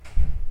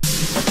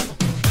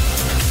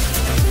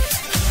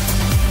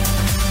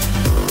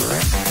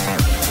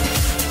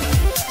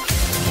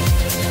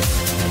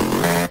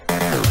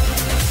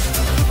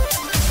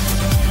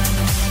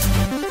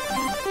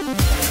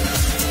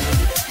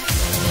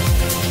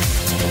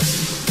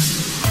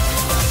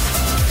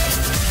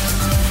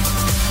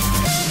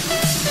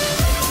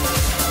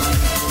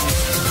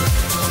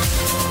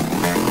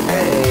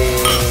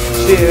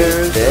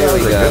There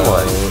we was a go. good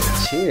one.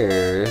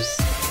 Cheers.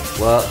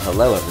 Well,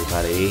 hello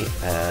everybody,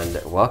 and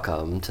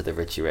welcome to the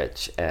Richie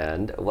Rich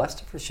and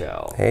Westopher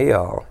Show. Hey,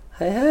 y'all.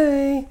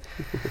 Hey.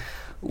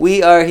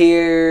 We are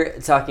here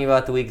talking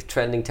about the week's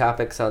trending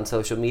topics on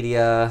social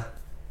media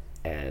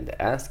and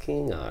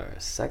asking our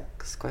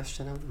sex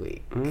question of the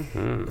week.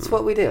 Mm-hmm. It's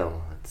what we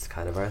do. It's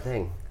kind of our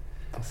thing.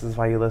 This is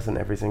why you listen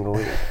every single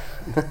week.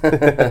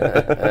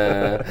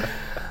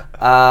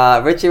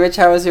 Richie Rich,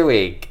 how was your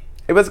week?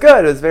 It was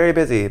good. It was very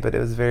busy, but it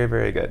was very,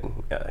 very good.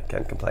 Yeah, I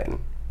can't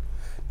complain.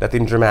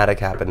 Nothing dramatic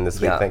happened this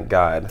week, Yeah. thank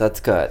God. That's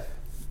good.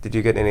 Did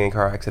you get any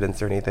car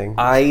accidents or anything?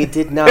 I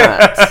did not.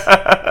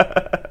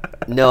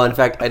 No, in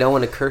fact, I don't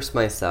want to curse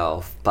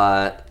myself,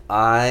 but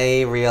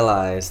I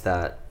realized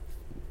that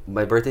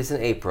my birthday's in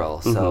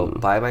April, so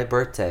by my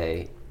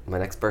birthday, my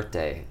next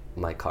birthday,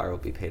 my car will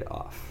be paid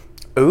off.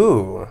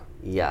 Ooh.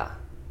 Yeah.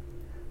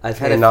 I've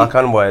Hey, knock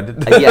on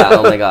wood. Yeah,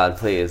 oh my God,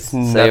 please. Say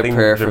a Nothing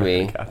prayer for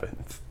me. dramatic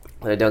happens.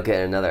 That I don't get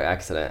in another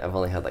accident. I've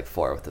only had like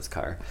 4 with this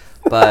car.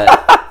 But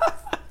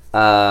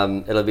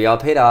it'll be all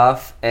paid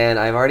off, and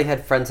I've already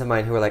had friends of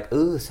mine who are like,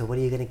 ooh, so what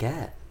are you going to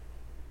get?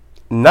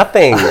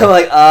 Nothing. I'm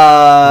like,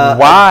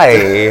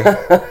 Why?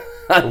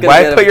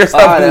 Why put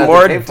yourself in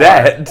more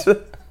debt?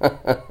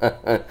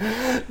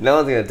 No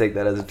one's gonna take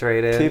that as a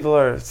trade-in. People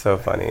are so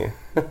funny.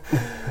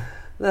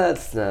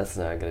 That's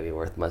not gonna be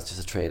worth much as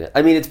a trade-in.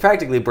 I mean, it's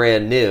practically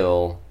brand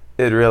new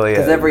It really is.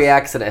 because every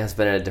accident has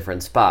been at a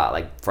different spot,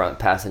 like front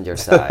passenger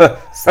side,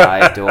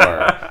 side door,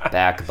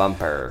 back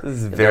bumper. This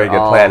is very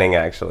good planning,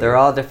 actually. They're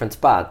all different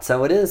spots,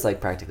 so it is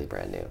like practically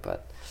brand new.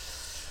 But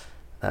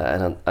I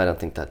don't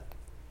think that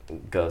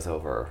goes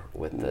over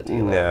with the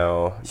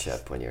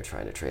dealership when you're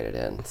trying to trade it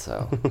in.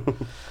 So,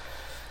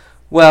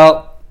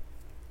 well,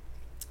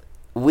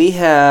 we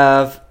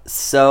have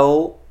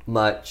so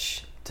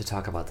much to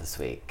talk about this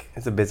week.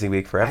 It's a busy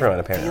week for everyone,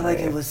 apparently. I feel like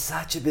it was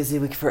such a busy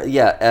week for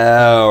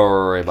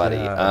everybody.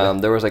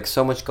 God. There was like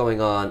so much going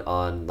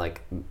on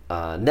like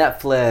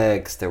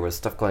Netflix. There was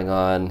stuff going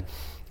on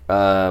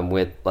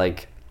with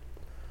like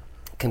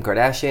Kim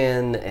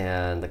Kardashian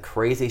and the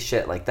crazy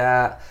shit like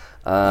that.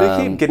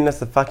 They keep getting us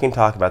to fucking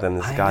talk about them in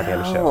this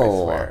goddamn show, I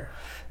swear.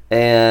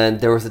 And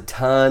there was a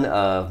ton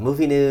of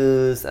movie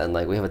news, and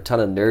like we have a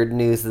ton of nerd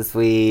news this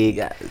week.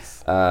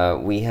 Yes.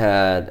 We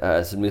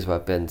had some news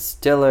about Ben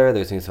Stiller.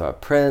 There's news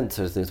about Prince.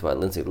 There's news about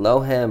Lindsay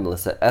Lohan,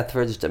 Melissa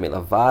Etheridge, Demi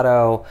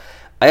Lovato.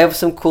 I have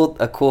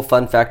a cool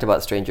fun fact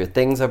about Stranger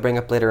Things I'll bring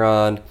up later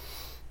on.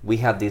 We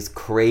have this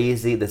clown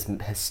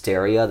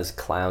hysteria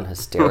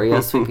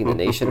sweeping the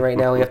nation right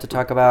now we have to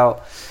talk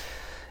about.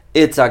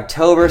 It's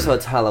October, so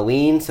it's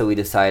Halloween, so we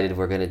decided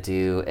we're going to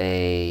do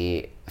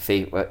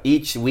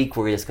each week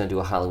we're just going to do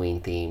a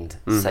Halloween-themed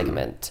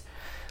segment.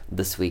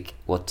 This week,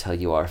 we'll tell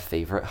you our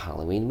favorite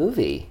Halloween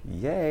movie.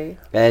 Yay.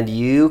 And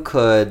you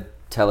could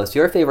tell us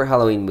your favorite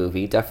Halloween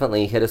movie.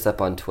 Definitely hit us up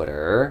on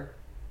Twitter.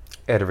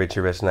 At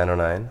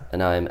RichieRich909.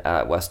 And I'm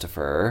at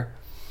Westopher.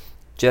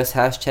 Just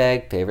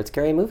hashtag favorite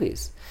scary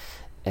movies.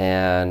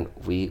 And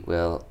we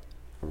will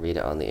read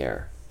it on the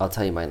air. I'll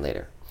tell you mine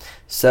later.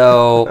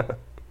 So...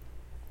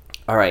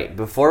 All right,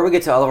 before we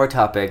get to all of our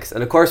topics,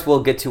 and of course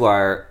we'll get to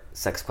our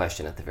sex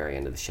question at the very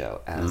end of the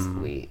show, as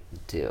we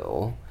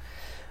do.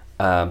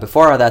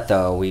 Before all that,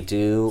 though, we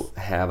do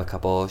have a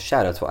couple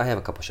shout-outs. Well, I have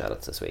a couple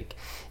shout-outs this week.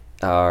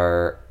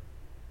 Our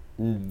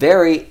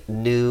very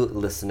new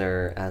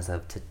listener as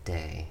of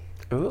today.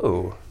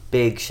 Ooh.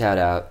 Big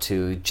shout-out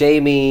to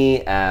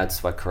Jamie at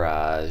Sweat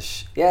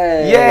Garage.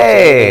 Yay!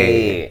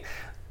 Yay!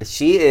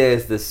 She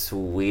is the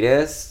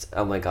sweetest.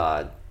 Oh, my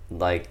God.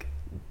 Like...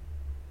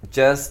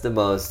 just the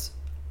most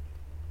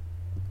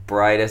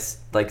brightest,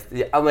 like,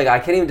 oh my God, I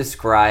can't even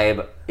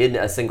describe in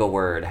a single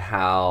word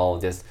how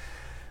just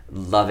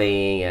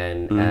loving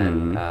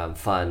and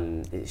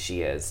fun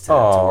she is to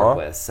work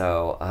with.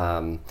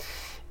 So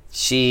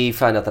she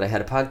found out that I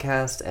had a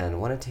podcast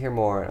and wanted to hear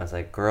more. And I was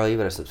like, girl, you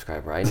better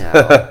subscribe right now.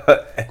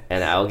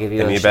 And I'll give you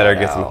And a you better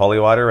get shout-out. some holy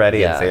water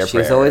ready and say a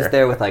prayer. She's always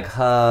there with like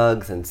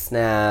hugs and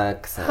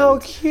snacks. And, How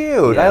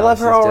cute. yeah, I love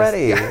her she's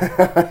already.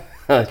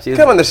 She's,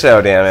 Come on the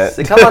show, damn it.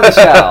 So come on the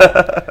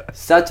show.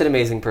 Such an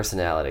amazing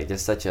personality.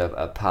 Just such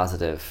a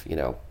positive,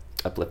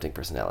 uplifting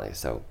personality.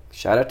 So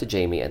shout out to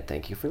Jamie and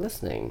thank you for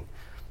listening.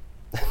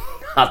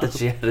 Not that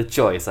she had a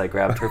choice. I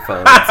grabbed her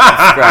phone and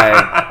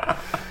subscribed.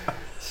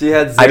 She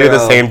had 0. I do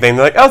the same thing.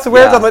 They're like, oh, so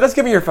where's Yeah. I'm like, just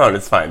give me your phone.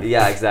 It's fine.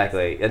 Yeah,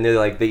 exactly. And they're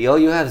like,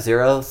 you have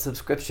 0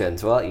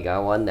 subscriptions. Well, you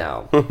got 1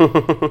 now.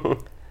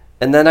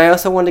 And then I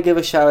also wanted to give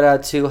a shout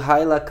out to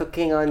Hyla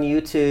Cooking on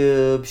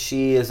YouTube.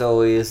 She is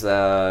always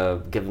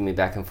giving me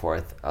back and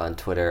forth on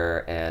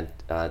Twitter, and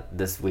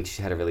this week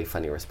she had a really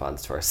funny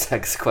response to our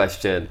sex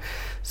question.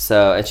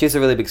 So, and she's a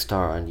really big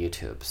star on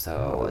YouTube.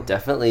 So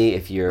definitely,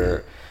 if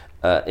you're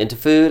into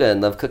food and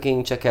love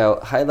cooking, check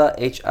out Hyla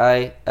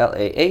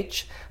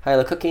Hilah,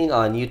 Hyla Cooking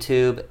on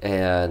YouTube,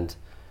 and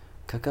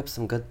cook up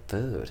some good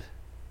food.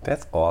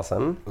 That's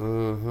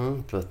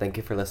awesome. So thank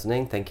you for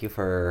listening. Thank you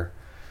for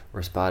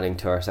responding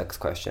to our sex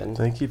question.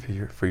 Thank you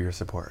for your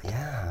support.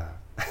 Yeah.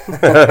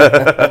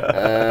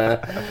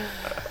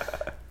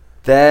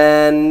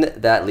 Then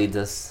that leads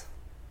us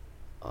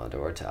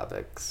onto our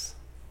topics.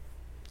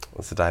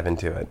 Let's dive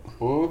into it.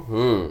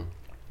 Mm-hmm.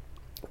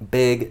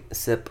 Big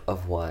sip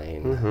of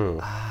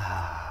wine.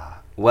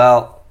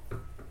 Well,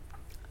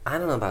 I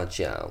don't know about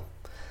you,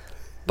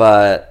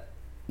 but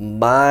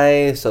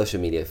my social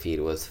media feed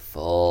was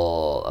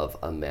full of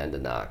Amanda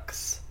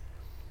Knox,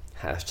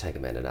 hashtag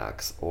Amanda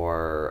Knox,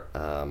 or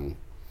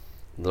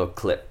little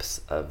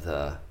clips of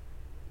the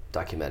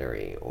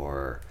documentary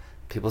or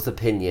people's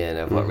opinion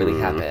of what really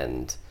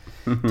happened.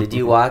 Did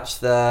you watch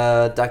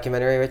the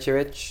documentary, Richie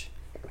Rich?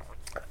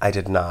 I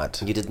did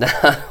not. You did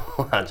not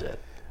watch it.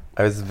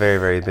 I was a very,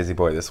 very busy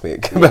boy this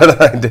week,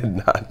 but I did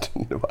not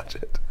watch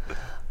it.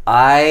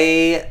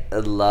 I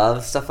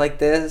love stuff like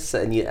this,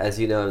 and as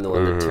you know, I'm the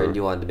one that turned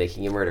you on to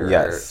Making a Murderer.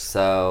 Yes.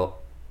 So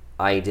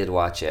I did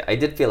watch it. I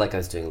did feel like I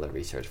was doing a little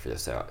research for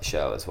this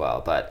show as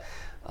well, but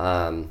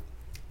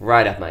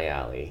right up my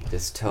alley.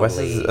 Just totally. Wes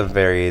is a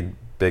very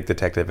big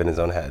detective in his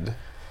own head.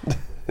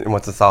 He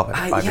wants to solve it.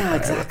 Yeah,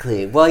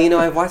 exactly. Well,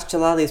 I've watched a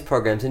lot of these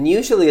programs, and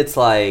usually it's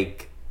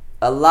like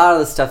a lot of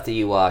the stuff that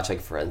you watch,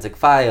 like Forensic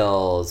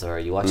Files, or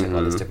you watch like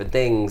all these different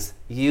things,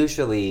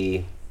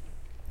 usually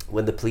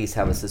when the police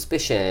have a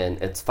suspicion,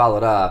 it's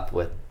followed up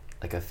with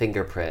like a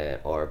fingerprint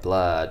or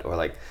blood or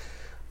like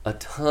a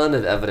ton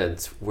of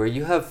evidence where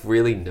you have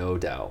really no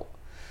doubt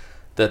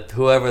that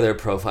whoever they're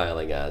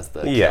profiling as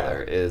the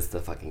killer is the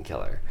fucking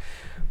killer.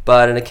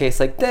 But in a case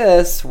like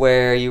this,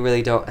 where you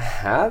really don't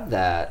have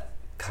that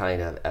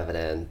kind of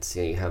evidence,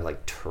 you have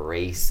like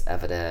trace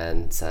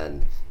evidence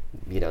and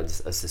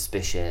just a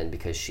suspicion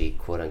because she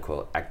quote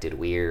unquote acted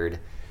weird,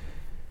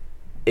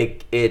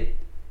 it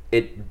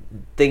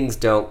things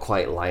don't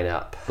quite line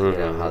up how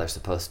they're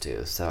supposed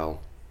to. So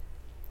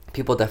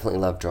people definitely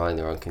love drawing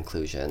their own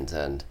conclusions,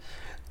 and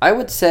I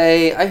would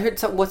say I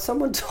heard what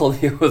someone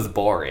told me was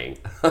boring.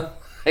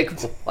 Like,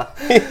 what?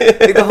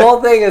 Like the whole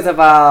thing is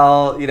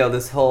about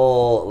this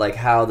whole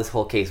how this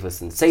whole case was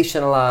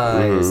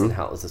sensationalized and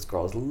how it was this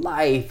girl's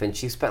life, and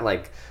she spent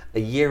like a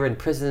year in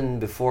prison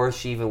before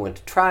she even went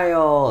to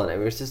trial, and I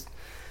was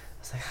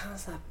like,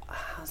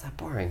 how's that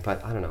boring?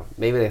 But I don't know,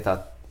 maybe they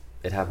thought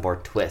it'd have more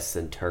twists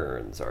and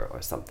turns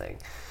or something.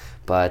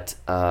 But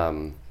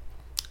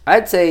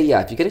I'd say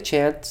if you get a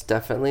chance,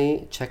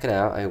 definitely check it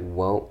out. I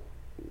won't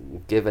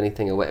give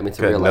anything away. I mean, it's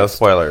a real life. No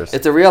spoilers.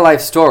 It's a real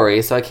life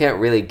story, so I can't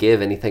really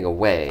give anything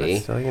away.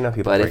 But still,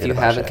 people. But if you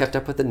haven't kept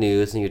up with the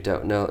news and you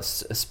don't know,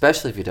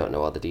 especially if you don't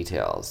know all the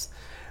details,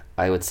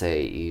 I would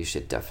say you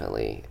should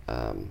definitely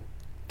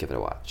give it a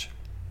watch.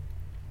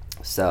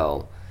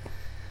 So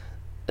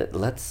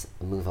let's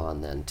move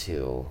on then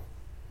to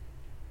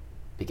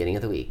beginning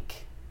of the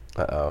week.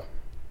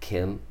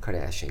 Kim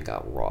Kardashian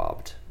got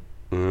robbed.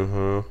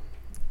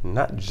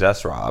 Not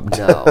just robbed.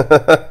 No.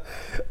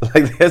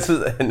 Like, this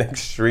is an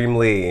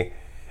extremely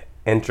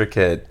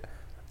intricate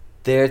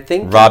They're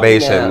thinking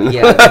robation.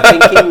 They're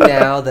thinking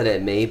now that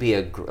it may be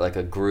a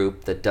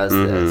group that does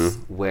this,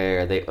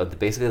 where they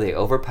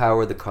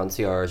overpowered the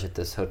concierge at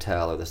this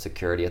hotel or the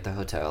security at the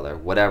hotel or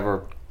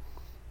whatever,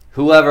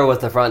 whoever was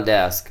the front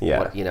desk.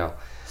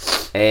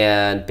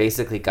 And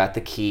basically got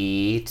the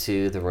key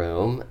to the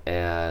room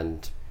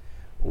and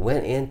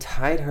went in,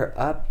 tied her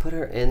up, put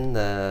her in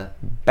the...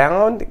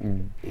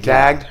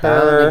 gagged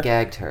her,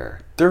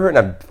 threw her in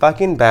a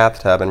fucking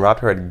bathtub and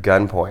robbed her at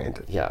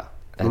gunpoint. Yeah.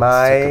 And took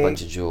a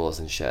bunch of jewels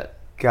and shit.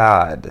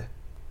 God.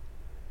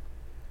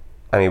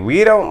 I mean,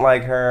 we don't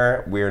like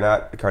her. We're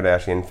not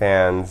Kardashian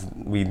fans.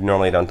 We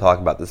normally don't talk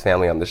about this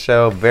family on the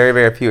show. Very,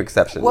 very few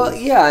exceptions. Well,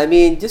 yeah, I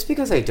mean, just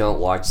because I don't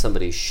watch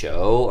somebody's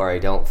show or I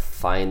don't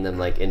find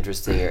them,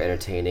 interesting or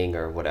entertaining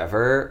or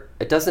whatever,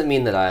 it doesn't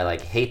mean that I,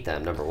 hate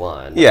them, number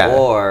one. Yeah.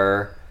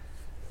 Or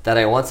that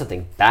I want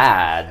something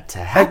bad to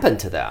happen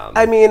to them.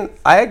 I mean,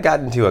 I had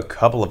gotten into a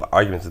couple of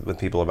arguments with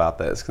people about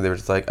this because they were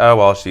just like, oh,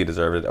 well, she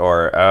deserved it,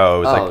 or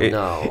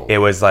it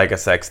was like a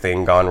sex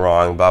thing gone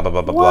wrong, blah, blah,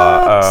 blah, blah,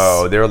 blah.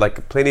 Oh, there were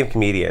plenty of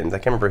comedians. I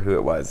can't remember who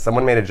it was.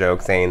 Someone made a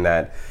joke saying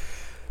that,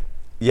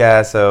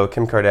 so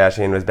Kim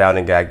Kardashian was bound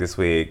and gagged this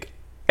week,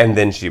 and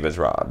then she was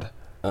robbed.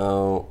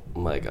 Oh,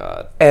 my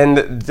God.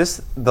 And just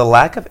the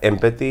lack of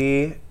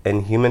empathy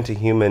and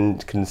human-to-human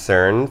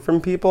concern from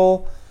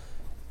people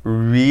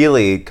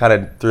really kind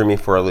of threw me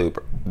for a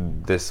loop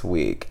this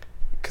week.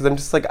 Because I'm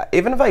just like,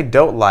 even if I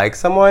don't like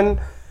someone,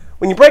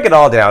 when you break it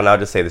all down, I'll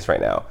just say this right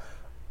now.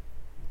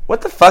 What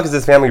the fuck has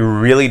this family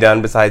really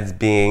done besides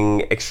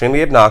being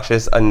extremely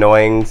obnoxious,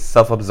 annoying,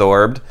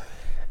 self-absorbed,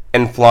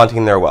 and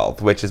flaunting their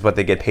wealth, which is what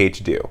they get paid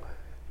to do?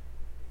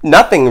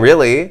 Nothing,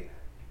 really.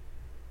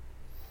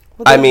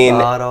 Well, they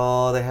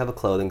model, they have a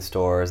clothing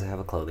store, they have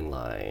a clothing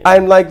line.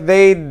 I'm like,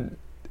 they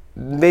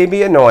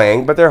be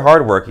annoying, but they're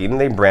hardworking.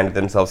 They branded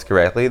themselves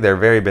correctly. They're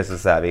very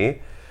business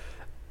savvy.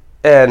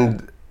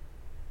 And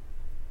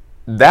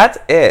that's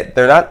it.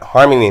 They're not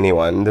harming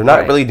anyone. They're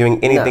not really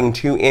doing anything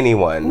to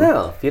anyone.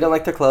 No. If you don't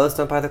like their clothes,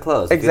 don't buy the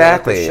clothes.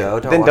 Exactly. If you don't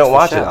like their show, then don't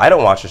watch it. I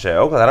don't watch the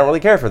show because I don't really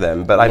care for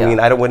them. But I mean,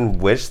 I wouldn't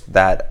wish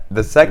that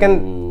the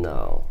second...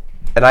 No.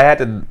 And I had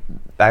to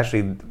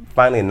actually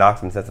finally knock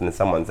some sense into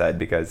someone's head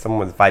because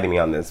someone was fighting me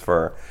on this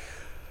for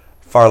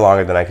far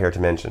longer than I care to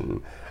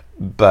mention.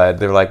 But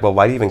they're like, well,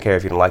 why do you even care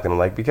if you don't like them? I'm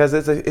like, because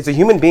it's a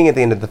human being at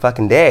the end of the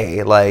fucking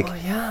day. Like,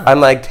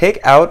 I'm like,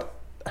 take out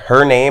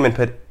her name and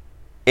put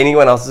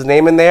anyone else's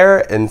name in there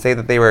and say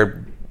that they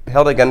were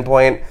held at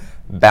gunpoint,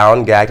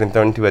 bound, gagged, and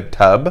thrown into a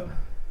tub.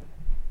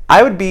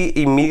 I would be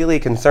immediately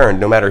concerned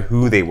no matter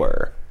who they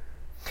were.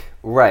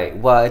 Right.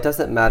 Well, it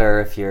doesn't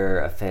matter if you're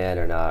a fan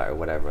or not or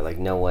whatever. Like,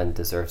 no one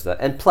deserves that.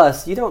 And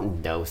plus, you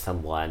don't know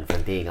someone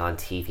from being on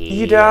TV.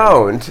 You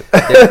don't.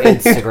 Their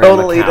Instagram You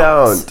totally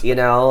accounts, don't. You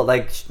know,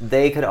 like,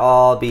 they could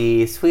all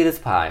be sweet as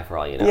pie for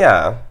all you know.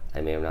 Yeah. I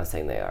mean, I'm not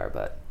saying they are,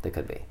 but they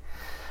could be.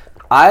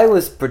 I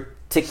was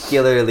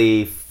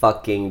particularly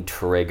fucking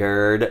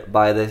triggered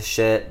by this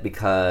shit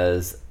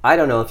because I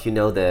don't know if you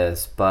know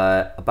this,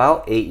 but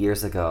about 8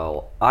 years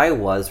ago, I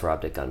was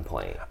robbed at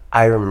gunpoint.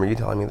 I remember you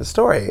telling me the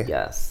story.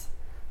 Yes.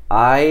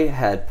 I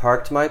had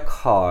parked my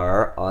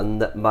car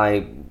on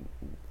my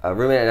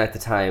roommate at the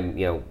time,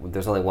 you know,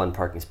 there's only one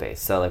parking space.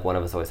 So, like, one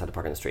of us always had to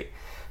park in the street.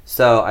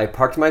 So, I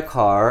parked my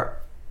car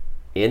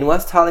in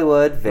West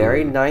Hollywood,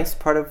 very nice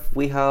part of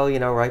WeHo, you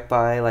know, right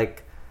by,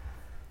 like,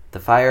 the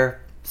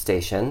fire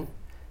station.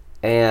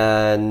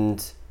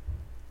 And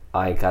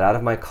I got out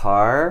of my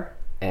car,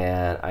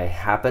 and I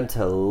happened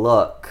to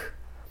look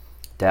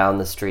down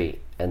the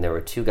street. And there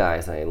were two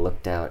guys, and I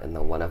looked down, and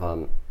the one of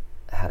them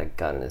had a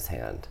gun in his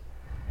hand.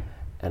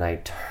 And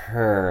I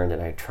turned,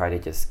 and I tried to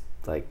just,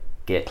 like,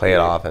 get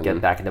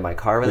back into my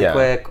car really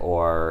quick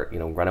or, you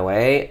know, run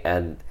away.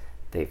 And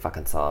they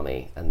fucking saw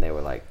me, and they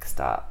were like,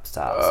 stop,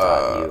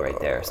 you right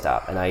there,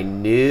 stop. And I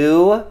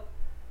knew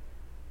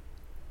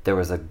there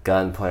was a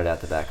gun pointed at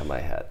the back of my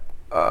head.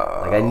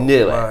 Like, I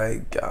knew it.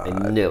 My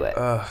God. I knew it.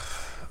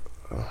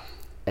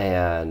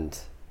 And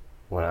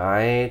when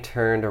I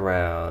turned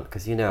around,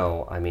 because, you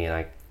know, I mean,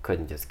 I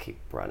couldn't just keep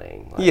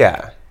running. Like,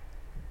 yeah.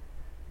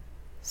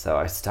 So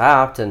I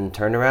stopped and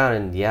turned around,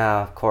 and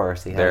yeah, of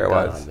course, he had a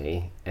gun on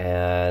me.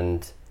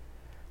 And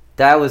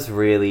that was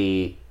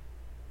really...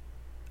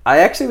 I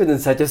actually was in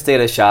such a state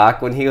of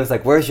shock when he was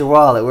like, where's your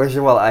wallet? Where's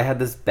your wallet? I had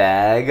this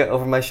bag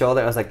over my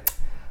shoulder. I was like,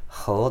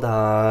 hold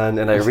on.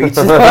 And I reached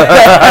in my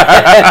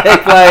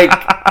bag,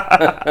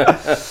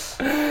 like...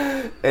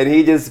 and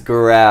he just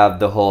grabbed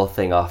the whole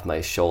thing off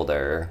my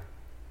shoulder,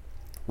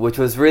 which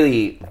was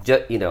really,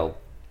 you know,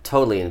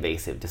 totally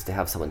invasive just to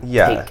have someone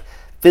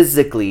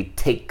physically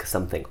take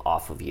something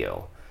off of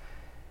you.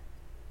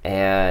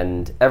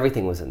 And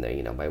everything was in there,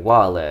 you know, my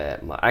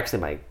wallet, I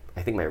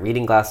think my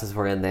reading glasses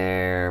were in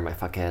there, my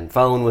fucking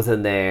phone was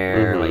in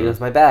there, it was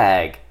my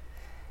bag.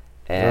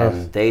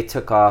 And they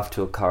took off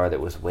to a car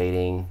that was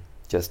waiting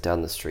just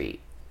down the street.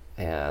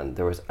 And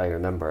I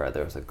remember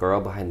there was a girl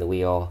behind the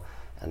wheel,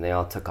 and they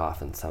all took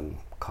off in some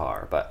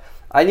car. But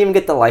I didn't even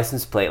get the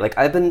license plate. Like,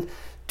 I've been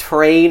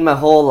trained my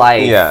whole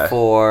life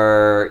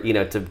for, you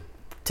know, to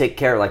take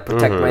care, like,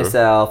 protect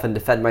myself and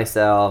defend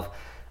myself.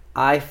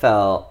 I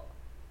felt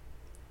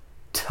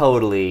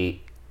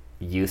totally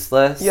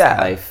useless. Yeah.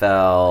 I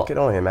felt... I could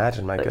only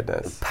imagine, my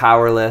goodness.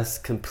 Powerless,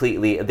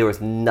 completely. There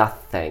was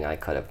nothing I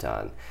could have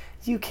done.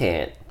 You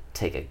can't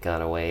take a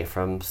gun away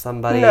from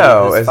somebody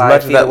who's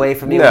 5 feet away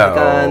from you with a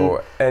gun.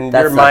 And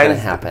that's your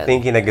mind's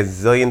thinking a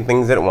gazillion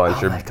things at once.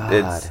 Oh my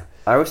God.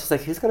 I was just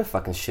like, he's going to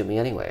fucking shoot me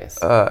anyways.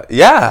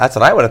 Yeah, that's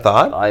what I would have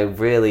thought. I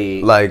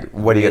really... Like,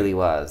 what do you... really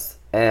was.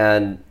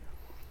 And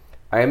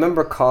I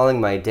remember calling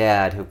my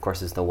dad, who, of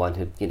course, is the one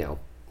who, you know,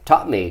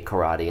 taught me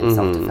karate and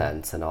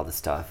self-defense and all this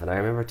stuff. And I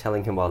remember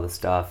telling him all this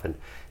stuff, and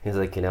he was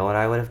like, you know what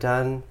I would have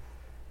done?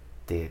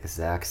 The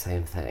exact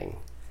same thing.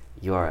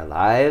 You are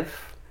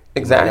alive.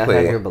 Exactly. You might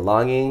not have your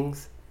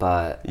belongings,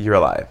 but... You're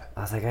alive.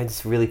 I was like, I'm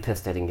just really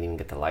pissed I didn't even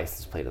get the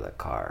license plate of that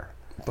car.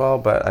 Well,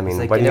 but, I mean,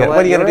 like, what are you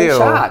going to do? You're in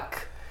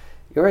shock.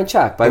 You're in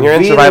shock. But and you're I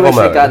in really survival wish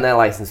mode. I'd gotten that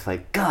license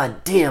plate.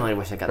 God damn, I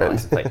wish I got that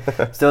license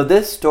plate. So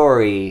this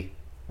story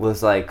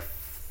was like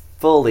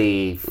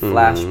fully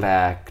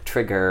flashback,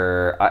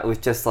 trigger. It was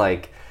just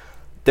like,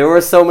 there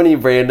were so many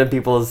random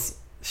people's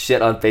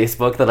shit on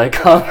Facebook that I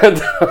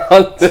commented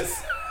on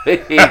this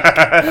week.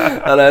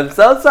 And I'm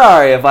so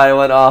sorry if I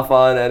went off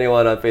on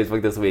anyone on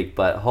Facebook this week,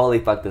 but holy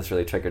fuck, this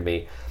really triggered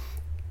me.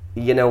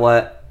 You know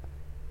what?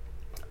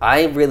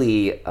 I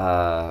really,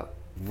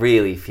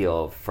 really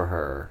feel for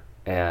her.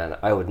 And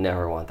I would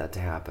never want that to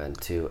happen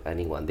to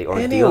anyone. The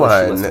ordeal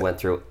that she must have went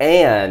through.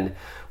 And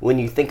when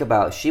you think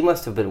about, she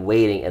must have been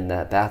waiting in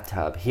that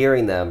bathtub,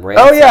 hearing them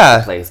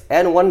ransack the place,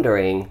 and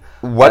wondering,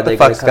 what the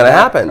fuck's going to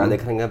happen? Are they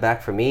coming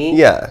back for me?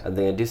 Yeah. Are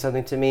they going to do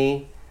something to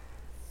me?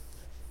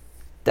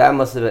 That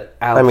must have been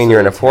absolutely I mean, you're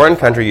in a foreign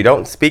country. You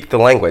don't speak the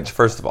language,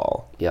 first of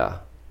all. Yeah.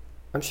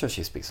 I'm sure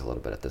she speaks a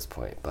little bit at this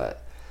point,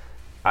 but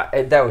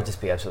that would just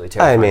be absolutely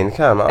terrifying. I mean,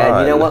 come on. And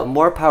you know what?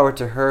 More power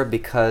to her,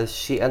 because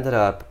she ended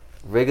up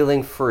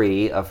wriggling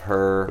free of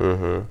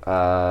her,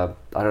 I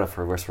don't know if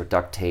her wrists were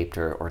duct taped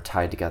or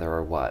tied together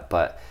or what,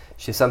 but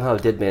she somehow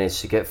did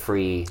manage to get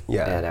free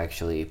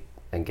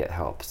and get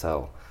help.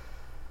 So,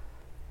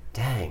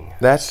 dang.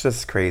 That's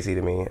just crazy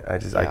to me. I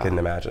couldn't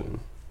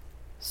imagine.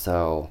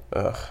 So,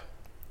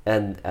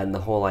 and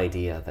the whole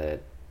idea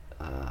that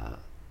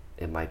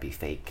it might be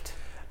faked.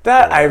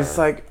 That I was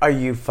like, are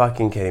you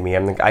fucking kidding me?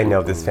 I'm like, I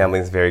know this family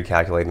is very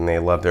calculating. They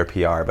love their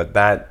PR, but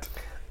that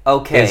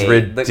Okay, is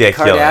ridiculous. the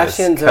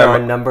Kardashians Come are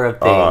a number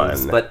of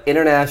things, on. but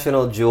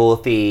international jewel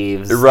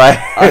thieves. Right.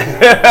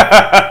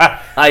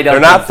 I don't. They're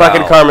not think so.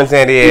 fucking Carmen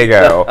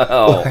Sandiego.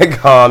 No. Like,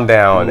 calm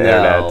down, No,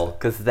 internet.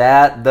 because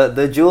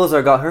the jewels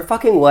are gone. Her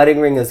fucking wedding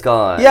ring is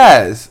gone.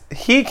 Yes,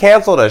 he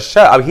canceled a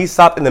show. I mean, he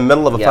stopped in the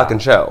middle of a Yeah. fucking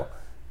show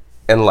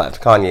and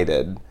left. Kanye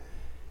did,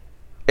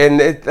 and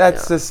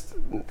that's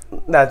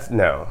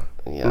no,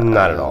 Yeah,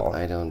 not at all.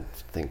 I don't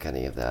think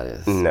any of that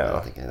is. No. I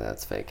don't think any of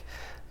that's fake.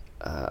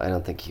 I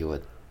don't think you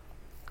would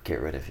get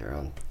rid of your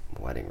own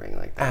wedding ring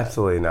like that.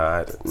 Absolutely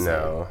not.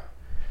 No.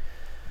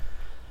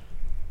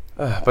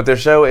 But their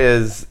show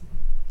is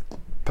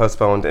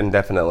postponed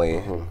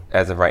indefinitely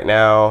as of right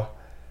now,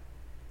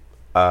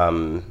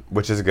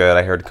 which is good.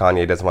 I heard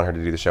Kanye doesn't want her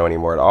to do the show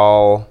anymore at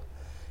all.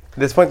 At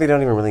this point, they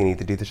don't even really need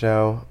to do the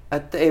show.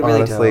 They really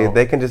Honestly, don't.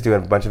 they can just do a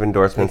bunch of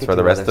endorsements They for could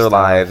the do rest of their other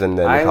stuff. lives and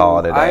then call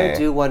it a day. I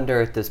do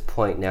wonder at this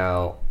point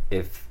now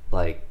if,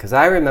 like, because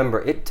I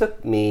remember it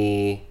took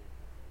me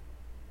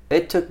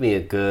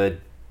a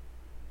good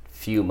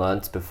few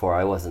months before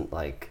I wasn't,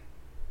 like,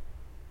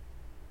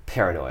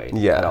 paranoid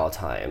at all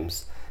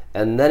times.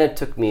 And then it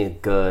took me a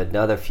good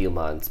another few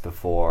months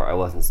before I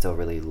wasn't still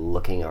really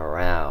looking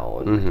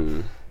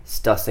around,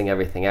 sussing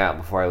everything out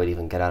before I would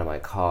even get out of my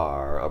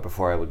car or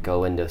before I would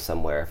go into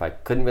somewhere. If I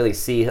couldn't really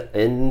see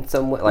in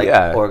somewhere, like,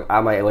 or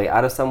on my way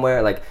out of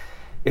somewhere, like,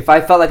 if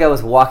I felt like I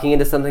was walking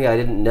into something I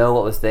didn't know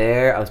what was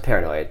there, I was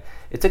paranoid.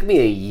 It took me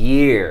a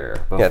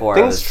year before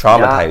I was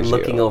not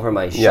looking over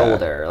my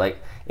shoulder.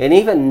 Like, and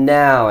even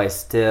now, I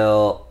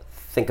still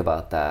think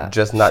about that.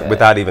 Just not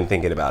without even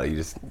thinking about it. You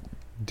just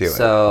do it.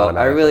 So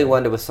I really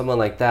wonder with someone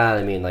like that.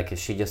 I mean, like, is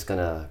she just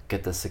gonna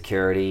get the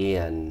security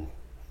and?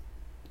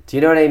 Do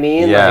you know what I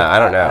mean? Yeah, like, I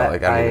don't know.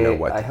 Like, I don't even know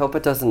what. I hope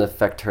it doesn't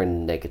affect her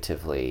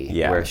negatively.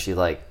 Yeah. Where she,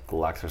 like,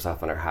 locks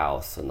herself in her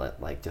house and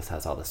like just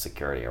has all the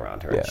security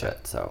around her and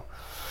shit. So,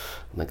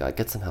 oh my God,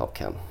 get some help,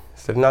 Kim.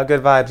 So not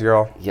good vibes,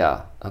 girl.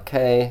 Yeah.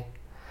 Okay.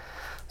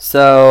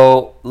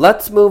 So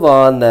let's move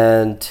on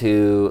then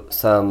to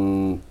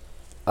some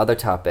other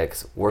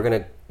topics. We're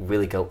gonna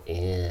really go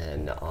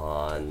in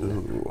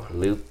on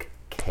Luke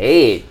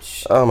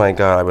Cage. Oh my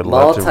God, I would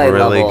love to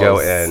really go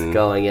in.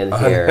 Going in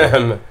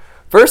here.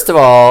 First of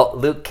all,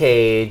 Luke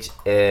Cage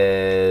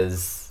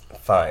is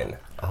fine.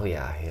 Oh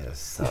yeah, he is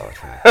so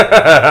attractive.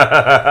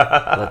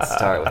 Let's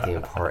start with the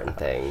important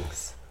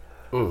things.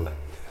 So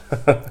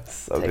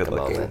Take good a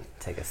looking. moment.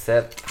 Take a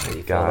sip.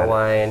 You God, feel the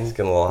wine. It's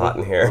getting a little hot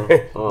in here.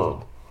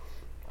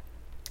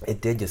 It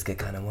did just get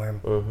kind of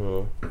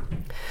warm.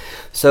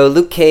 So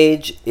Luke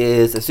Cage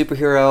is a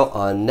superhero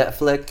on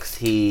Netflix.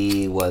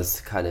 He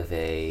was kind of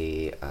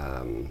a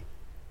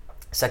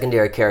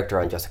secondary character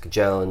on Jessica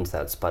Jones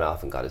that spun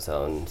off and got his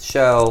own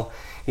show.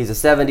 He's a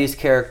 70s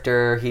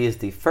character. He is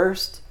the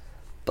first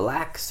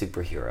black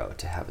superhero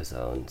to have his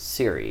own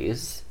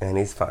series. And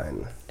he's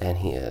fine. And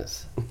he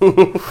is.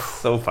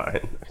 So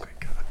fine. Oh my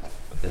God.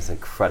 Is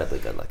incredibly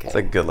good looking. It's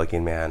a good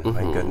looking man.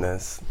 My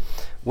goodness.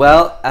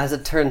 Well, as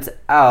it turns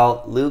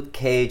out, Luke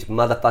Cage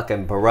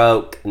motherfucking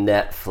broke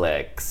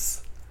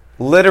Netflix.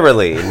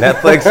 Literally,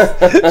 Netflix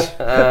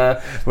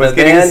was The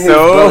getting man who's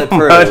so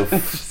bulletproof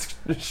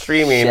much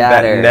streaming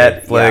shattered,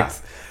 that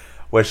Netflix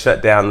was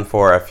shut down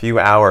for a few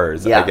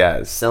hours, I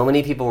guess. So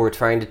many people were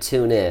trying to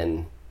tune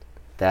in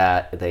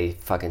that they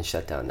fucking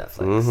shut down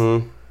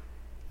Netflix.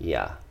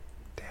 Yeah.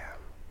 Damn.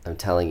 I'm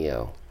telling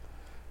you.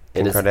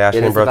 Kim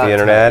Kardashian broke the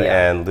internet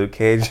and Luke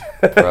Cage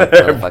broke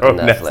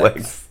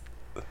Netflix.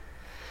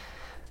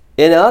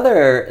 In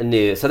other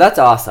news, so that's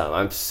awesome.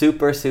 I'm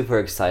super, super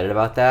excited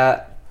about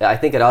that. I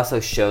think it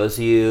also shows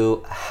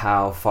you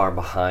how far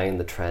behind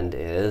the trend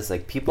is.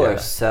 Like, people are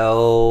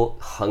so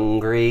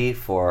hungry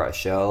for a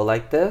show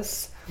like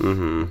this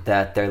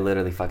that they're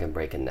literally fucking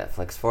breaking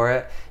Netflix for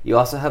it. You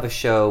also have a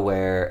show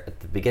where at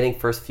the beginning,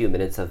 first few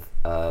minutes of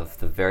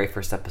the very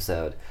first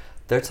episode,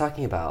 they're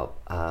talking about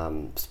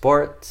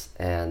sports,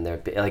 and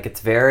they're like,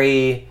 it's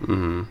very...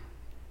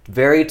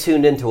 very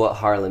tuned into what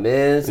Harlem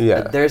is.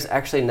 Yeah. There's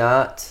actually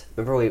not...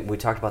 Remember we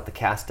talked about the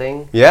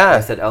casting? Yeah. I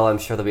said, oh, I'm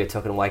sure there'll be a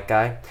token white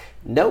guy.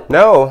 Nope.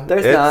 No,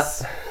 There's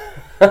it's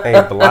not.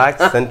 a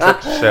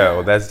black-centric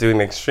show that's doing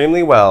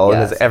extremely well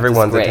and Yes, has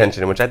everyone's which is great.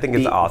 attention, which I think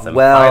is awesome.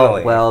 Well,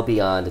 Finally. well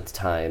beyond its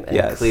time.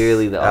 And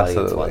clearly the audience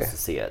absolutely. wants to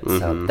see it.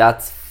 So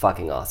that's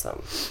fucking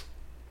awesome.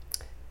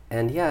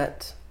 And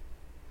yet...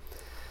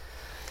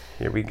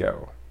 Here we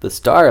go. The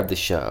star of the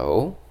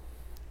show,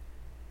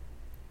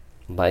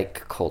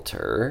 Mike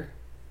Coulter,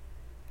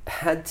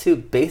 had to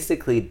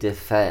basically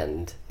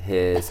defend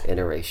his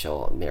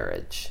interracial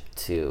marriage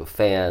to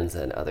fans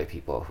and other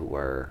people who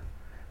were,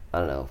 I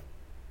don't know,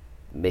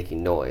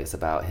 making noise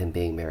about him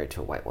being married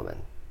to a white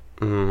woman.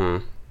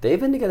 They've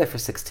been together for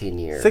 16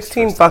 years.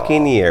 16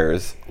 fucking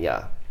years.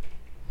 Yeah.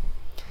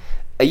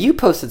 You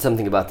posted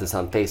something about this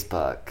on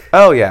Facebook.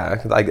 Oh yeah,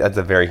 that's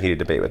a very heated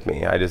debate with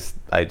me. I just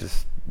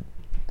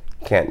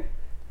can't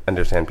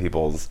understand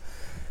people's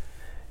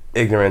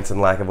ignorance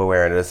and lack of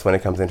awareness when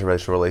it comes to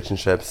interracial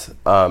relationships.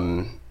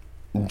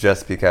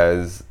 just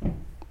because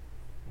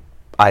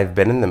I've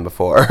been in them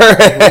before.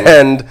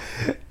 And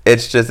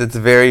it's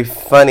very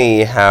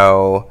funny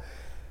how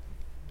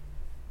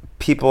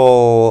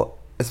people,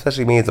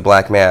 especially me as a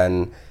black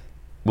man,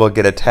 will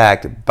get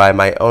attacked by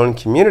my own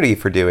community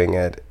for doing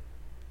it.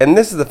 And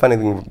this is the funny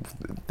thing.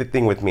 The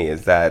thing with me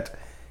is that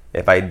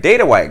if I date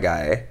a white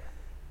guy,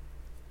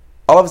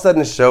 all of a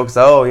sudden it's jokes.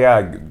 Oh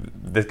yeah,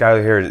 this guy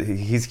here,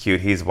 he's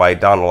cute. He's white.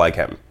 Don will like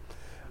him.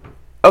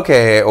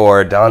 Okay,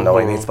 or Don no,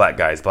 he hates black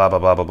guys. Blah blah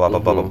blah blah blah blah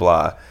blah blah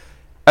blah.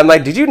 I'm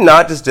like, did you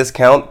not just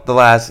discount the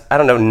last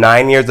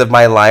 9 years of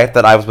my life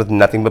that I was with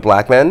nothing but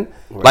black men?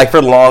 Right. Like for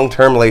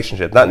long-term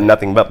relationships, not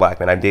nothing but black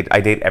men. I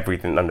date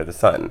everything under the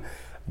sun,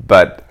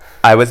 but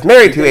I was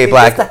married to a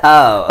black.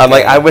 I'm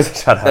like, I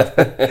was shut up.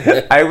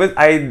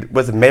 I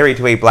was married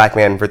to a black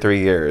man for 3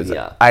 years.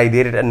 Yeah. I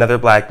dated another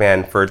black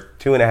man for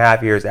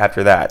 2.5 years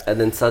after that.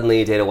 And then suddenly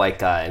you date a white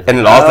guy. And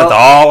then that's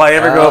all I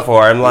ever go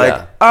for. I'm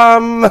like,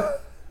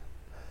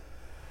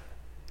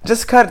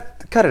 just cut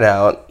it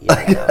out.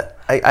 Yeah.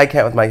 I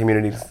can't with my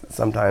community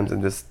sometimes,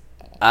 and just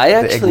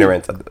the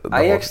ignorance of the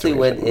I whole actually situation.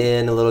 went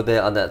in a little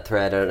bit on that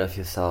thread. I don't know if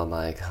you saw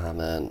my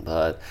comment,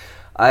 but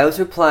I was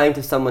replying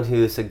to someone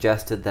who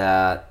suggested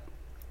that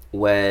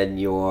when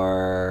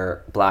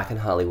you're black in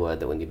Hollywood,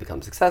 that when you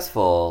become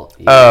successful,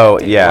 you date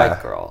a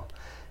white girl.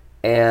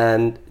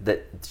 And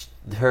that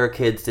her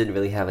kids didn't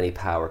really have any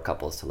power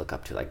couples to look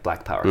up to, like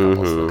black power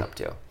couples to look up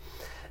to.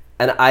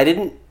 And I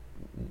didn't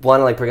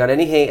want to bring out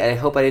any hate. I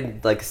hope I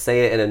didn't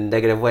say it in a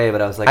negative way,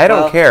 but I was like, I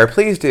don't care.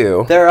 Please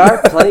do. There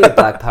are plenty of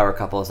black power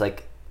couples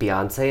like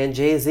Beyonce and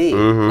Jay-Z,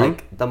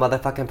 like the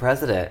motherfucking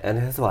president and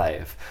his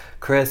wife,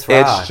 Chris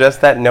Rock. It's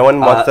just that no one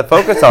wants to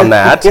focus on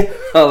that.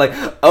 Like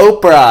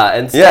Oprah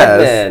and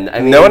Stedman.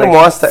 Yes. No one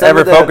wants to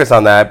ever focus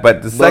on that,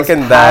 but the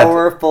second that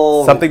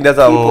something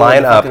doesn't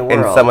line up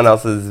in someone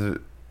else's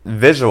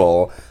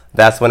visual,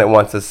 that's when it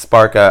wants to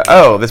spark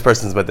this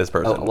person's with this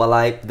person.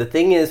 The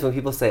thing is, when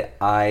people say,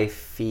 I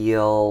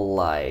feel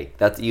like,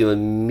 you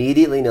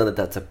immediately know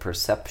that's a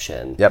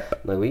perception.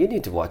 Yep. Like, well, you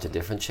need to watch a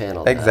different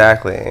channel.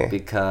 Exactly.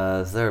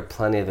 Because there are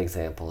plenty of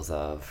examples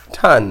of...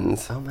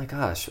 Tons. Oh my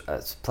gosh.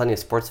 Plenty of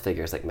sports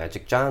figures like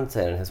Magic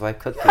Johnson and his wife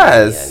Cookie.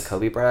 Yes. And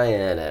Kobe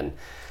Bryant and...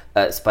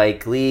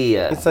 Spike Lee.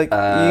 It's like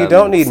you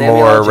don't need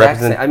more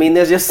representation. I mean,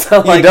 there's just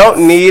so you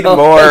don't need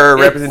more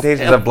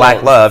representations of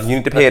black love. You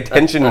need to pay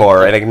attention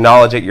more and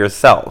acknowledge it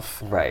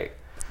yourself. Right.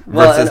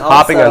 Versus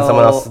hopping on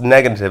someone else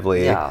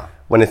negatively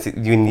when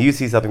you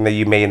see something that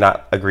you may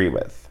not agree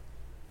with.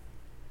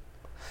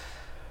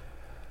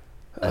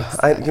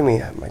 Give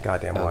me my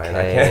goddamn wine.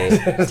 I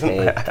can't.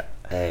 Take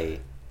a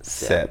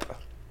sip.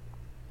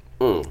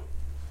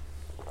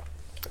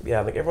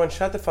 Yeah, everyone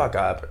shut the fuck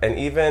up. And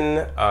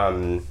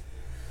even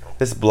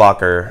this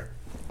blocker,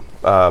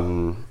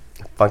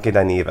 Funky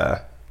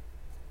Dineva,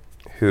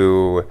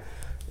 who,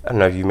 I don't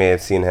know if you may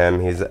have seen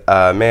him. He's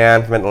a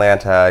man from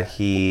Atlanta.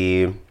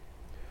 He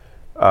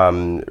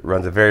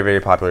runs a very, very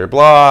popular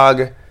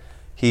blog.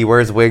 He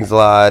wears wigs a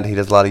lot. He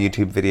does a lot of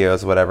YouTube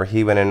videos, whatever.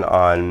 He went in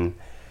on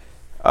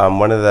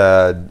one of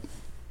the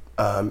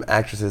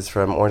actresses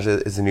from Orange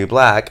is the New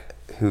Black,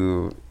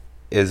 who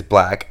is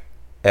black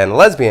and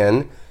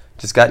lesbian,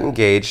 just got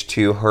engaged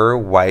to her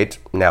white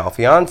now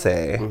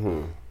fiance.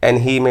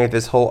 And he made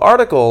this whole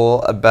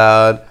article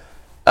about,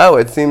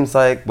 it seems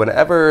like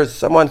whenever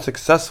someone's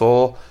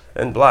successful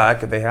and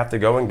black, they have to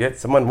go and get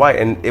someone white.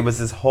 And it was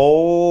this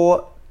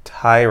whole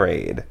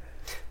tirade.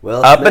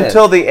 Up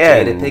until the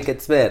end. Jada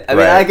Pinkett Smith. I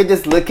mean, I could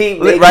just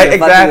keep making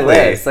exactly.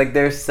 list. Like,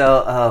 they're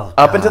so,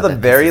 Up until the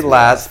very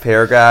last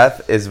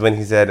paragraph is when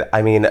he said,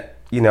 I mean,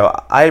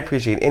 I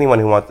appreciate anyone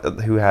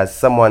who has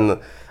someone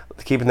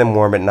keeping them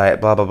warm at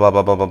night, blah, blah, blah,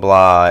 blah, blah, blah,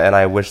 blah, and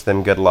I wish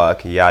them good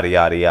luck, yada,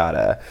 yada,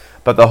 yada.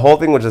 But the whole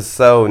thing was just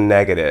so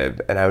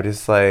negative, and I was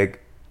just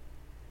like,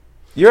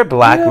 you're a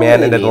black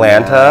man in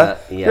Atlanta.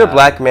 You're a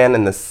black man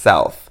in the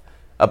South.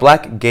 A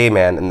black gay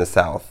man in the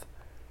South.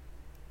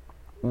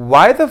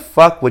 Why the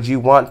fuck would you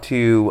want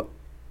to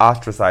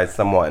ostracize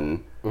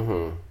someone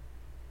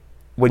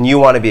when you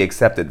want to be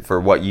accepted for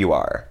what you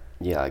are?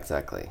 Yeah,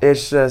 exactly. It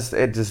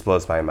just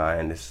blows my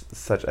mind. It's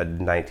such a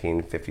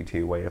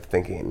 1952 way of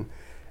thinking.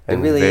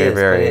 And it really very, is,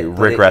 very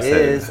regressive.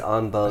 It is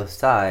on both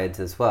sides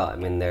as well. I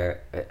mean,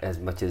 as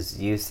much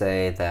as you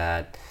say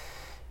that,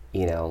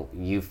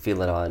 you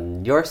feel it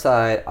on your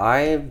side,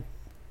 I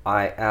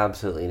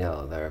absolutely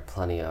know there are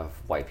plenty of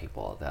white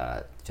people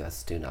that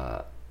just do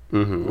not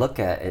look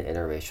at an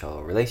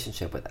interracial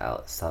relationship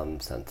without some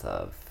sense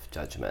of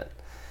judgment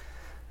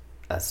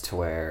as to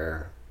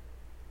where,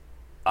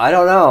 I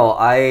don't know,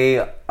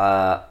 I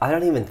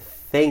don't even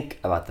think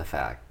about the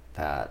fact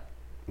that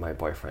my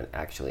boyfriend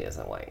actually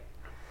isn't white.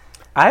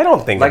 I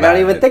don't think about it. I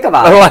don't even think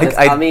about it.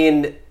 I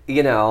mean,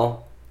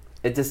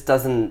 it just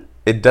doesn't...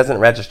 It doesn't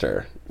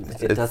register.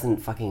 It doesn't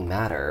fucking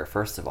matter,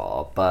 first of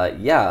all. But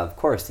yeah, of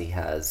course he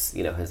has,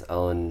 his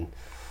own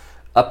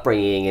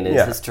upbringing and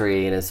his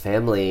history and his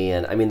family.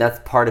 And I mean, that's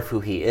part of who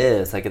he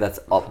is. Like, that's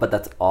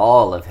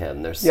all of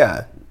him.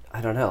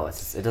 I don't know.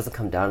 It doesn't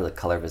come down to the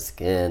color of his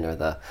skin or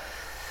the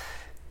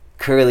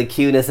curly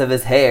cuteness of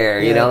his hair.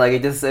 You Yeah. know, like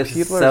it's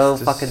People so are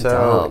just fucking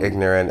so dumb.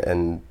 ignorant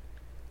and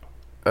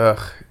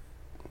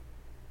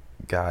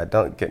God,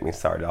 don't get me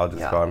started. I'll just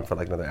Yeah. go on for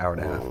like another hour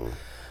and a half.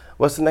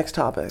 What's the next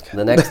topic?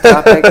 The next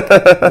topic,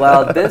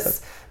 well,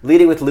 this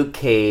leading with Luke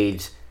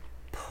Cage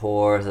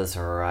pours us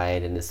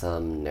right into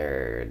some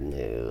nerd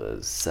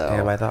news. So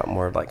Damn, I thought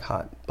more of like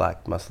hot,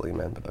 black, muscly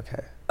men, but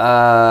okay.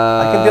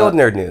 I I can deal with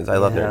nerd news. I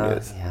love nerd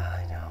news. Yeah,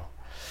 I know.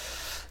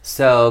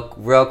 So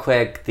real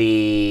quick,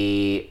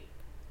 the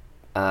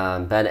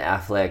Ben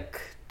Affleck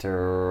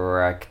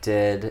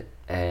directed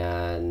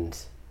and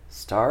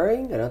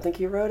starring. I don't think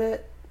he wrote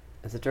it.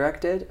 Is it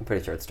directed? I'm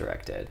pretty sure it's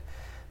directed.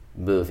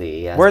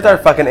 Movie. Yes, Where's our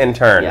fucking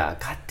intern? Yeah.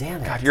 God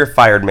damn it. God, you're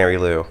fired, Mary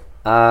Lou.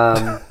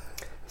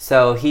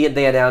 So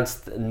they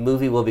announced the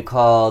movie will be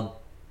called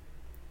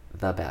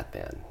The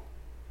Batman.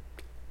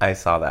 I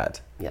saw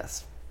that.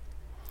 Yes.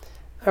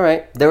 All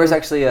right. There was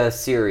actually a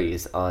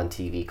series on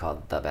TV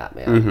called The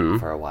Batman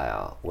for a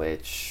while,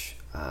 which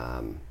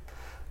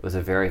was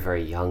a very,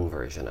 very young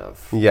version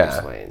of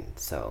Bruce Wayne.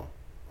 So,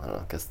 I don't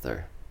know, I guess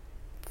they're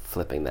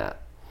flipping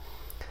that.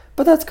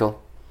 But that's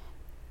cool.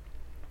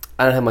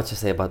 I don't have much to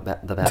say about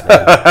The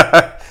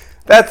Batman.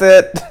 That's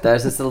it. That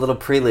was just a little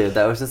prelude.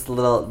 That was just a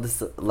little,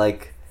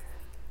 like,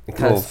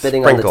 kind Little of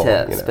spitting on the sprinkle,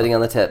 tip. you know. Spitting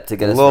on the tip to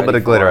get us A little ready bit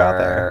of glitter for out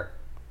there.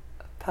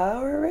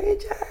 Power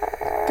Rangers.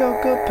 Go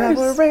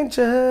Power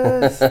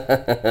Rangers.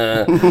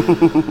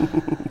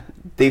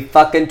 The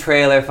fucking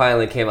trailer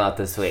finally came out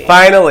this week.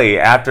 Finally,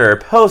 after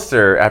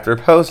poster after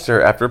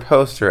poster after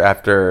poster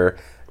after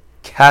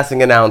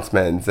casting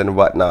announcements and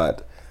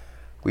whatnot,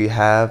 we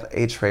have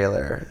a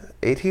trailer.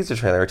 A teaser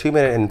trailer. A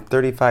 2-minute and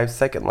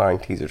 35-second long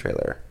teaser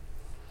trailer.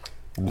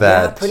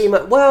 Yeah, pretty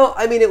much. Well,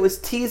 I mean, it was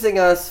teasing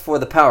us for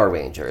the Power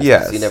Rangers.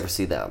 Yes. Because you never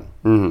see them.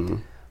 Mm-hmm.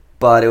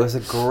 But it was a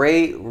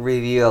great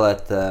reveal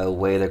at the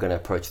way they're going to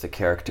approach the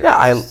characters.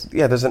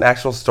 Yeah, there's an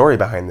actual story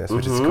behind this,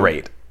 which is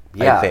great.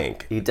 Yeah, I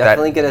think you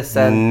definitely that get a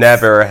sense.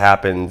 Never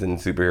happens in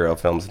superhero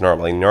films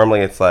normally.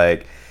 Normally, it's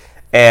like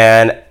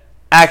an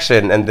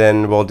action, and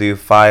then we'll do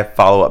 5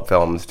 follow-up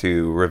films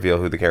to reveal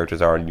who the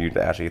characters are, and you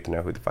actually get to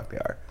know who the fuck they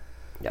are.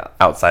 Yeah.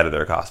 Outside of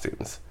their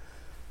costumes.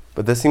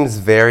 But this seems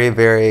very,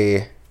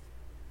 very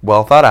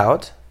well thought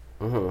out,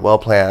 well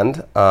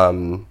planned.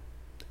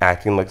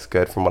 Acting looks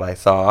good from what I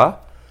saw.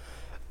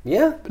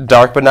 Yeah.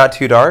 Dark, but not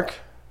too dark.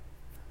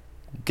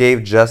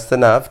 Gave just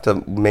enough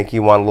to make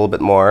you want a little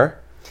bit more.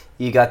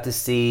 You got to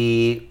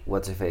see,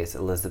 what's her face,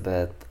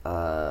 Elizabeth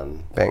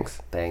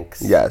Banks.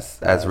 Banks. Yes,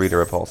 as Rita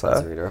Repulsa.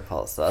 As Rita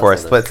Repulsa. For a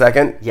split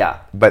second. Yeah.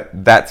 But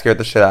that scared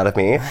the shit out of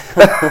me.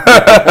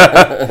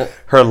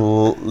 Her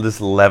just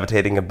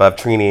levitating above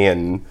Trini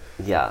and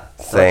Yeah.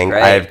 saying,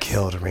 I've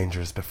killed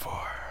Rangers before.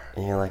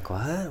 And you're like,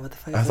 what? What the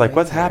fuck? I was like,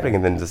 what's happening?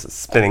 And then just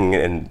spinning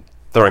and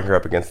throwing her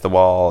up against the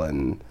wall.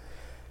 And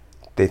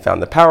they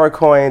found the power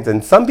coins.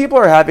 And some people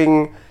are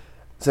having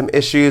some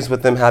issues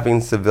with them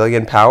having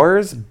civilian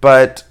powers,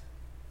 but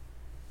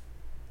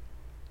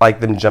like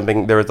them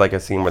jumping, there was like a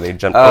scene where they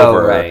jumped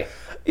over right.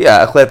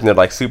 a cliff and they're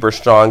like super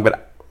strong.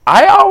 But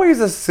I always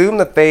assumed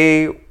that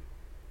they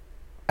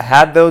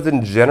had those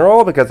in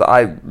general because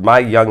my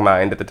young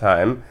mind at the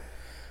time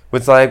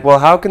was like, well,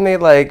 how can they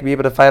like be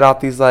able to fight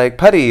off these like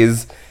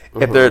putties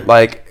if they're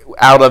like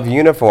out of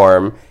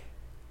uniform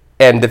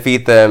and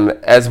defeat them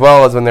as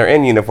well as when they're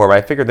in uniform?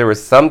 I figured there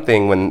was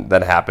something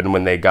that happened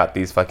when they got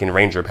these fucking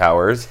ranger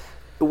powers.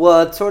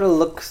 Well, it sort of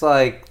looks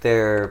like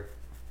they're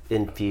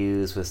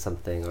infused with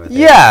something, or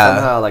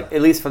somehow, like, at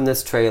least from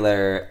this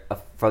trailer,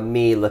 from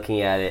me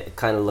looking at it, it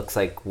kind of looks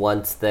like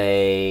once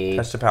they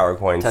Touch the power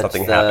coin,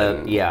 something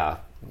happened. Yeah,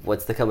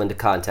 once they come into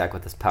contact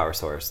with this power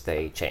source,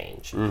 they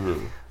change,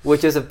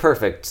 which is a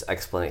perfect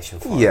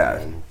explanation for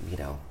it, and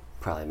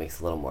probably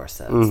makes a little more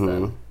sense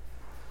than.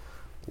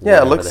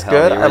 Yeah, it looks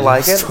good. I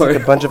like it. It's like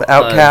a bunch of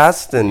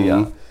outcasts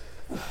and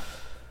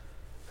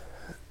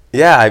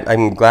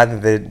I'm glad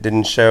that they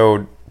didn't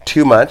show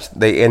too much.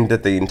 They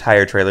ended the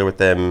entire trailer with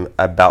them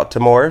about to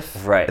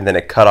morph, right? And then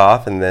it cut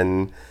off, and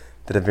then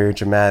did a very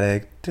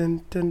dramatic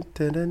dun dun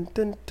dun dun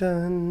dun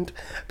dun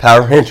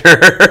Power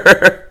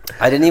Ranger.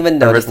 I didn't even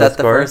notice that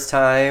the score. first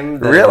time.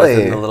 That Really? It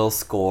was in the little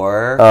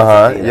score.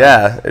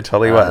 Yeah, it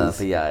totally was.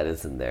 But yeah, it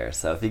is in there.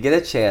 So if you get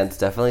a chance,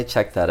 definitely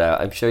check that out.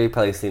 I'm sure you've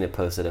probably seen it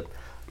posted a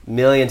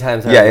million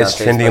times. Yeah, it's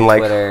on trending Facebook, like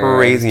Twitter,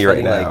 crazy right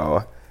trending now.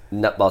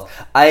 Like nutballs.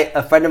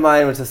 A friend of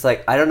mine was just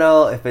like, I don't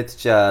know if it's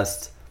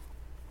just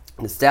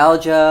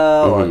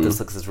nostalgia or if this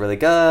looks really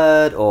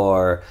good,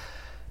 or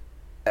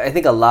I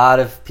think a lot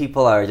of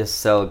people are just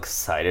so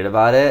excited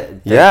about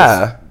it. They're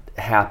just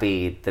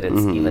happy that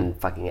it's even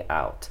fucking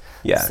out.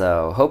 Yeah.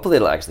 So hopefully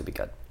it'll actually be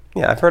good.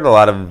 Yeah, I've heard a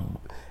lot of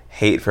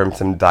hate from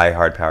some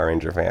diehard Power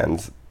Ranger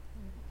fans.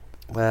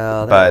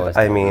 Well, but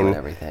I mean,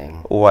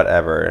 everything.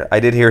 Whatever. I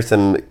did hear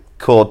some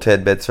cool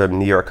tidbits from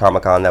New York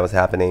Comic Con that was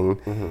happening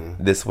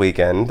this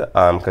weekend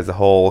because the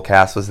whole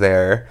cast was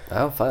there.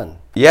 Oh, fun.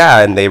 Yeah,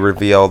 and they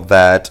revealed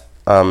that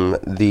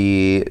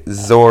the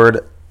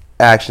Zord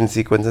action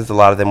sequences, a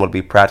lot of them would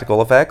be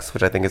practical effects,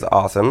 which I think is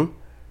awesome.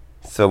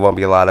 So it won't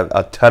be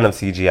a ton of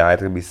CGI.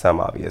 There'll be some,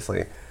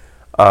 obviously.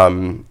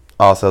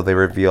 Also, they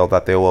revealed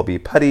that there will be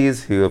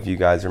putties, who, if you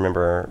guys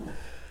remember,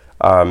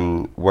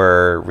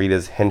 were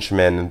Rita's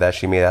henchmen that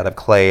she made out of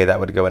clay that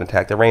would go and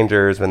attack the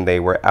Rangers when they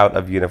were out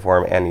of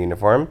uniform and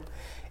uniform.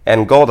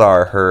 And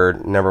Goldar, her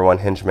number one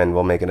henchman,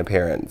 will make an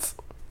appearance.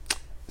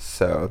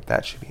 So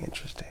that should be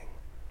interesting.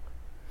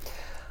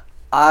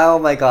 Oh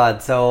my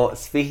god. So,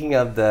 speaking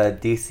of the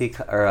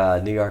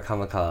New York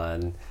Comic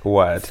Con,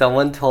 What?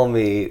 someone told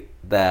me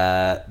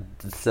that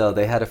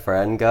they had a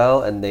friend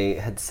go and they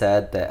had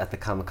said that at the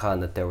Comic Con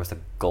that there was a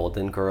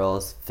Golden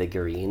Girls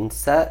figurine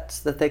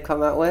set that they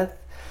come out with.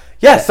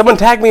 Yes, someone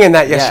tagged me in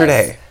that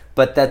yesterday. Yes,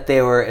 but that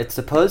it's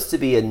supposed to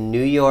be a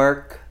New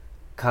York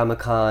Comic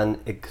Con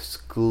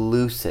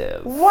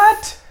exclusive.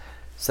 What?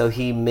 So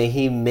he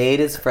made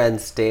his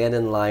friend stand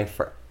in line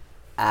for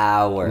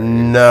hours.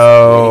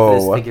 No. Waiting for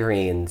his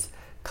figurines.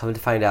 Come to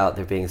find out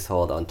they're being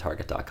sold on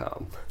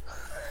Target.com.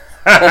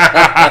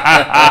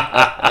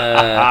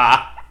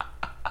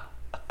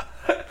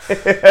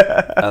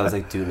 I was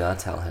like, do not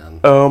tell him.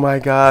 Oh my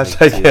gosh.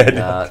 Like, do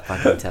not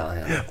fucking tell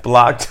him.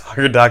 Block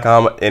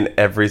Target.com in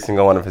every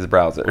single one of his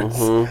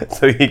browsers.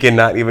 So he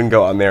cannot even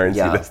go on there and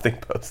see this thing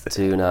posted.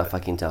 Do not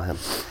fucking tell him.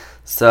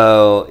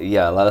 So,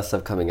 yeah, a lot of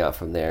stuff coming out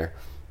from there.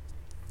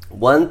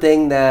 One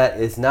thing that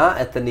is not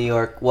at the New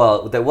York...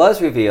 Well, that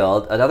was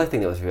revealed... Another thing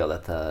that was revealed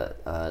at the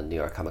New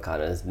York Comic Con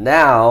is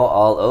now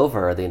all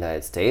over the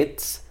United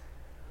States...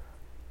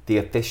 The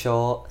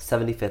official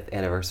 75th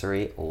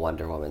anniversary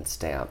Wonder Woman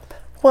stamp.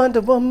 Wonder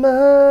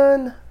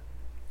Woman.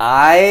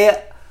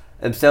 I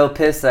am so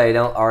pissed that I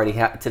don't already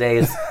have... Today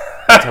is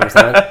October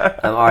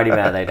 7th. I'm already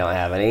mad that I don't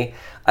have any.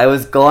 I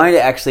was going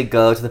to actually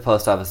go to the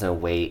post office and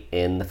wait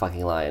in the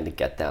fucking line to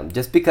get them.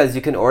 Just because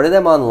you can order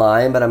them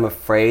online, but I'm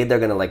afraid they're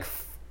going to, like,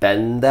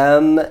 bend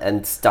them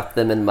and stuff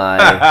them in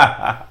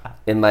my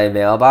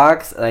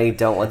mailbox. And I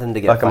don't want them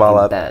to get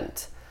fucking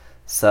bent.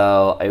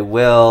 So I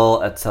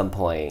will at some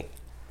point.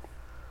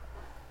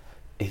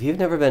 If you've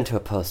never been to a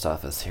post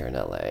office here in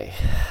LA,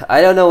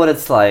 I don't know what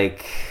it's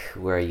like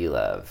where you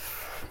live.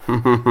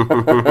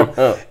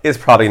 It's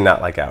probably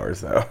not like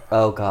ours, though.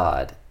 Oh,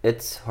 God.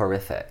 It's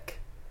horrific.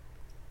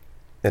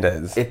 It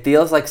is. It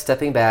feels like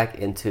stepping back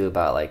into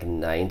about, like,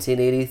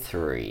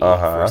 1983,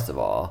 first of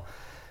all.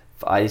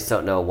 I just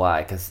don't know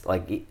why, because,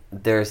 like,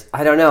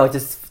 I don't know, it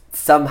just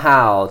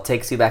somehow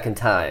takes you back in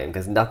time,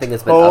 because nothing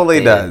has been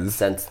updated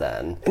since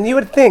then. And you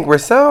would think, we're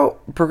so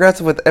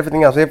progressive with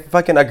everything else. We have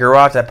fucking a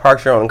garage that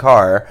parks your own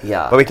car.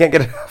 Yeah. But we can't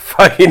get a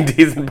fucking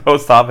decent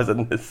post office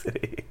in this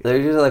city.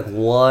 There's usually, like,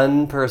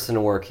 one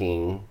person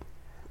working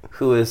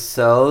who is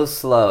so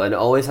slow and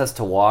always has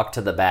to walk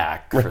to the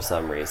back for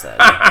some reason.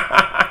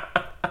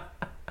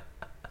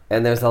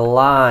 And there's a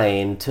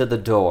line to the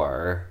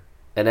door,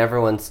 and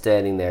everyone's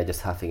standing there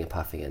just huffing and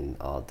puffing and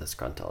all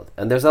disgruntled.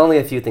 And there's only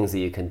a few things that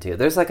you can do.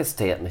 There's like a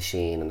stamp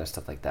machine and there's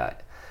stuff like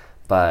that.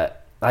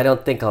 But I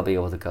don't think I'll be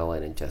able to go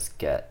in and just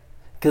get...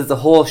 Because the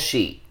whole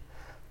sheet,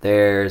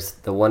 there's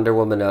the Wonder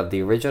Woman of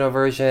the original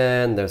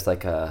version, there's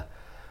like a...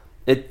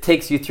 It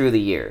takes you through the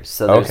years.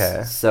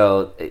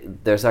 So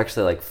there's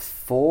actually like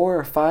 4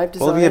 or 5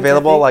 designs. Will it be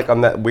available like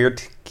on that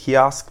weird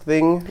kiosk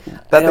thing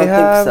that they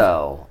have?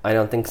 I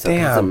don't think so.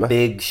 Damn. It's a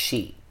big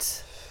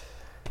sheet.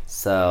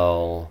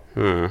 So,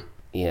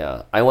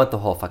 yeah. I want the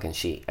whole fucking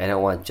sheet. I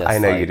don't want just I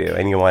know you do.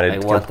 And you want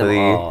it completely...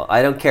 them all.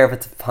 I don't care if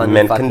it's $100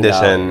 mint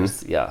condition.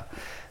 Yeah.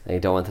 I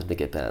don't want them to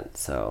get bent,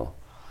 so...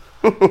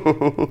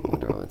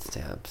 Wonder Woman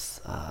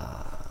stamps.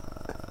 How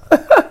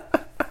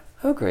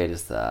great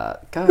is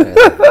that? God, I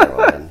love Wonder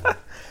Woman.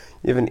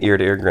 You have an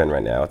ear-to-ear grin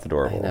right now. It's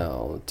adorable. I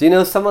know. Do you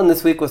know someone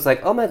this week was like,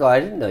 oh my god, I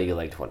didn't know you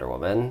liked Wonder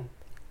Woman.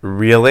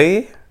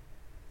 Really?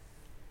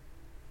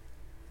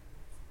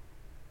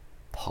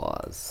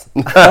 Pause.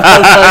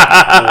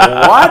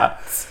 Like,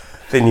 what?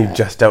 Then you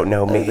just don't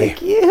know me.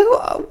 Like, you?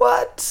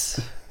 What?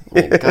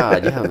 Oh my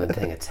god, you haven't been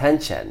paying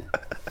attention.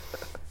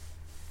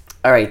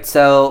 Alright,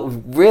 so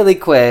really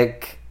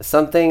quick,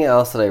 something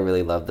else that I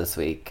really loved this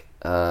week,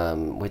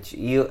 which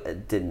you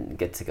didn't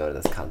get to go to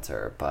this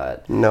concert,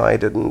 but... No, I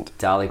didn't.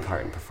 Dolly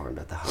Parton performed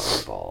at the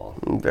Hollywood Bowl.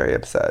 I'm very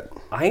upset.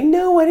 I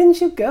know, why didn't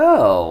you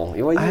go?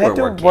 I had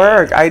to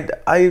work.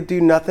 I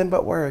do nothing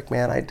but work,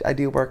 man. I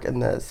do work in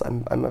this.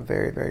 I'm a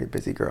very, very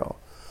busy girl.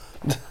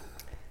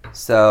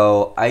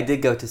 So I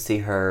did go to see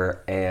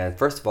her, and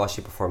first of all,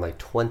 she performed like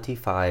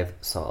 25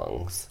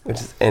 songs. Which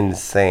is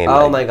insane.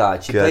 Oh my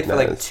god, she played for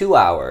like 2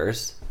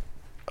 hours.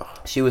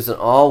 She was in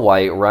all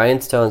white,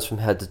 rhinestones from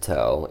head to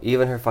toe.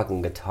 Even her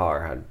fucking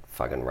guitar had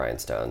fucking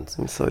rhinestones.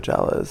 I'm so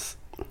jealous.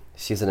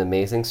 She's an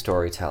amazing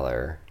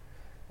storyteller,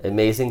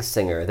 amazing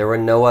singer. There were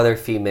no other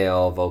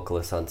female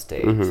vocalists on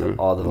stage, so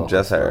all the vocals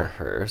just were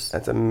hers.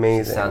 That's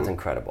amazing. She sounds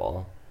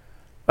incredible.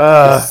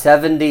 She's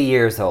 70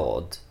 years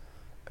old.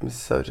 I'm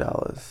so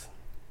jealous.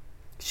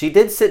 She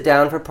did sit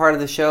down for part of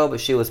the show, but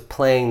she was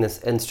playing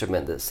this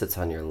instrument that sits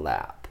on your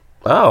lap.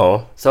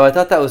 Oh. So I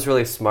thought that was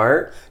really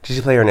smart. Did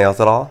she play her nails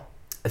at all?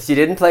 She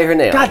didn't play her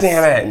nails. God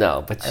damn it.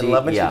 No, but she... I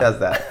love when she does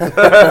that.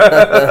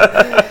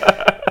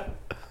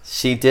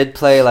 She did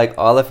play like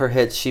all of her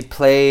hits. She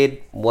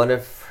played one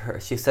of her...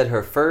 She said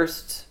her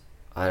first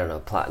I don't know,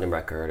 platinum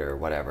record or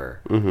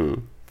whatever.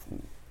 Mm-hmm.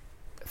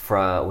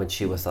 From when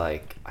she was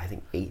like, I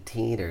think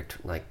 18 or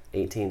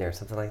 18 or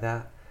something like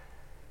that.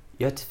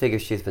 You have to figure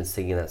she's been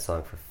singing that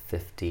song for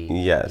 50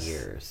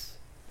 years.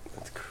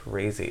 That's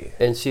crazy.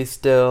 And she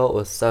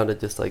still sounded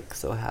just like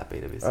so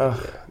happy to be singing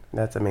it.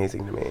 That's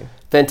amazing to me.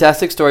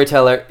 Fantastic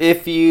storyteller.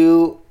 If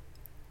you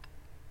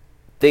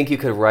think you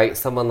could write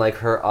someone like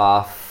her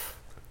off,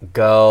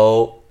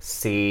 go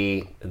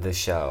see the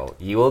show.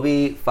 You will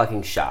be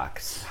fucking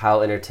shocked how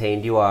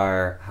entertained you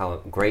are, how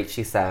great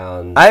she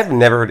sounds. I've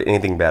never heard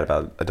anything bad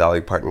about a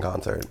Dolly Parton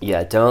concert.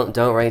 Yeah, don't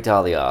write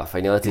Dolly off.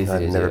 I know it's easy to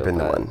do. I've never been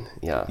to one.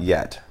 Yeah.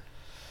 Yet.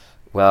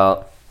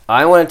 Well,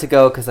 I wanted to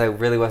go because I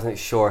really wasn't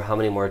sure how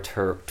many more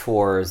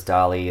tours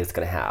Dolly is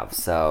going to have.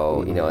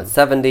 So, you know, at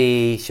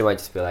 70, she might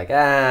just be like,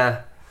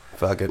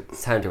 fuck it.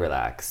 it's time to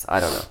relax. I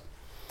don't know.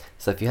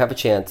 So if you have a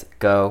chance,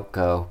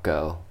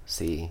 go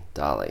see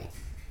Dolly.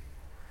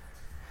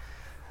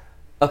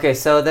 Okay,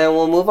 so then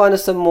we'll move on to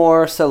some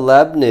more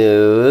celeb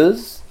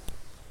news.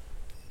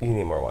 You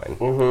need more wine.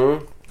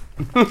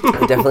 Mm-hmm.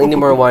 I definitely need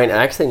more wine.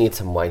 I actually need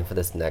some wine for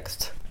this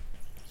next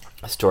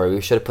story.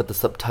 We should have put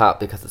this up top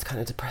because it's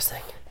kind of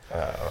depressing.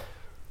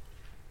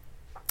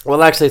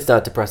 Well, actually, it's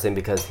not depressing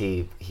because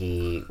he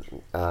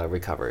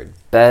recovered.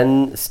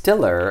 Ben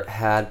Stiller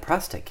had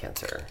prostate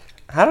cancer.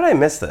 How did I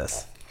miss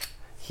this?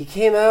 He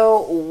came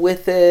out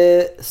with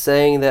it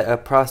saying that a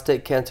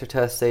prostate cancer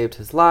test saved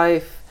his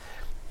life.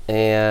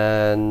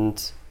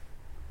 And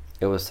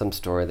it was some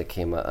story that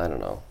came out. I don't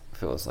know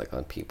if it was like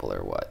on People or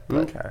what.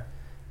 But Okay.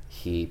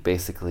 he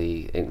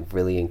basically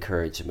really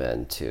encouraged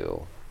men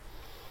to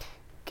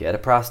get a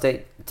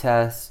prostate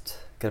test,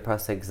 get a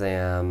prostate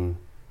exam,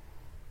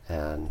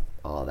 and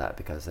all that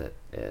because it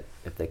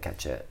if they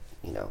catch it,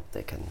 you know,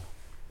 they can.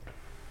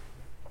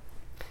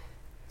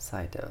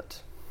 Side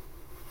note.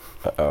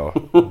 Uh-oh.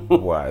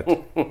 What?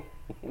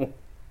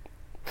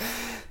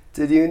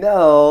 Did you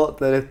know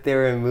that if they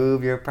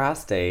remove your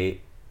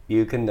prostate,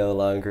 you can no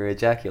longer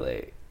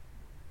ejaculate?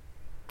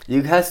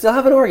 You still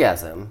have an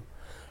orgasm.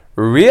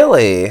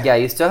 Really? Yeah,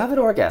 you still have an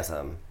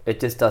orgasm. It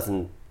just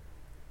doesn't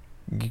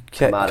You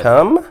can't out of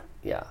come?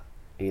 Yeah,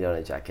 you don't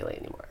ejaculate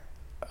anymore.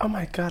 Oh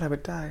my god, I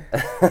would die.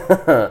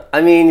 I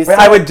mean, you still,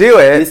 I would do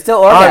it. You still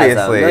orgasm.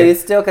 Obviously. No, you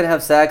still can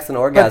have sex and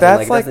orgasm. But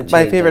that's like, it doesn't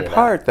my change favorite any of that.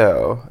 part,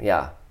 though.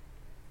 Yeah.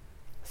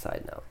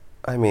 Side note.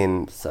 I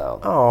mean, So.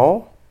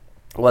 oh.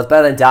 Well, it's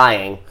better than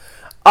dying.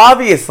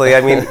 Obviously,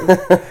 I mean,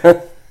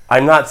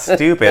 I'm not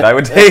stupid. I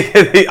would take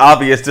the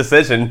obvious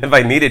decision if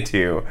I needed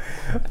to.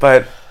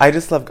 But I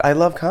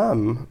love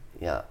cum.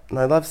 Yeah. And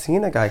I love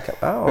seeing a guy come.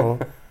 Oh.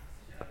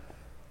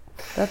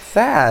 That's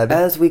sad.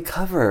 As we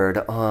covered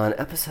on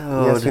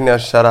episode. Yes, we know.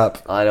 Shut up.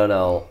 I don't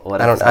know what.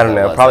 I don't episode it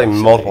know. was, Probably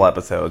actually. multiple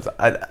episodes.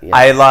 Yeah.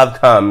 I love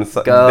cum.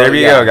 So there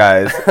you yeah. go,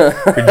 guys.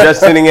 If you're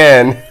just tuning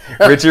in,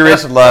 Richie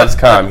Rich loves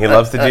cum. He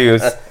loves the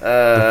juice.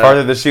 The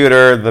farther the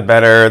shooter, the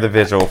better the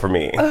visual for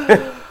me.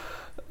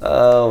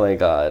 Oh my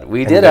god.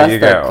 We And did there ask you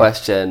that go.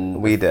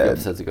 question We a few did.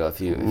 episodes ago. If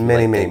you Many,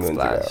 like many Big moons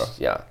Splash. ago.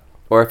 Yeah.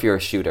 Or if you're a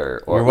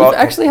shooter. Or You're we've welcome.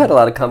 actually had a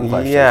lot of cum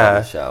questions on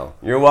the show.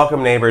 You're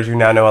welcome, neighbors. You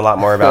now know a lot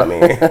more about me.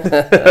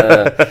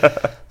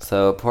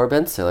 So poor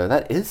Ben Stiller.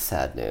 That is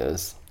sad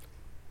news.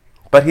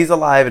 But he's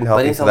alive and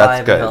healthy, But he's so alive that's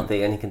and good.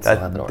 healthy, and he can still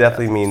have an That orgasm.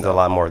 definitely means a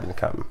lot more than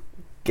cum.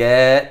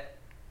 Get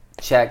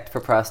checked for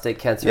prostate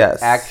cancer.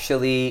 Yes.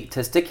 Actually,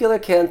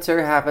 testicular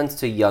cancer happens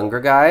to younger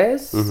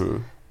guys. Mm-hmm.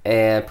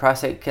 And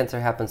prostate cancer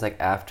happens like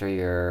after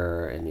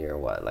you're in your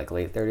what, like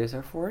late 30s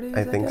or 40s?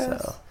 I think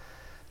guess? so.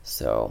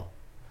 So,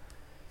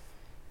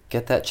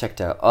 get that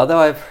checked out. Although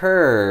I've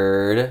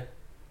heard,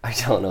 I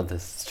don't know if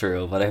this is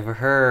true, but I've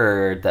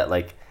heard that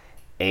like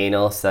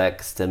anal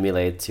sex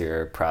stimulates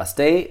your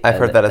prostate. I've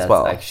and heard that as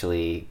well. That's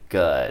actually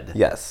good.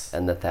 Yes.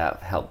 And that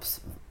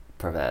helps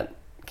prevent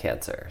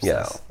cancer.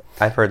 Yes. So.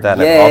 I've heard that.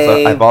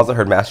 Yay. I've also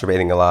heard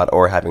masturbating a lot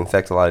or having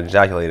sex a lot,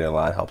 ejaculating a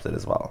lot helps it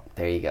as well.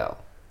 There you go.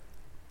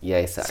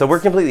 Yay, sex. So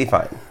we're completely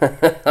fine.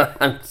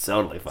 I'm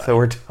totally fine. So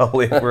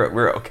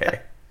we're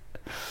okay.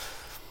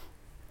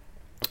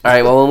 All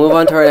right, well, we'll move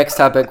on to our next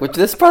topic, which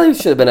this probably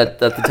should have been at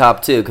the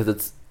top, too, because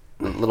it's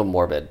a little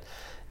morbid,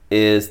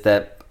 is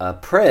that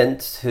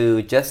Prince,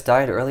 who just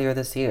died earlier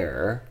this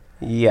year,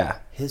 Yeah.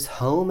 his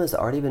home has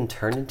already been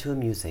turned into a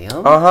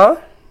museum? Uh-huh.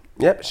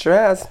 Yep, sure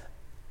has.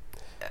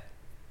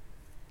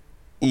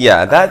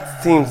 Yeah,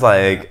 that seems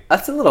like...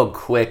 That's a little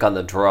quick on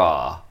the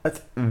draw.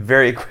 That's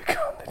very quick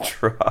on the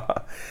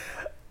draw.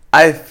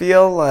 I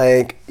feel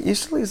like you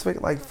should at least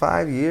wait like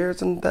 5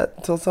 years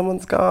until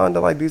someone's gone to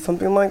like do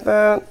something like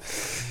that.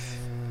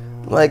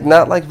 Like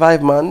not like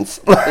 5 months.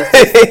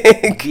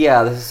 Like,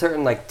 Yeah, there's a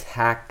certain, like,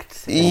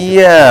 tact.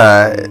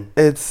 yeah,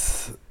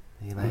 it's...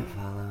 You might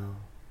follow.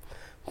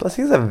 Plus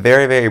he's a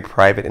very, very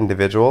private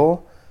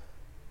individual.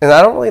 And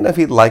I don't really know if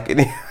he'd like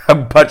a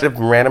bunch of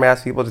random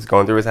ass people just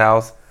going through his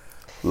house,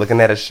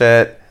 looking at his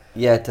shit.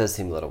 Yeah, it does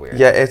seem a little weird.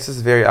 Yeah, it's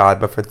just very odd.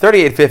 But for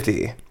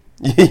 $38.50,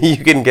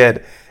 you can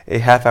get a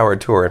half-hour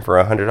tour, and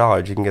for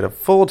 $100, you can get a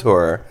full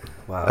tour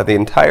Wow. of the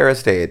entire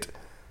estate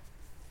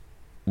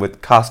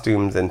with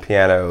costumes and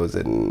pianos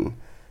and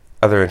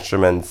other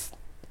instruments,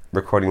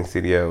 recording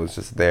studios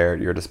just there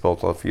at your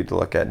disposal for you to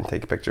look at and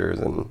take pictures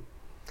and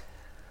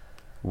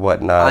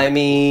whatnot. I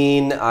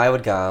mean, I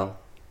would go.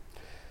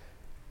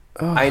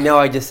 I know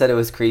I just said it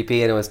was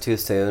creepy and it was too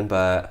soon,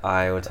 but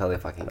I would totally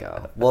fucking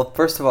go. Well,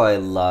 first of all, I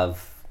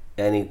love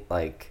any,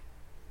 like,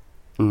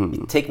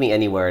 take me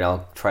anywhere and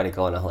I'll try to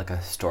go on a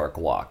historic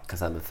walk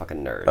because I'm a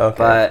fucking nerd. Okay,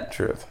 but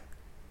truth.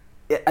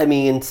 I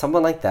mean,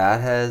 someone like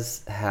that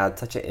has had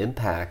such an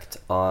impact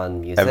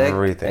on music.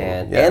 Everything,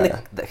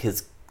 and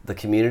the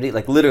community.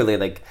 Like, literally,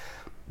 like,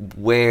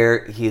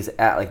 where he's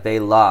at. Like, they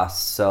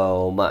lost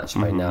so much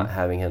by not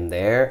having him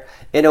there.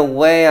 In a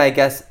way, I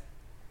guess,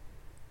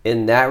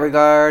 in that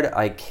regard,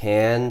 I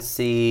can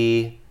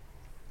see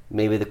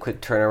maybe the quick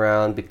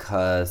turnaround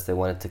because they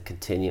wanted to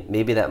continue.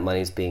 Maybe that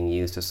money's being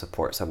used to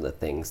support some of the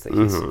things that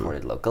he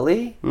supported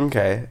locally.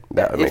 Okay.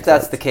 If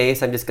that's the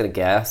case, I'm just going to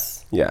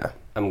guess. Yeah.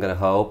 I'm going to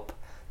hope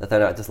that they're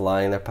not just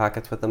lining their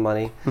pockets with the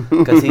money.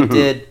 Because he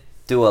did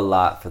do a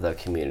lot for the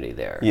community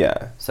there.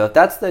 Yeah. So if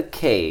that's the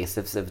case,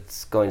 if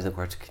it's going to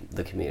support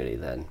the community,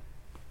 then...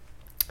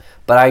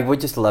 But I would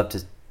just love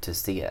to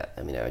see it.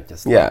 I mean, I would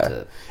just love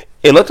to...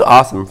 It looked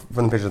awesome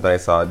from the pictures that I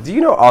saw. Do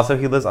you know also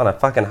he lives on a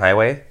fucking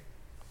highway?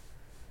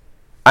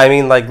 I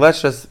mean, like,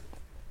 let's just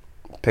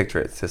picture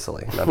it,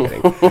 Sicily. No, I'm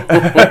kidding.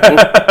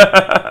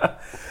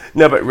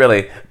 No, but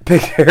really,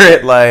 picture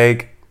it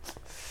like...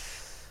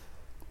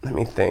 Let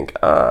me think.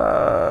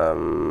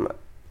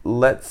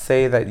 Let's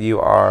say that you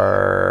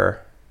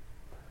are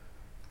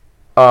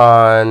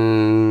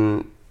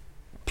on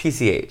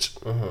PCH.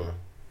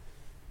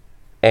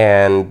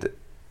 And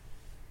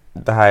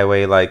the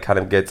highway, like, kind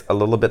of gets a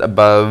little bit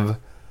above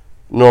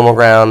normal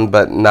ground,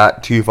 but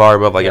not too far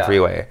above, like, a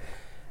freeway.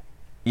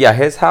 Yeah,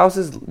 his house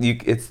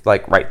it's,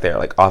 like, right there,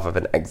 like, off of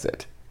an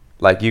exit.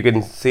 Like, you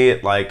can see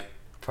it, like...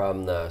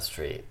 From the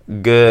street.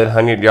 Good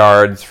 100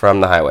 yards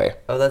from the highway.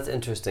 Oh, that's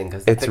interesting,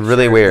 because it's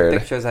really weird. The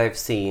pictures I've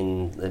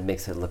seen, it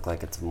makes it look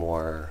like it's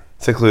more...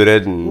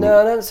 Secluded? And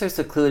No, not necessarily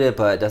secluded,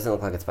 but it doesn't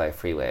look like it's by a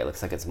freeway. It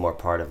looks like it's more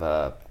part of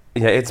a...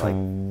 Yeah, it's like,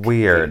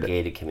 weird.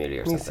 Gated community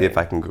or something. Let me see if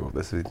I can Google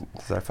this.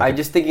 I'm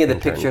just thinking of the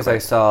pictures I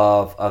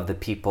saw of the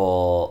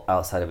people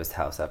outside of his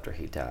house after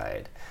he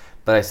died.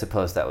 But I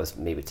suppose that was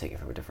maybe taken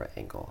from a different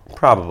angle.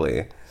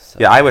 Probably. So.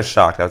 Yeah, I was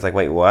shocked. I was like,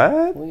 wait,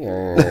 what?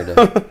 Weird.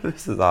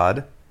 This is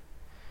odd.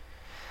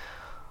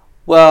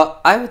 Well,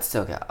 I would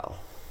still go.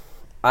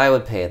 I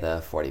would pay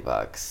the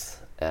 $40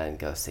 and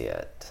go see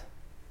it.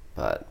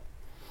 But...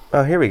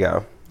 Oh, here we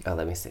go. Oh,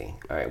 let me see.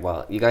 All right,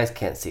 well, you guys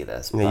can't see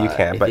this. No, you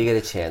can't. If you get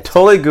a chance,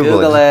 totally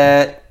Google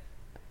it.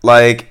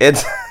 Like,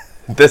 it's...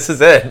 This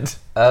is it.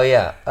 Oh,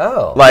 yeah.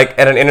 Oh. Like,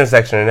 at an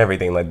intersection and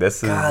everything. Like,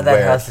 this is God,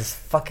 that house is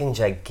fucking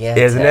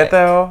gigantic. Isn't it,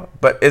 though?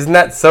 But isn't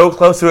that so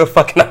close to a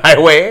fucking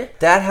highway?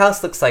 That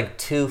house looks like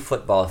 2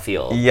 football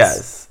fields.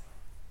 Yes.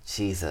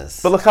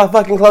 Jesus. But look how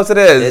fucking close it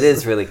is. It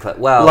is really close.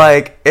 Well,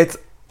 like, it's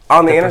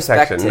on the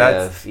intersection.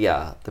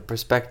 The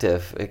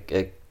perspective.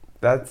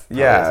 That's, it's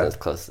yeah. as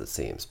close as it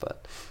seems,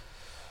 but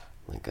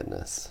my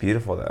goodness.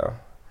 Beautiful, though.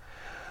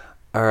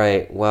 All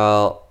right,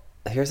 well,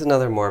 here's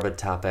another morbid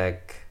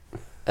topic,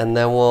 and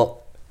then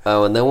we'll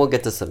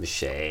get to some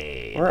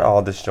shade. We're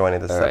all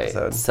disjointed this all right,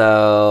 episode.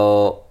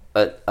 So,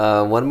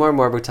 one more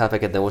morbid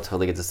topic, and then we'll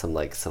totally get to some,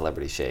 like,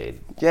 celebrity shade.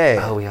 Yay.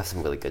 Oh, we have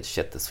some really good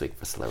shit this week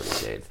for celebrity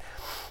shade.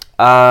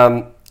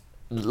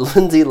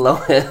 Lindsay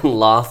Lohan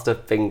lost a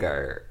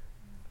finger.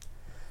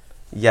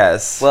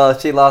 Yes. Well,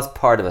 she lost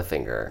part of a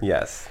finger.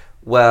 Yes.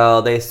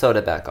 Well, they sewed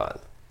it back on.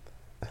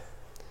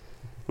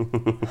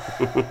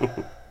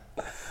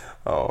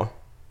 Oh.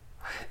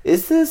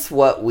 Is this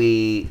how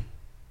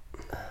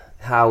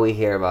we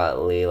hear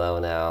about Lilo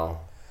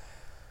now?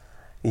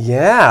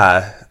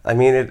 Yeah. I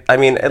mean, at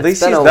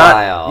least she's not,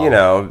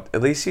 while.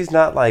 At least she's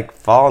not, like,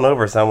 falling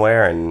over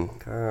somewhere and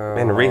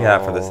in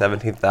rehab for the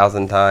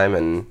 17,000th time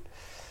and...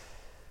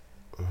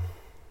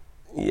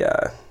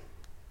 Yeah.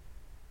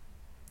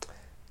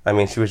 I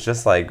mean, she was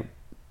just, like,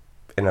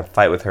 in a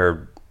fight with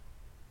her,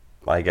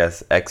 I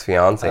guess,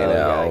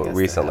 ex-fiancé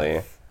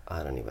recently.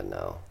 I don't even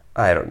know.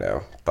 I don't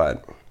know,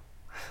 but...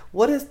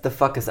 What the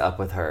fuck is up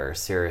with her,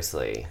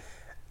 seriously?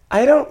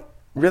 I don't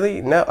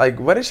really know. Like,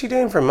 what is she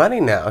doing for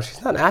money now?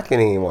 She's not acting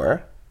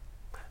anymore.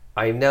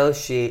 I know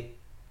she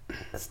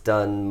has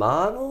done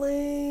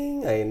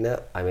modeling. I don't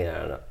know.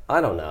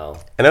 I don't know.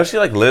 I know she,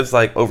 like, lives,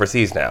 like,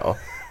 overseas now.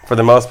 For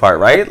the most part,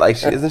 right?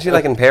 Like, isn't she,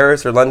 like, in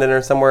Paris or London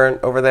or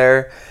somewhere over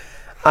there?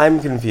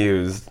 I'm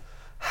confused.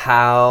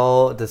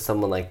 How does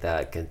someone like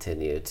that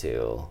continue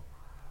to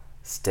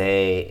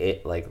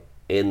stay,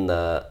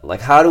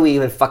 how do we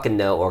even fucking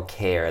know or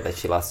care that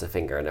she lost a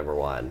finger, number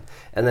one?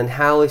 And then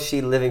how is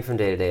she living from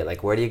day to day?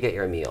 Like, where do you get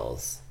your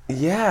meals?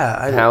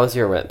 Yeah. How is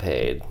your rent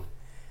paid?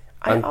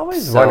 I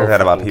always wonder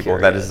that about people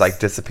that just, like,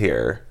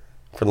 disappear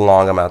for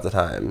long amounts of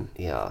time.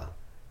 Yeah.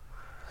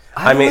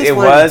 I mean, it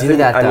was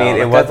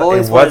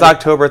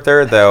October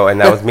 3rd, though,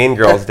 and that was Mean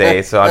Girls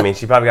Day, so, I mean,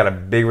 she probably got a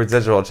big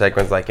residual check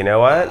when it's like, you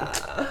know what?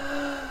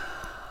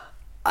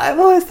 I've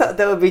always thought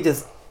that would be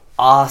just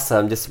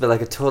awesome just to be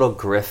like a total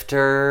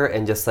grifter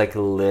and just like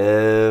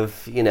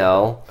live, you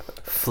know,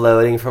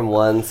 floating from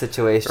one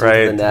situation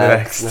Right, to the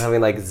next and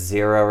having like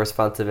zero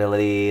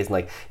responsibilities. And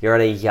like you're on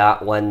a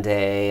yacht one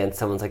day and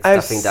someone's like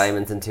stuffing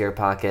diamonds into your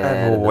pocket,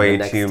 and then the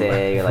next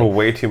day you're like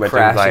way too much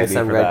crashing anxiety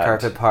some for red that.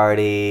 carpet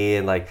party,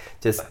 and like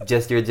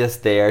just you're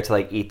just there to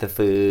like eat the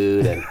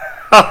food, and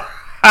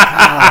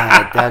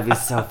God, that'd be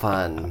so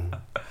fun.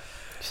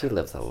 She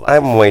lives a life.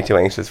 I'm way too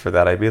anxious for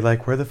that. I'd be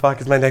like, where the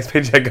fuck is my next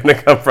paycheck gonna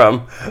come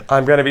from?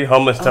 I'm gonna be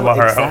homeless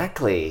tomorrow.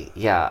 Exactly.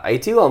 Yeah, I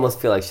do almost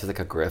feel like she's like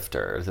a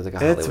grifter. She's like a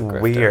Hollywood It's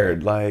grifter.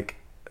 weird. Like,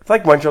 it's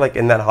like once you're like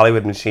in that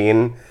Hollywood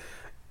machine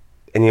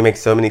and you make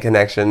so many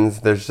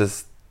connections, there's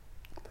just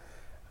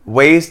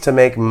ways to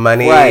make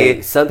money.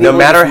 Right. Some people no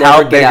matter just how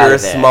never big get out or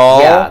of it.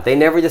 small. Yeah, they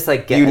never just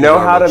like get you a know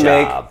how to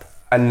normal job.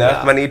 make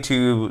enough money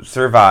to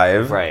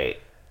survive. Right.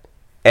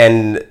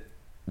 And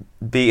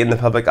be in the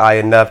public eye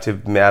enough to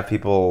have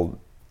people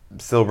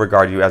still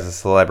regard you as a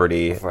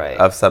celebrity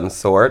of some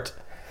sort.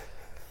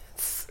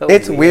 So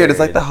it's weird. It's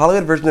like the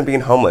Hollywood version of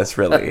being homeless,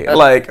 really.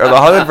 Like, or the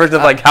Hollywood version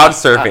of like couch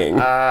surfing.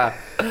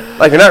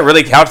 Like, you're not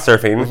really couch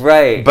surfing.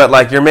 Right. But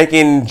like you're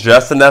making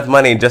just enough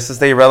money just to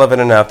stay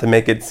relevant enough to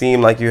make it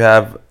seem like you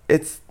have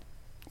it's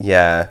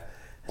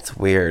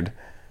weird.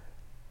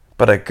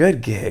 But a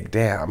good gig,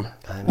 damn.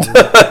 I mean,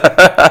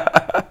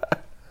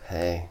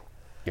 hey,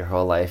 your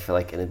whole life you're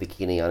like in a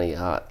bikini on a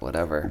yacht,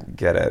 whatever.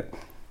 Get it.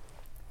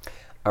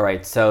 All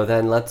right, so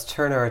then let's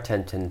turn our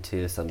attention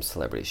to some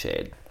celebrity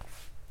shade.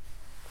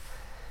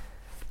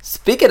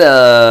 Speaking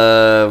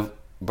of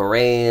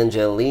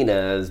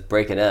Brangelina's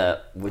breaking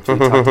up, which we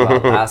talked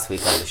about last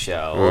week on the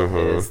show,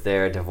 is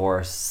their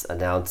divorce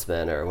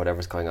announcement or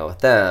whatever's going on with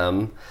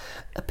them.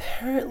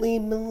 Apparently,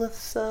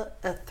 Melissa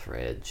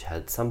Etheridge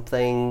had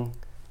something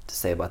to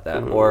say about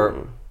that,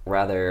 or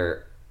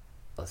rather,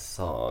 a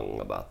song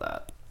about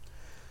that.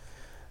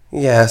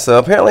 Yeah, so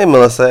apparently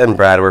Melissa and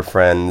Brad were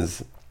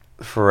friends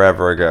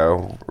forever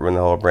ago when the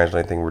whole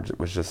Brangelina thing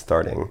was just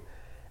starting.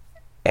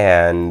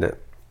 And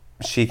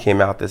she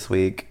came out this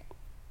week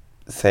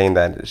saying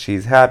that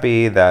she's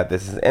happy that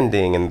this is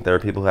ending and there are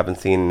people who haven't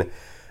seen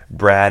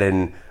Brad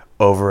in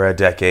over a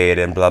decade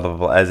and blah, blah,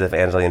 blah, as if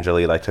Angelina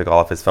Jolie like took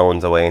all of his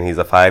phones away and he's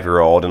a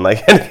 5-year-old and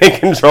like can't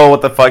control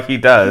what the fuck he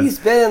does. He's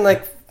been in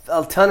like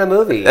a ton of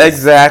movies.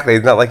 Exactly.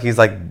 It's not like he's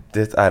like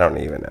this. I don't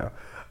even know.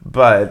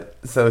 But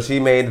so she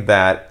made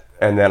that.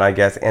 And then I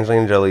guess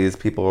Angelina Jolie's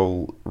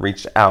people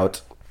reached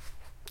out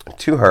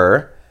to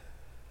her,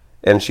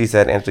 and she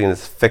said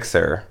Angelina's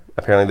fixer.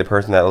 Apparently the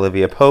person that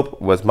Olivia Pope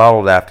was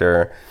modeled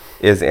after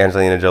is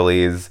Angelina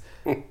Jolie's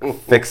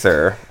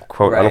fixer,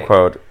 quote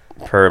unquote,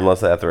 per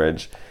Melissa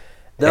Etheridge.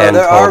 No,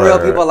 there are real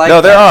people like that.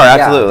 No, there are,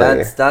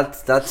 absolutely. Yeah,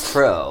 that's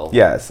true.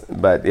 Yes,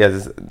 but yeah,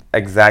 this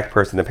exact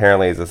person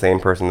apparently is the same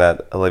person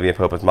that Olivia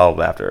Pope was modeled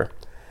after.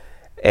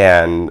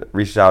 And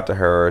reached out to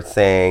her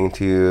saying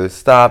to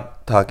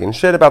stop talking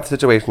shit about the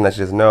situation that she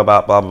doesn't know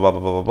about, blah, blah, blah,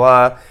 blah, blah,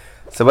 blah.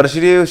 So what does she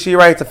do? She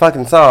writes a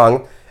fucking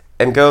song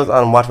and goes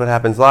on Watch What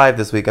Happens Live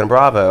this week on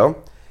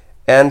Bravo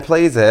and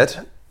plays it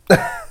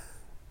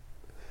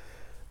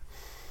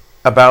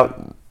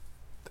about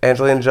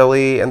Angelina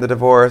Jolie and the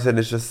divorce. And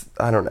it's just,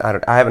 I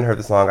haven't heard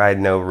the song. I had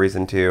no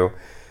reason to.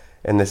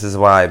 And this is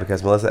why,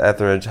 because Melissa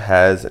Etheridge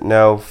has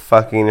no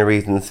fucking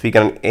reason to speak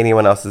on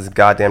anyone else's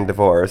goddamn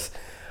divorce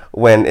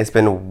when it's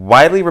been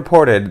widely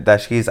reported that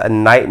she's a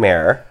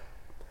nightmare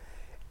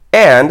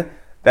and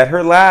that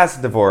her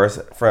last divorce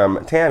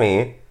from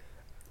Tammy,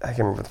 I can't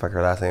remember what the fuck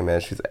her last name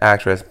is. She's an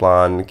actress,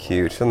 blonde,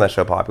 cute. She's on that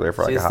show Popular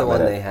for like a hot minute.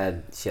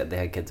 She's the one they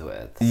had kids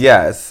with.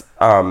 Yes.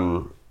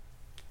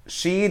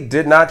 She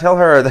did not tell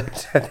her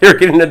that they were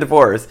getting a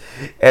divorce.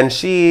 And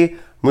she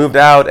moved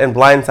out and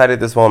blindsided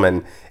this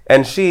woman.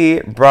 And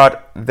she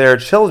brought their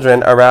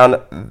children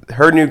around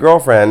her new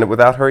girlfriend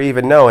without her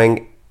even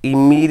knowing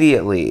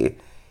immediately.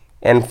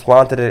 And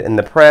flaunted it in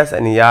the press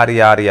and yada,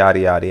 yada, yada,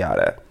 yada,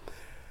 yada.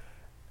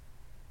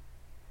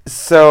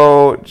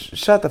 So,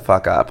 shut the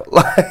fuck up.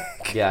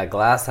 Like, yeah,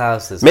 Glass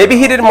House is... Maybe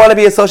he didn't want to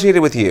be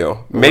associated with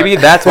you. Maybe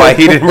that's why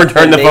he didn't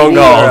return the phone calls.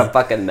 Maybe you're a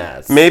fucking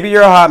mess. Maybe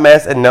you're a hot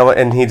mess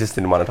and he just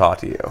didn't want to talk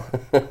to you.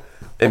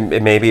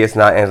 Maybe it's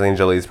not Angelina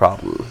Jolie's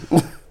problem.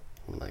 Oh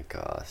my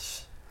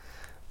gosh.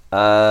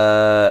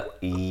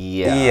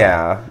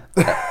 Yeah.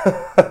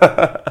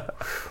 Yeah.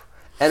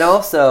 And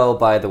also,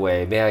 by the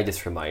way, may I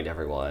just remind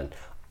everyone,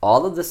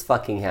 all of this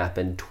fucking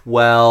happened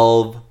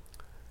 12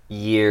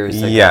 years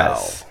ago.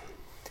 Yes.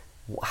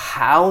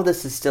 How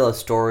this is still a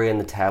story in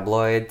the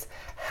tabloids,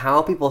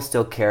 how people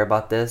still care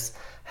about this,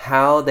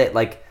 how they,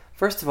 like,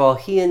 first of all,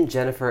 he and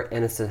Jennifer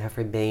Aniston have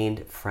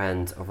remained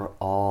friends over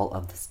all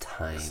of this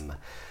time.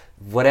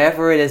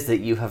 Whatever it is that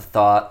you have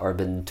thought or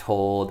been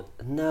told,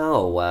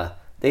 no.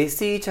 They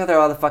see each other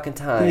all the fucking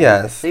time.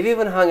 Yes. They've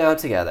even hung out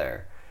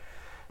together.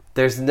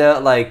 There's no,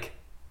 like...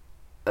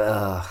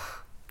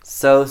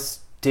 so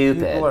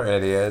stupid. People are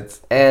idiots.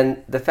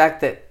 And the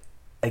fact that,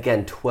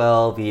 again,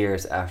 12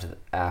 years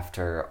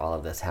after all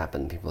of this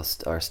happened, people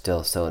are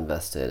still so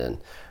invested and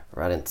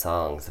writing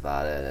songs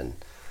about it. And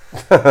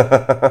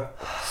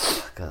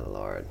good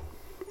Lord.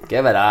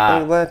 Give it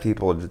Like, up. let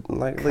people, leave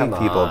Come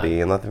people on.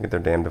 be and let them get their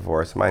damn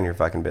divorce. Mind your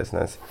fucking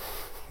business.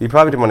 You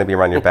probably didn't want to be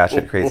around your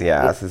batshit crazy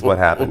ass, is what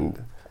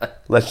happened.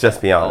 Let's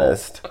just be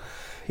honest.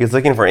 He was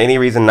looking for any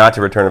reason not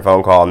to return a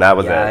phone call, and that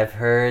was Yeah, it. I've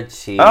heard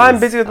she's... Oh, I'm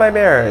busy with my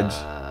marriage.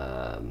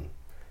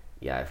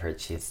 Yeah, I've heard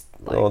she's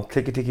like... Little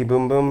ticky ticky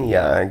boom boom.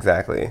 Yeah. Yeah,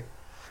 exactly.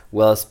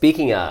 Well,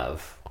 speaking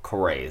of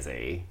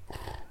crazy,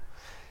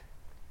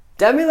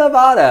 Demi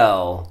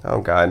Lovato.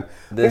 Oh God.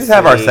 We This just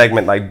have our week-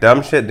 segment like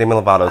dumb shit Demi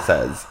Lovato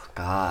says,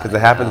 God, because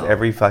it happens no.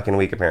 every fucking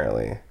week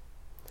apparently.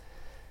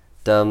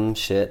 Dumb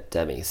shit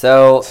Demi.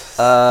 So,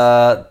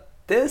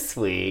 this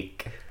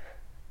week,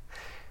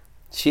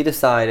 she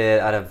decided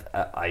out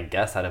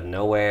of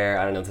nowhere,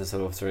 I don't know if this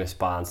was a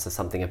response to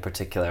something in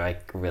particular, I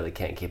really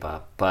can't keep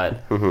up, but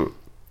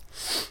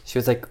she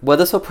was like, well,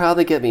 this will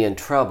probably get me in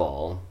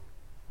trouble.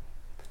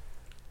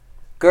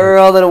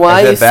 Girl, then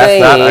why As are you if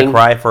that's not a saying...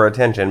 cry for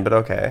attention, but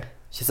okay.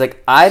 She's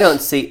like, I don't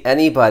see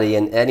anybody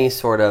in any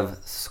sort of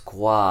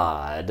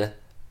squad,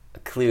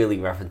 clearly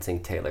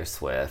referencing Taylor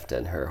Swift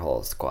and her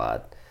whole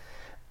squad.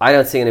 I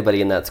don't see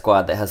anybody in that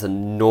squad that has a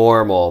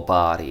normal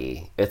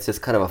body. It's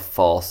just kind of a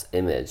false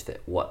image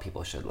that what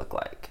people should look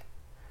like.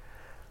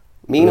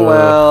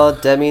 Meanwhile,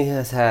 Demi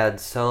has had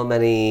so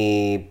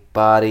many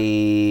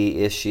body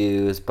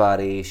issues,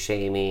 body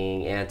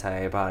shaming,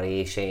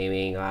 anti-body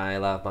shaming. I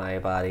love my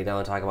body.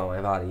 Don't talk about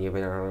my body.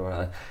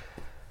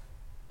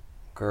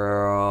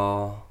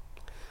 Girl.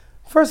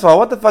 First of all,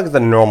 what the fuck is a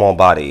normal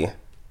body?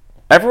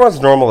 Everyone's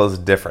normal is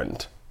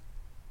different.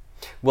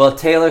 Well,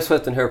 Taylor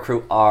Swift and her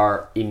crew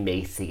are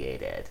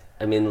emaciated.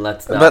 I mean,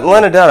 let's not... But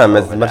Lena Dunham,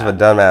 as over much of a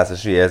that. dumbass as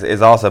she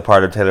is also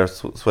part of Taylor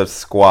Swift's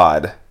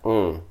squad.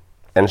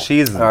 And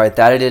she's... All right,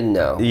 that I didn't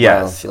know.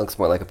 Yes. Well, she looks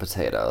more like a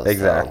potato. so-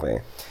 Exactly.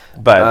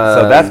 But,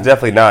 so that's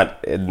definitely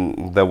not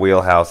in the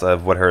wheelhouse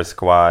of what her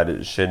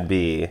squad should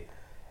be.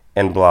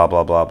 And blah,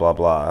 blah, blah, blah,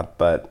 blah.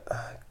 But,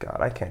 God,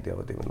 I can't deal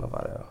with Demi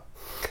Lovato.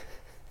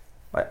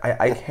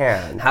 I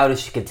can. How does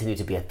she continue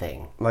to be a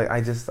thing? Like,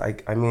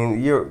 I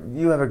mean,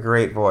 you have a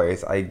great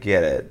voice. I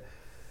get it.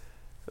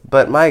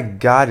 But my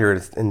God,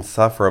 you're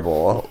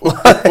insufferable.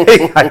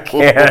 Like, I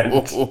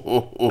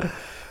can't.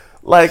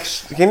 Like,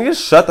 can you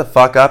just shut the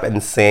fuck up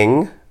and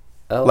sing?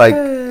 Okay. Like,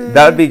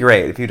 that would be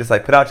great if you just,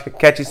 like, put out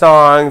catchy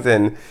songs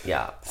and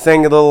Yeah.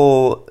 sing a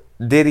little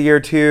ditty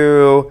or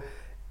two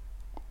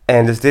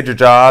and just did your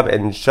job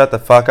and shut the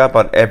fuck up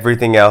on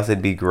everything else.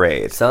 It'd be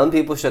great. Some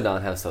people should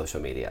not have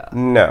social media.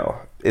 No.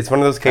 It's one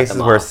of those cases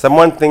them where off.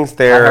 someone thinks Cut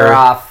they're her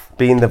off.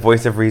 being the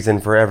voice of reason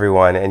for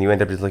everyone, and you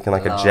end up just looking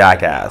like a Oh,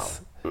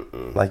 jackass.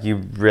 Like, you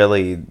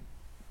really,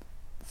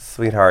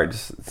 sweetheart,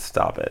 just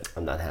stop it.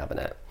 I'm not having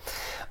it.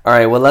 All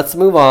right, well, let's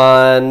move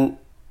on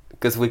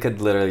because we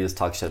could literally just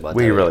talk shit about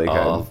We Demi really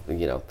all,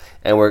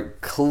 and we're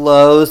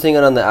closing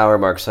in on the hour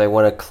mark, so I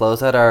want to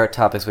close out our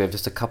topics. We have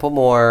just a couple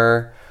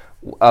more.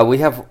 We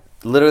have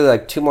literally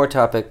like two more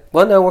topics.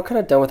 Well, no, we're kind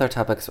of done with our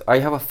topics. I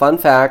have a fun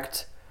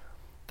fact.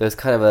 There's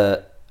kind of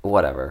a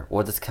whatever.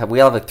 We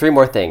have like three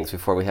more things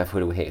before we have who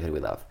do we hate, who do we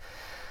love.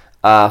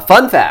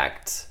 Fun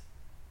fact.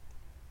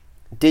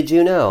 Did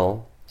you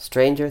know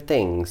Stranger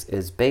Things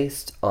is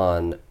based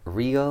on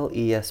real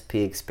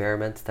ESP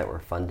experiments that were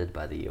funded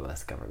by the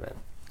U.S. government?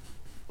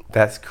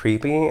 That's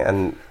creepy,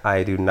 and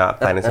I do not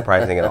find it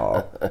surprising at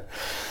all.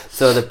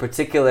 So the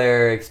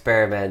particular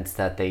experiments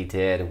that they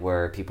did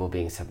were people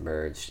being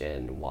submerged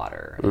in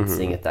water and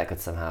seeing if that could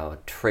somehow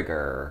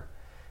trigger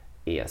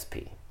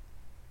ESP.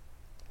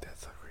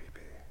 That's so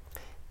creepy.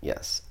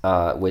 Yes,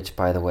 which,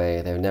 by the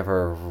way, they've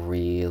never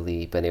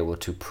really been able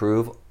to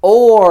prove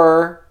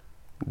or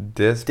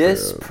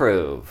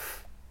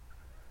disprove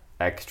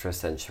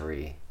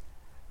extrasensory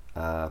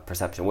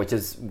perception, which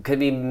could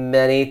be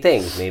many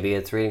things. Maybe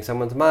it's reading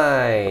someone's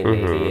mind.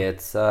 Maybe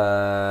it's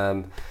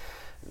kind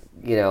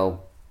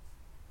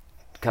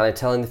of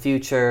telling the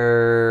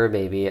future.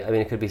 Maybe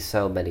it could be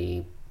so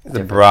many. It's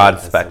a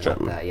broad things as to what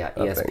spectrum that- yeah,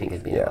 of ESP things,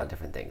 could be yeah. a lot of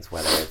different things.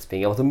 Whether it's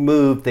being able to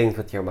move things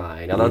with your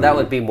mind, although that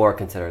would be more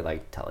considered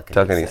like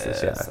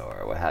telekinesis, yeah.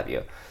 or what have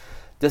you.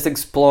 Just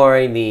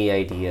exploring the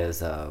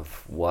ideas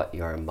of what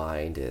your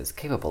mind is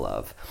capable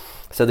of.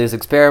 So these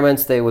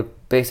experiments, they would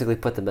basically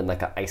put them in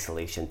like an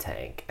isolation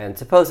tank. And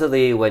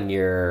supposedly when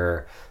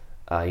you're,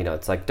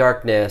 it's like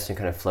darkness, you're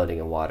kind of floating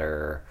in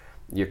water,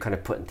 you're kind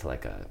of put into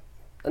like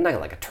not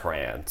like a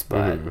trance,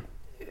 but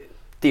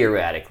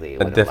theoretically.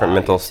 it A would different allow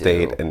mental you to-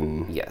 state,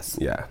 and Yes.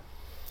 yeah,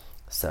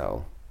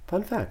 So,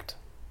 fun fact.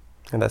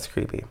 and that's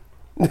creepy.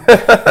 Would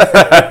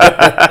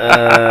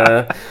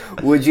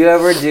you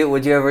ever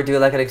do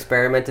like an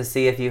experiment to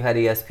see if you had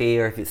ESP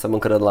or if someone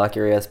could unlock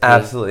your ESP?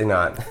 Absolutely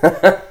not.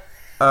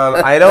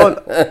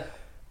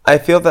 I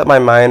feel that my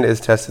mind is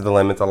tested to the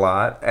limits a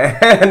lot,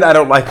 and I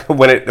don't like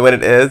when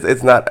it is.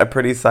 It's not a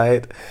pretty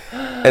sight,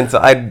 and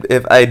so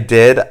if I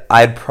did,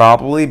 I'd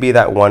probably be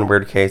that one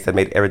weird case that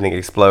made everything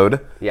explode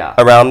Yeah.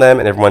 around them,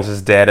 and everyone's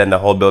just dead, and the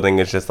whole building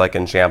is just like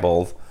in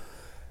shambles.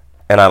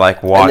 and I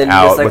like walk then you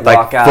out just, like, with like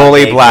walk out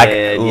fully naked, black,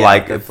 yeah,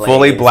 like the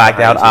fully flames blacked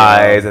out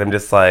behind you. eyes, and I'm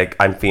just like,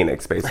 I'm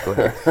Phoenix, basically.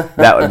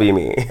 That would be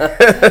me.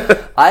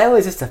 I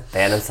always used to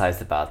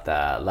fantasize about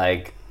that,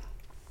 like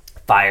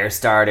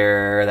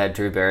Firestarter, that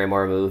Drew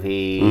Barrymore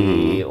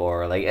movie,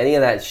 or like any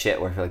of that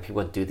shit where like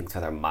people do things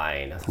with their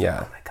mind. I was Yeah.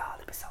 like, oh my god,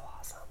 it'd be so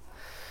awesome.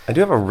 I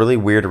do have a really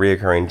weird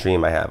reoccurring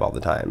dream I have all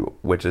the time,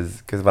 which is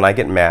because when I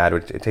get mad,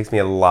 which it takes me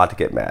a lot to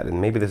get mad,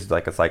 and maybe this is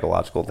like a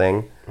psychological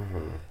thing,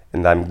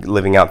 and I'm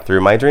living out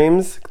through my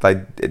dreams. 'Cause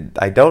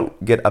I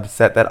don't get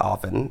upset that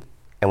often,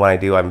 and when I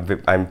do,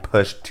 I'm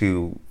pushed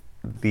to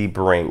the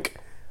brink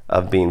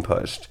of being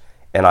pushed,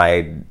 and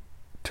I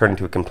turn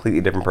into a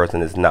completely different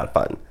person. It's not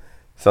fun.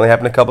 It's only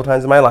happened a couple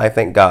times in my life,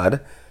 thank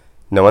God.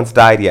 No one's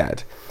died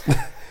yet.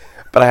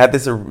 But I had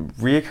this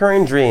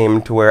reoccurring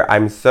dream to where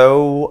I'm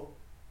so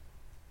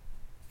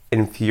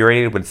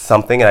infuriated with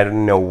something and I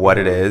don't know what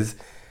it is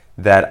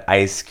that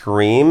I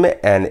scream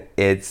and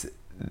it's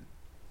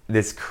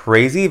this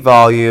crazy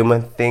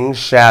volume, things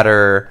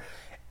shatter,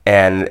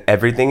 and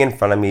everything in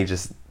front of me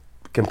just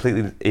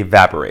completely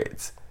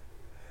evaporates.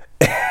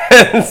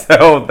 And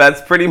so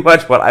that's pretty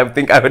much what I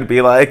think I would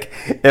be like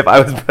if I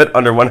was put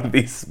under one of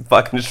these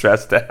fucking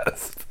stress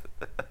tests.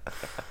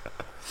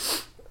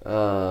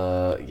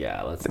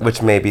 Yeah, let's.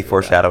 Which may be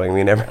foreshadowing,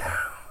 we never know.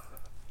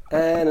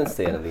 And it's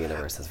the end of the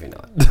universe as we know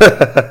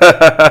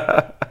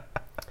it.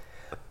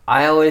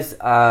 I always,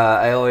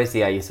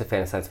 yeah, I used to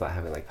fantasize about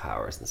having like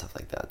powers and stuff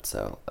like that.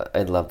 So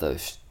I'd love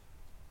those,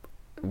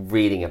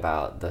 reading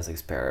about those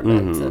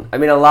experiments. And, I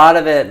mean, a lot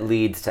of it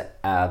leads to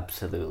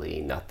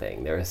absolutely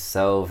nothing. There is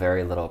so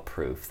very little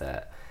proof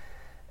that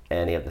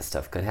any of this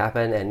stuff could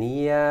happen, and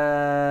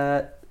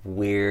yet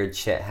weird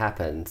shit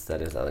happens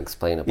that is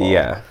unexplainable.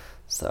 Yeah.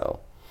 So,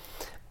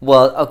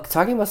 well,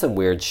 talking about some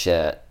weird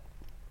shit.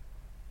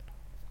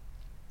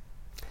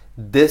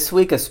 This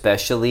week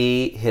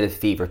especially hit a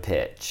fever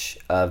pitch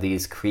of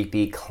these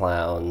creepy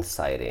clown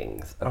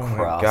sightings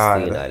across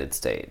the United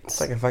States.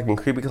 It's like a fucking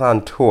creepy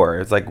clown tour.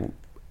 It's like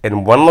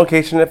in one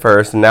location at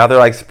first, and now they're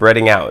like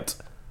spreading out.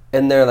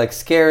 And they're like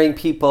scaring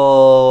people,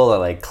 or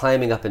like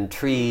climbing up in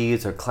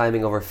trees, or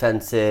climbing over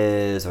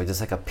fences, or just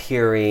like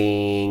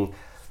appearing.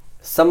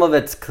 Some of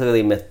it's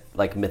clearly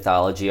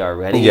mythology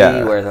already,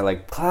 where they're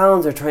like,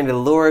 clowns are trying to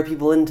lure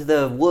people into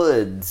the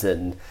woods,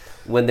 and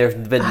when there's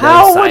been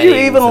How would you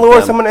even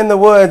lure someone in the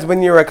woods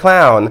when you're a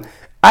clown?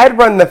 I'd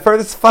run the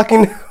furthest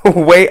fucking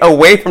way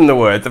away from the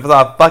woods if I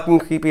saw a fucking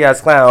creepy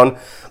ass clown,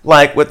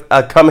 like with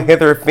a come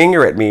hither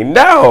finger at me.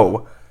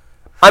 No!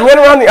 I'm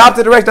gonna run the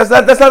opposite direction.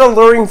 That's not a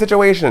luring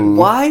situation.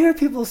 Why are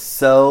people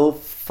so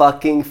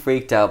fucking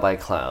freaked out by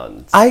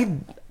clowns?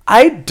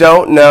 I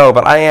don't know,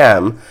 but I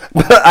am.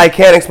 But I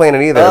can't explain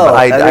it either.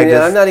 But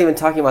I'm not even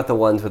talking about the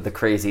ones with the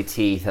crazy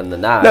teeth and the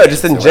knives. No,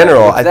 just in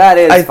general. That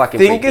is fucking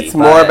freaky. I think it's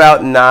more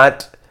about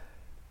not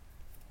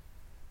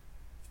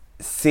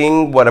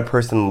seeing what a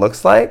person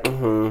looks like,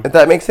 if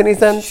that makes any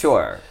sense.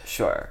 Sure.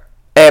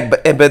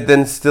 But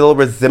then still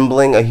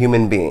resembling a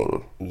human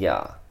being.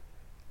 Yeah.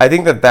 I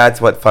think that's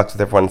what fucks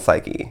with everyone's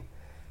psyche.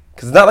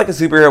 Because it's not like a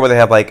superhero where they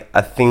have like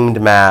a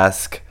themed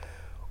mask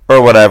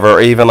or whatever,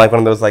 or even like one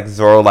of those like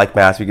Zorro-like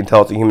masks where you can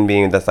tell it's a human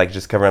being that's like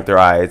just covering up their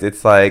eyes.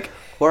 It's like...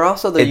 Or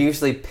also they're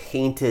usually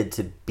painted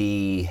to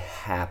be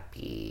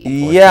happy.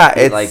 Yeah,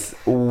 it's like,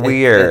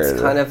 weird.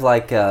 It's kind of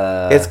like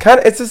a... It's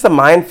just a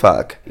mind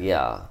fuck.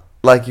 Yeah.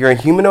 Like you're a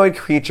humanoid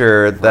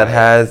creature that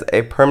has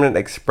a permanent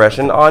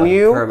expression on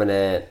you.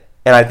 Permanent.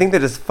 And I think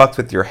that just fucks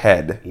with your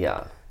head.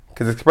 Yeah.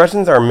 Because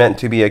expressions are meant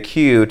to be a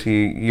cue to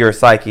your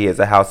psyche as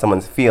to how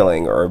someone's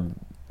feeling or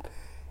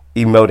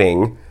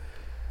emoting.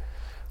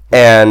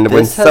 And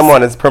when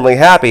someone is permanently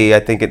happy, I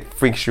think it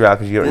freaks you out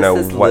because you don't know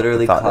what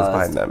the thought is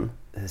behind them.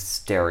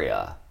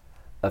 Hysteria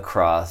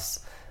across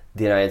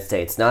the United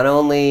States. Not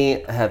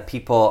only have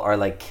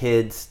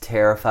kids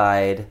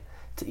terrified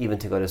to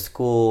go to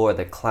school, or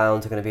the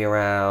clowns are going to be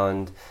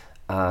around.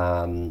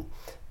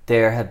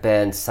 There have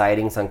been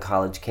sightings on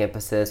college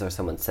campuses, or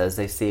someone says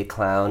they see a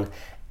clown,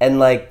 and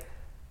like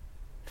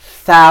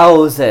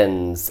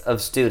thousands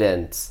of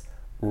students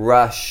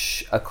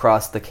rush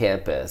across the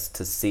campus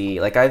to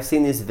see. Like, I've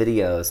seen these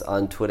videos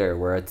on Twitter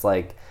where it's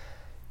like,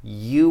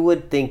 you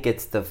would think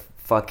it's the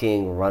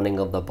fucking running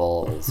of the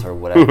bulls or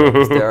whatever.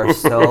 'Cause there are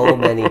so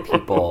many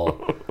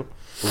people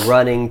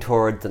running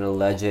towards an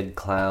alleged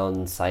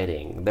clown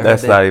sighting.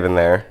 That's not even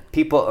there.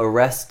 People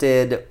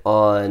arrested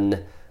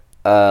on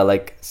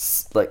like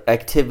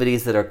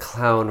activities that are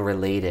clown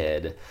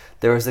related.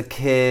 There was a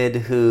kid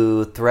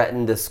who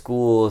threatened a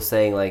school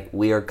saying like,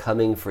 "We are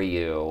coming for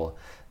you,"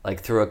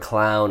 like through a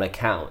clown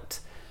account,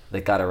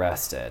 that got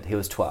arrested. He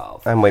was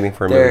 12. I'm waiting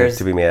for a movie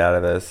to be made out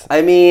of this.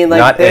 I mean, like,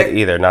 not it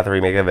either, not the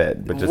remake of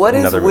it, but just what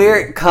another is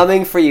weird movie.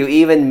 Coming for you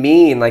even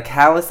mean? Like,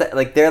 how is that?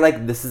 Like, they're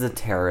like, this is a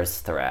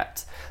terrorist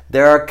threat.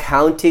 There are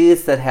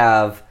counties that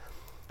have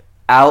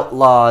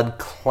outlawed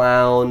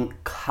clown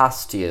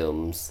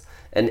costumes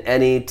and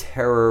any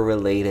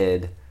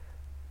terror-related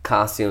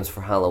costumes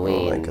for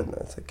Halloween. Oh my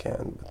goodness, I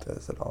can't with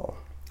this at all.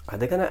 Are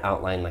they gonna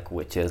outline like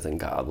witches and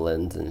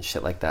goblins and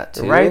shit like that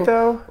too? Right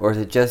though? Or is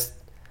it just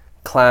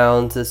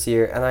clowns this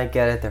year, and I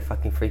get it, they're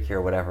fucking freaky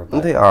or whatever,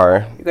 but They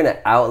are. you're gonna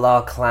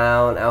outlaw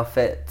clown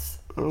outfits.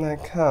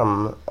 Like,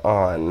 come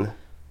on.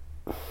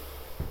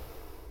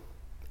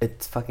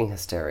 It's fucking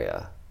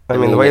hysteria. I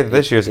mean, the way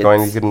this year's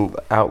going, you it's- can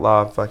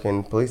outlaw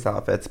fucking police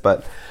outfits,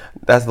 but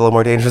that's a little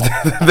more dangerous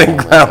than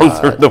clowns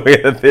for the way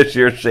that this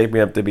year's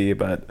shaping up to be,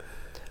 but...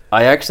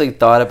 I actually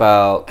thought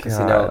about, because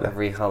you know, God.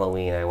 every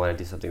Halloween I want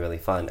to do something really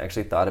fun. I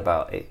actually thought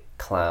about a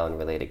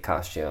clown-related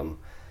costume.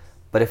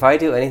 But if I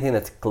do anything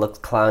that looks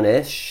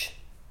clownish,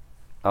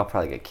 I'll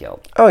probably get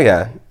killed. Oh,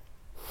 yeah.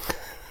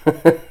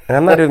 And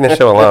I'm not doing this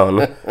show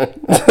alone.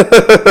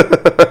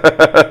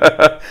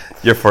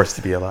 You're forced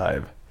to be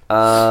alive.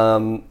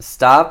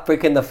 Stop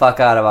freaking the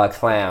fuck out about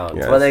clowns.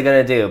 Yes. What are they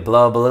going to do?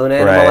 Blow a balloon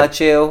in? Right. We'll let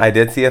you? I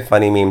did see a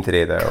funny meme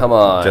today, though. Come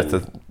on. Just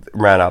to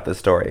round out the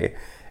story.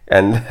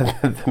 And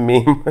the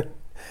meme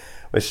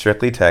was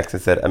strictly text.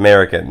 It said,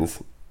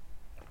 Americans.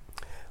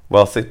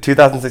 Well,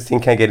 2016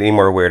 can't get any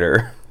more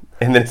weirder.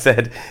 And then it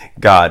said,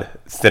 God,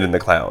 send in the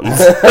clowns.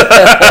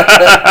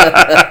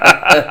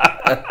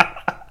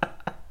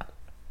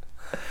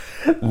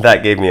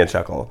 That gave me a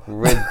chuckle.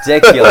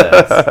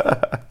 Ridiculous.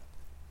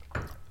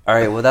 All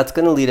right, well, that's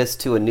going to lead us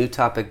to a new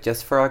topic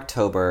just for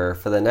October.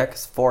 For the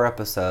next 4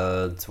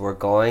 episodes, we're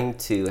going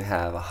to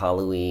have a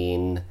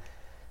Halloween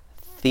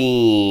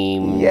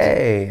themed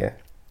Yay.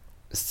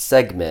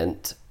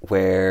 segment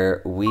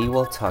where we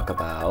will talk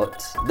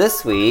about,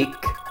 this week,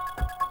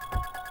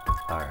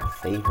 our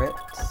favorite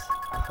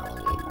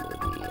Halloween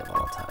movie of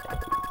all time.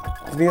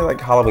 Is it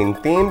like Halloween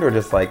themed or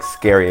just like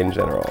scary in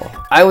general?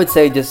 I would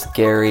say just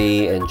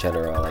scary in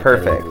general. Like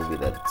Perfect. Any movie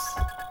that's...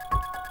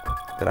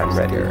 Then I'm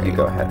ready. Scary. You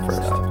go ahead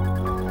first.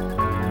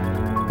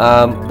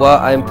 Well,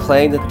 I'm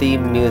playing the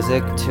theme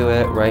music to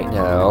it right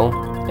now,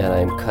 and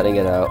I'm cutting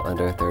it out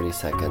under 30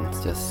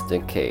 seconds just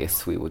in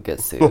case we would get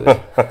sued. You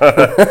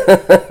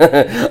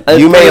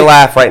may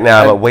laugh right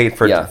now, but wait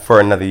for yeah. for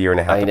another year and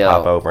a half I to know.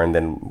 pop over, and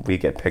then we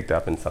get picked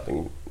up in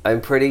something.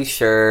 I'm pretty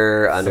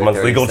sure under Someone's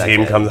 30 legal seconds.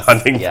 team comes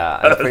hunting Yeah,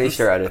 us. I'm pretty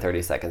sure under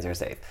 30 seconds you're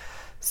safe.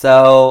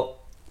 So,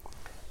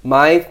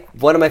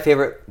 one of my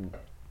favorite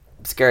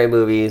scary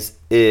movies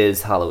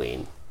is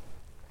Halloween.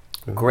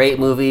 Great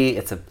movie.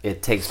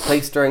 It takes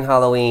place during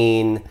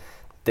Halloween.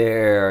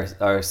 There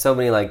are so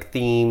many like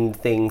themed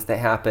things that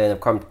happen. Of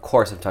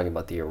course, I'm talking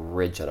about the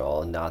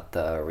original, not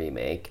the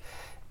remake.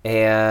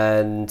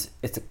 And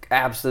it's an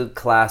absolute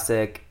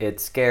classic.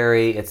 It's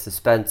scary. It's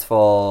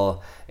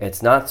suspenseful.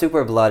 It's not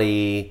super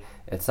bloody.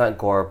 It's not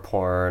gore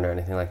porn or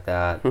anything like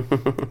that.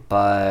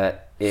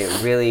 But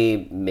it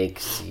really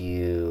makes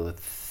you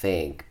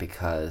think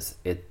because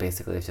it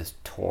basically is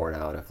just torn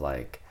out of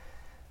like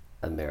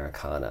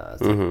Americana.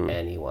 It's like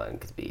anyone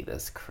could be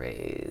this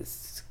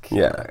crazed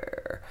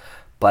killer.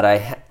 But I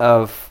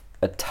have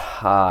a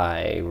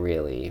tie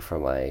really for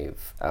my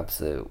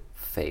absolute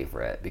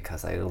favorite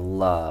because I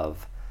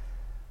love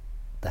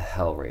the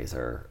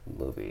Hellraiser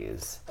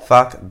movies.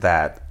 Fuck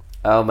that.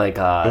 Oh my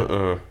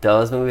god.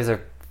 Those movies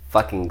are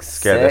fucking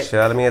Scared the sick. shit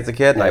out of me as a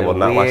kid, and I They're will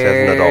not watch it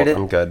as an weird. adult.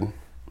 I'm good.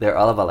 They're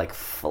all about like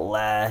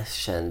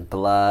flesh and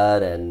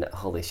blood and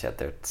holy shit,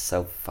 they're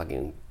so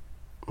fucking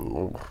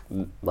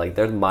like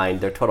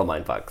they're total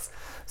mind fucks.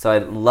 So I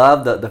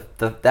love the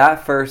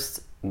that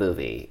first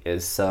movie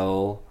is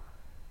so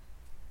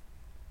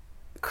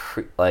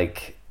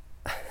like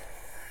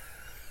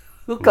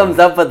who comes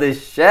up with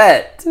this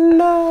shit?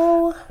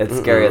 No. It's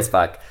scary as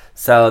fuck.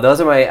 So those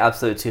are my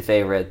absolute 2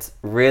 favorites.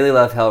 Really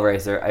love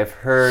Hellraiser. I've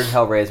heard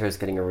Hellraiser is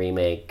getting a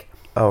remake.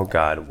 Oh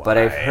God. Why? But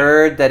I've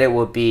heard that it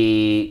will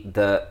be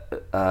the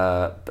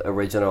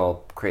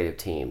original creative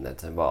team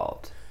that's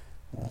involved.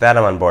 that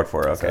I'm on board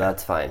for. Okay. So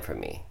that's fine for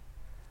me.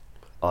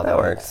 Although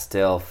I works.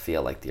 still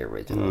feel like the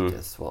original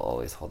just will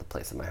always hold a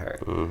place in my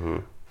heart. Mm-hmm.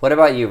 What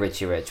about you,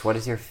 Richie Rich? What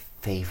is your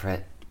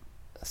favorite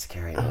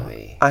scary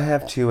movie? I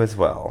have 2 as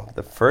well.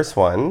 The first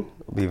one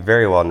will be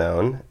very well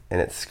known,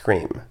 and it's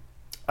Scream.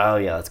 Oh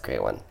yeah, that's a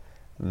great one.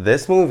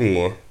 This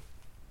movie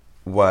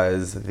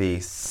was the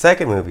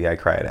second movie I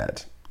cried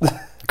at.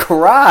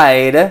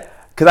 Cried?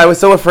 Because I was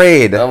so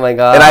afraid. Oh my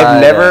God. And I've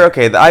never,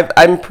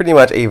 I'm pretty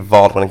much a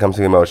vault when it comes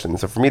to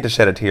emotions. So for me to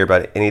shed a tear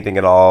about anything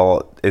at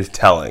all is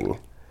telling.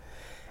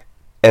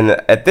 And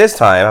at this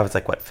time, I was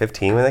like, what,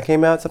 15 when that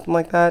came out? Something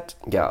like that?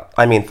 Yeah.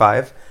 I mean,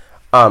 5.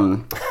 That's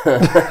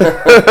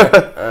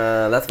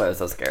why it was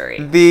so scary.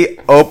 The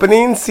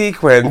opening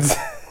sequence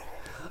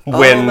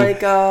when oh my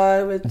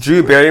god. With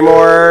Drew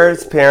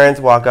Barrymore's parents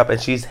walk up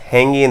and she's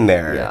hanging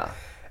there. yeah.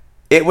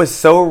 It was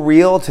so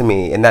real to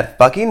me. And that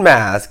fucking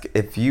mask,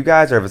 if you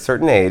guys are of a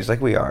certain age,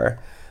 like we are,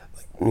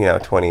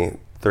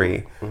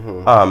 23,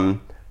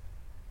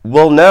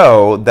 will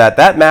know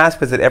that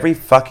mask was at every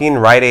fucking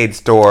Rite Aid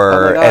store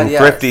Oh my God, and yes.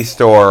 thrifty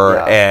store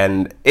Yeah.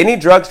 and any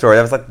drugstore.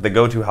 That was like the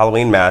go-to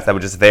Halloween mask that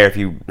was just there if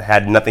you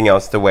had nothing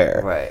else to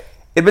wear. Right.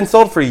 It'd been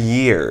sold for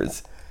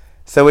years.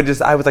 So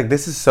I was like,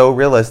 this is so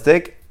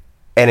realistic.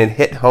 And it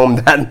hit home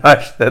that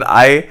much that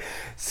I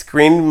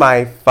screamed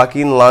my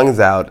fucking lungs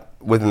out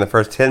within the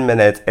first 10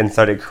 minutes and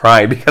started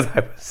crying because I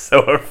was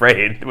so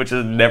afraid, which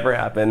has never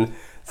happened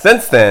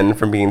since then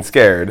from being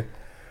scared,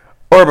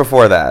 or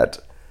before that.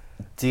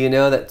 Do you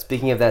know that,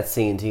 speaking of that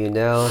scene, do you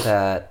know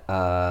that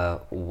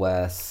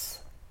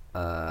Wes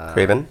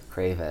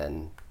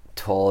Craven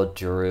told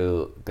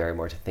Drew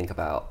Barrymore to think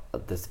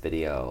about this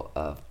video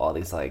of all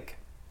these, like,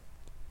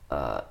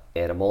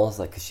 animals,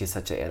 like, 'cause she's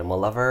such an animal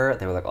lover.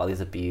 They were, like, all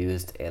these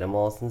abused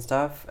animals and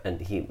stuff,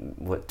 and in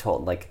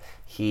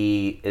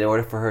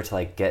order for her to,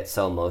 like, get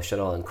so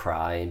emotional and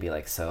cry and be,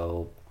 like,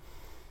 so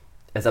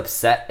as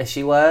upset as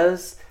she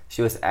was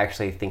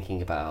actually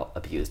thinking about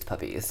abused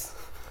puppies.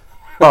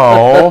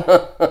 Oh.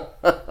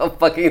 How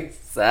fucking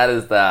sad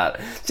is that?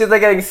 She's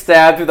like getting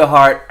stabbed through the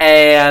heart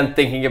and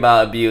thinking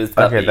about abused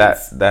puppies. Okay,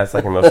 that's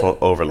like emotional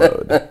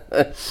overload.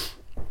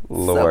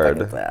 Lord.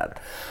 So fucking sad.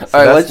 So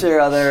all right, what's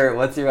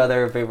your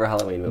other favorite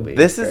Halloween movie?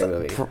 This is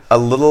a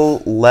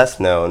little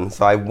less known.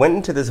 So I went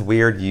into this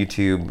weird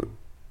YouTube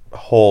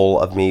hole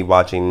of me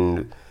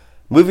watching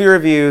movie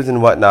reviews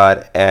and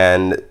whatnot,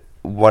 and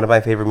one of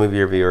my favorite movie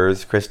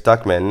reviewers, Chris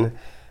Duckman,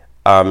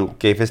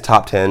 gave his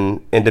top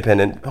 10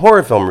 independent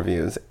horror film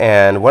reviews,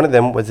 and one of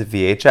them was a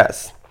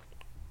VHS.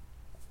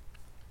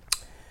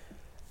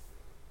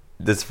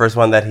 This first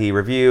one that he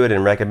reviewed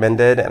and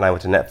recommended, and I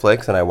went to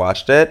Netflix and I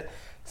watched it,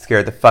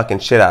 scared the fucking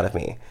shit out of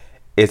me.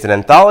 It's an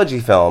anthology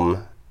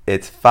film.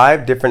 It's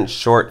 5 different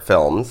short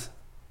films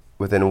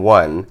within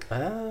one.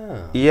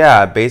 Oh.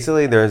 Yeah,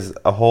 basically there's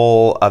a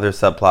whole other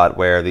subplot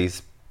where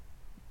these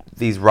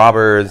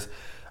robbers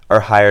are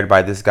hired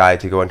by this guy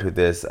to go into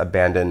this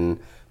abandoned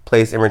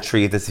place and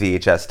retrieve this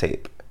VHS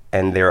tape.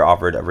 And they're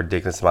offered a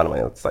ridiculous amount of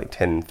money. It's like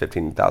 $10,000,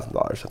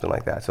 $15,000, something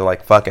like that. So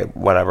like, fuck it,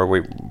 whatever.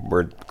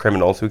 We're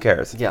criminals. Who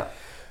cares? Yeah.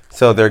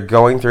 So they're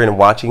going through and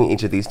watching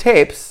each of these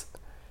tapes,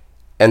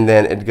 and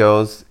then it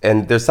goes,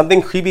 and there's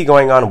something creepy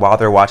going on while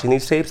they're watching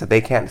these tapes that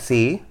they can't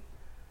see.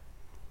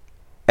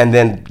 And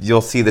then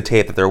you'll see the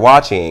tape that they're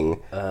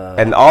watching,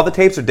 and all the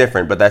tapes are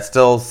different, but that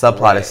still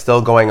subplot is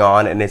still going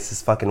on, and it's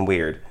just fucking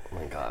weird. Oh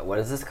my god, what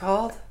is this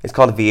called? It's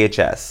called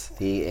VHS.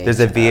 VHS.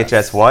 There's a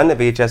VHS 1, a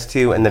VHS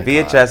 2, and the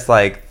VHS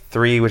like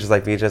 3, which is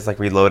like VHS like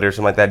Reloaded or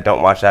something like that.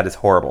 Don't watch that. It's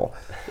horrible.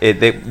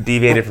 They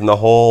deviated from the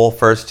whole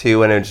first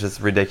 2, and it's just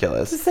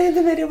ridiculous. It's the same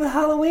thing they did with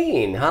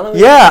Halloween.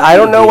 Yeah, I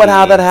don't know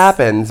how that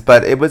happens,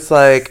 but it was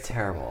like... It's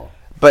terrible.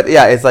 But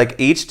yeah, it's like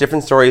each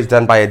different story is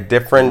done by a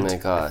different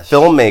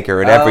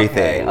filmmaker and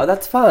everything. Oh,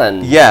 that's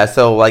fun. Yeah,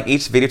 so like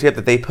each videotape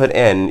that they put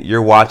in,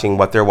 you're watching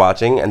what they're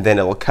watching, and then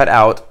it will cut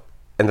out,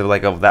 and they're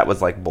like, oh, that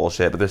was like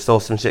bullshit, but there's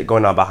still some shit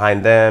going on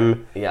behind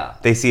them. Yeah.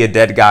 They see a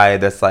dead guy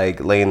that's like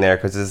laying there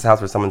because this is a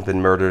house where someone's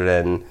been murdered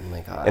and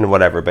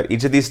whatever. But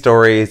each of these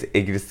stories,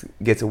 it just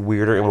gets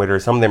weirder and weirder.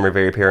 Some of them are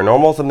very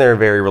paranormal, some of them are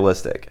very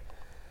realistic.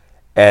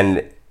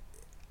 And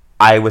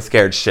I was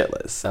scared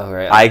shitless. Oh,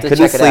 right. I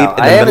couldn't sleep in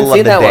the middle of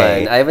the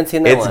day. I haven't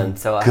seen that one,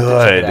 so I have to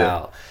check it good.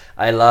 out.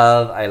 I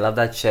love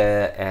that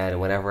shit,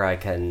 and whenever I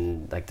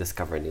can like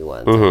discover new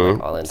ones, I'm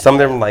like all into Some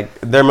of them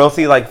like they're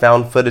mostly like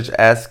found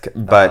footage-esque,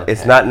 but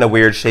it's not in a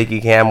weird shaky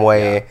cam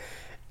way. Yeah.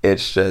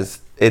 It's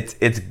just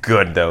it's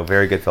good though,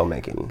 very good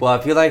filmmaking. Well,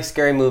 if you like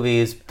scary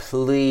movies,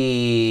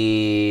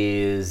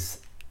 please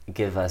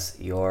give us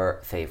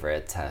your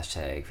favorites,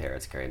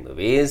 #favorite scary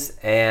movies,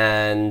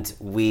 and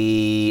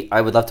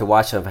I would love to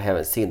watch them if I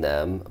haven't seen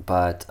them,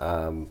 but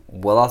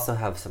we'll also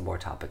have some more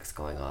topics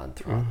going on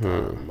throughout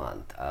the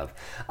month of.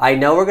 I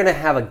know we're gonna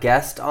have a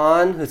guest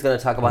on who's gonna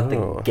talk about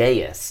the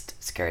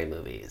gayest scary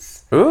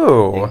movies.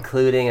 Ooh.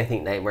 Including, I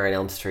think, Nightmare on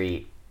Elm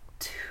Street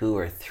 2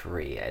 or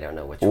 3. I don't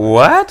know which one.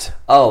 What?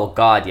 Oh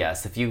God,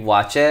 yes. If you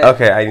watch it.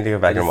 Okay, I need to go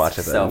back and watch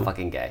it then. So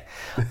fucking gay.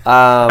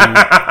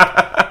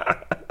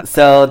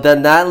 So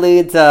then that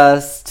leads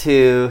us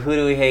to who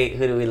do we hate,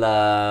 who do we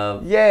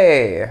love?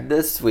 Yay!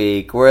 This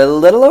week we're a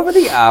little over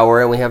the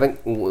hour, and we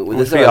haven't.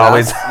 This we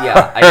always.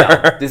 Yeah, I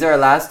know. These are our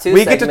last two.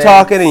 We get to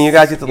talking, and you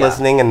guys get to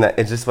listening, and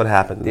it's just what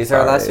happens. These are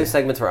our last 2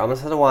 segments. We're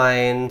almost out of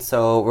wine,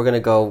 so we're gonna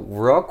go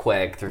real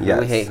quick through who do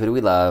we hate, who do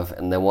we love,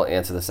 and then we'll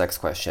answer the sex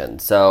question.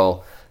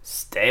 So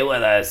stay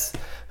with us.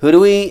 Who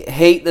do we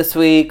hate this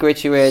week,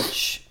 Richie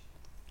Rich?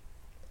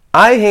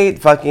 I hate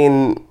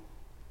fucking.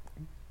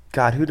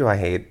 God, who do I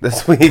hate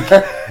this week?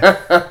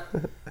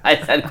 I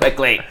said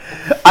quickly.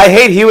 I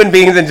hate human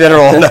beings in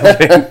general.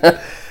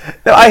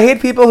 No, I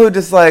hate people who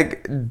just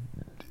like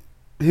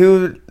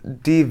who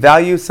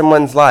devalue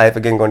someone's life.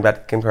 Again, going back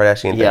to the Kim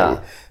Kardashian thing.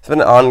 Yeah. It's been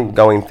an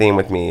ongoing theme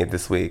with me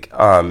this week.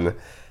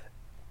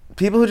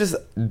 People who just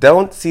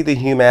don't see the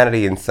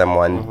humanity in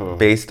someone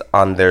based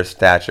on their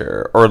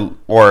stature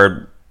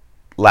or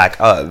lack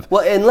of.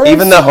 Well, unless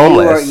even the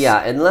homeless.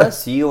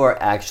 Unless you are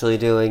actually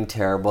doing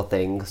terrible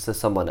things to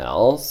someone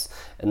else,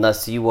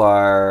 unless you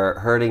are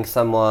hurting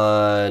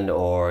someone,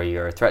 or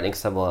you're threatening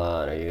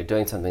someone, or you're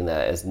doing something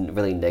that is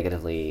really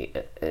negatively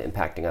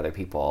impacting other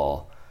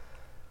people,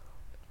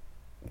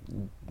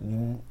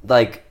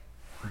 like,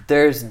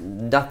 there's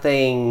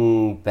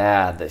nothing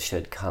bad that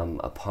should come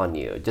upon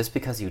you just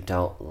because you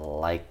don't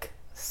like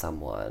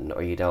someone,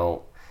 or you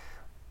don't,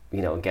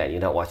 again, you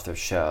don't watch their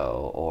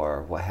show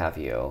or what have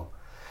you.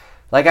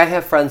 Like, I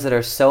have friends that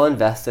are so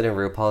invested in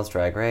RuPaul's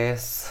Drag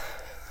Race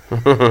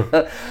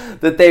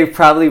that they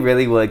probably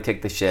really would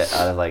kick the shit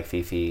out of like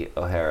Fifi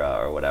O'Hara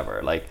or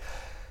whatever. Like,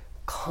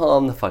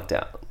 calm the fuck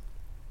down.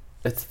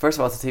 It's first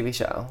of all, it's a TV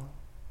show.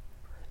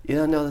 You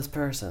don't know this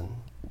person.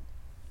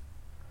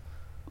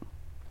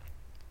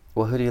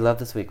 Well, who do you love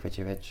this week,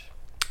 Richie Rich?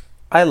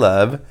 I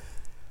love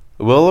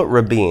Will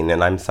Rabin,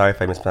 and I'm sorry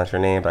if I mispronounced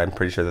your name, but I'm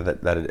pretty sure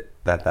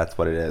that's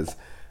what it is.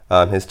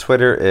 His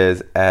Twitter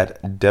is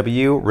at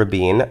W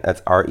Rabin.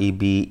 That's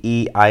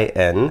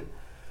Rebein.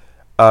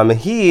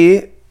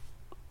 He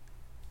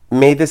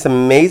made this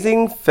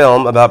amazing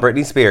film about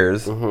Britney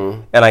Spears,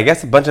 and I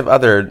guess a bunch of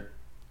other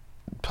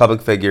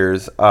public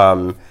figures.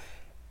 And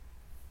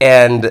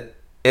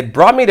it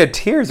brought me to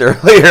tears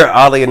earlier,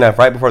 oddly enough,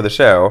 right before the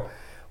show.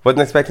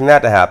 Wasn't expecting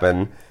that to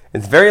happen.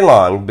 It's very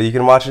long, but you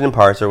can watch it in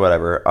parts or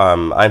whatever.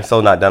 I'm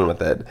still not done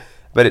with it.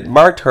 But it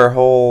marked her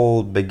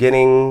whole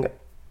beginning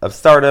of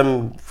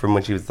stardom from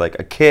when she was like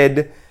a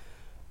kid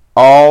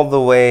all the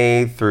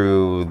way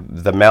through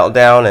the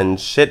meltdown and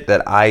shit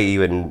that I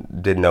even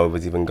didn't know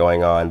was even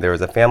going on. There was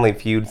a Family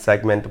Feud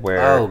segment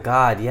where... Oh,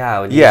 God, yeah.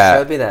 When you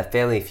showed me that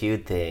Family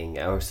Feud thing,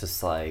 I was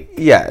just like...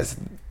 Yes.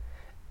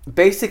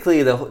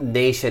 Basically, the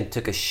nation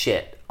took a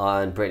shit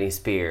on Britney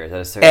Spears at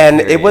a certain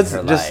period it was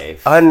in her just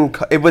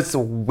life. it was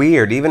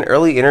weird. Even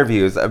early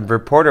interviews, a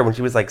reporter when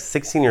she was like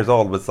 16 years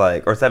old was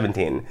like, or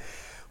 17,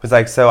 was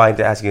like, so I had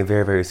to ask you a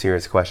very, very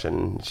serious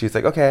question. She's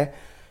like, okay.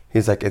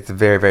 He's like, it's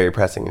very, very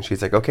pressing. And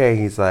she's like, okay.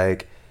 He's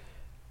like,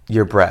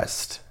 your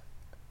breast.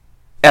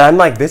 And I'm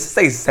like, this is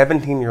a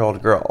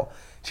 17-year-old girl.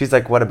 She's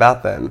like, what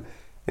about them?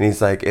 And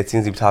he's like, it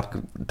seems to be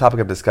topic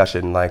of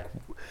discussion. Like,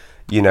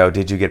 you know,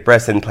 did you get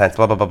breast implants?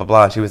 Blah, blah, blah, blah,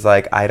 blah. And she was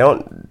like, I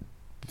don't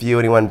view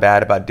anyone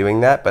bad about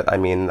doing that, but I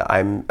mean,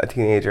 I'm a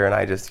teenager and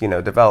I just, you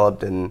know,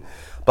 developed and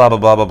blah, blah,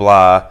 blah, blah,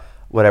 blah,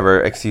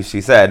 whatever excuse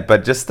she said.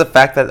 But just the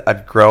fact that a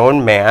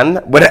grown man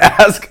would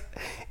ask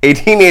a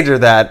teenager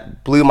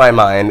that blew my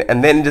mind,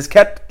 and then just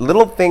kept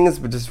little things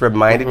just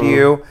reminded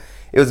you.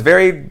 It was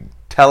very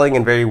telling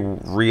and very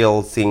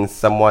real seeing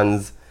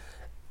someone's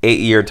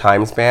 8-year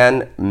time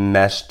span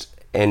meshed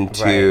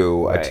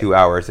into a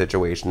 2-hour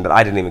situation that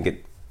I didn't even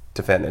get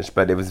to finish,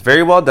 but it was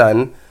very well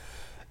done.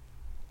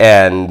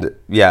 And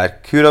yeah,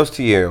 kudos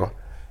to you.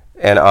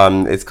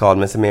 And it's called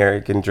Miss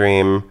American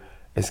Dream.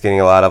 It's getting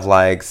a lot of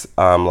likes,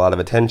 a lot of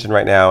attention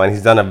right now, and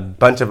he's done a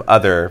bunch of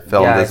other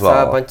films as well.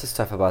 Yeah, I saw a bunch of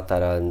stuff about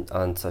that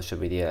on social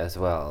media as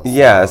well.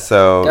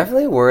 So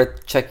definitely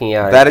worth checking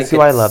out. That is who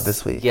I love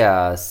this week.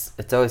 Yes,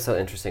 it's always so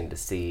interesting to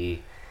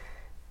see.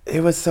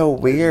 It was so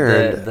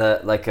weird.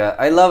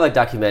 I love a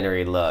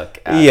documentary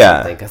look at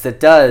something because it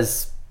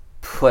does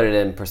put it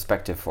in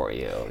perspective for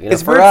you.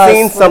 It's weird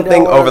seeing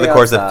something over the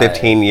course of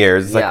 15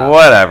 years. It's like,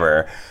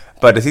 whatever.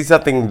 But to see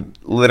something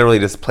literally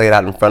just played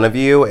out in front of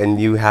you and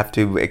you have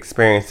to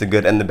experience the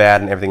good and the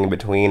bad and everything in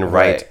between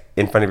right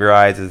in front of your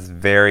eyes is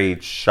very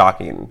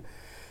shocking.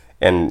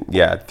 And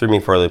yeah, it threw me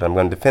for a loop. I'm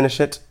going to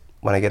finish it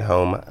when I get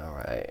home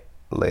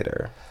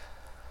later.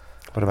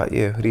 What about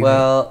you? Who do you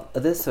hate?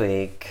 This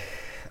week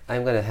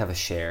I'm going to have a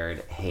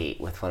shared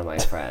hate with one of my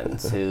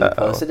friends who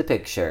posted a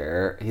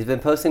picture. He's been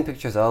posting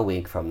pictures all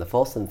week from the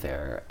Folsom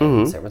Fair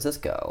in San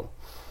Francisco.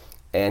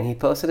 And he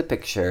posted a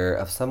picture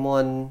of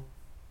someone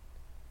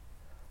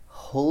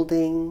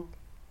holding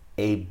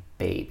a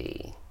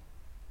baby.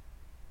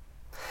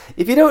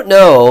 If you don't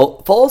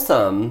know,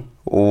 Folsom...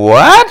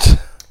 What?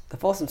 The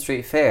Folsom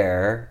Street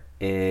Fair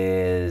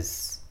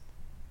is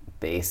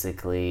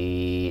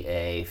basically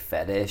a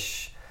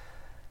fetish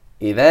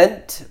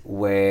event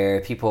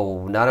where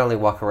people not only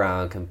walk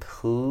around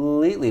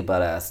completely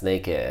butt-ass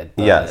naked,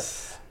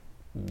 but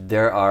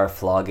there are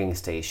flogging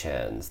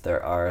stations,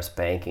 there are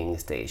spanking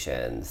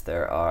stations,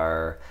 there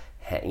are,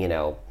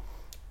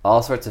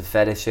 all sorts of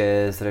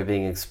fetishes that are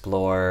being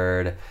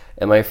explored.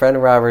 And my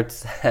friend Robert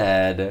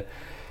said,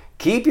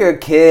 keep your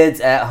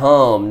kids at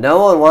home.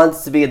 No one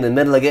wants to be in the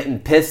middle of getting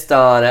pissed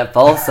on at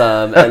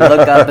Folsom and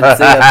look up and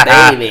see a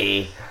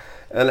baby.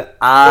 And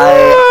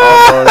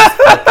I almost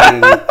fucking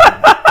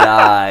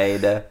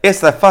died. It's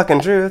the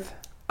fucking truth.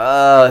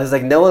 Oh, it's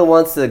like no one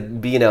wants to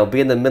be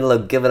in the middle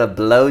of giving a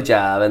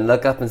blowjob and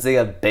look up and see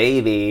a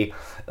baby.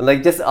 And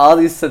like just all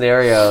these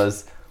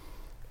scenarios.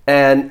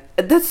 And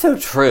that's so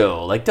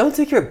true. Like, don't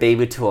take your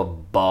baby to a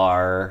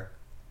bar.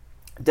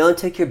 Don't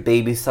take your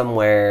baby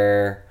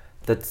somewhere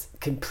that's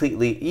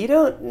completely...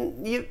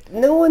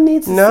 No one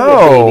needs to see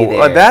a baby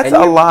there. That's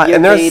a lot. Your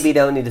baby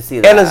don't need to see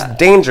that. And it's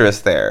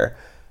dangerous there.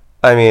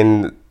 I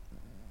mean,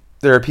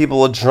 there are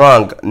people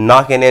drunk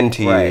knocking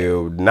into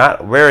you,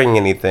 not wearing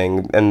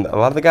anything. And a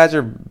lot of the guys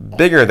are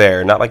bigger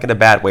there. Not like in a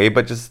bad way,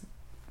 but just...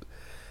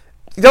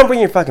 Don't bring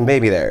your fucking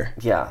baby there.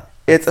 Yeah.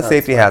 It's a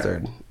safety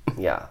hazard.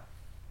 Yeah.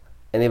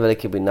 Anybody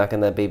could be knocking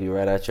that baby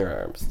right out your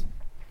arms.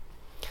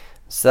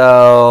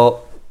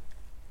 So,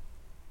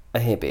 I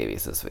hate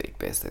babies this week,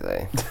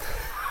 basically. God,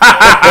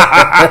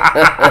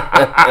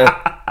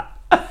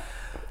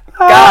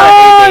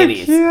 I hate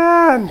babies.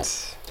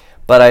 Can't.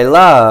 But I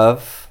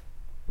love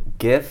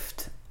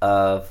Gift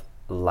of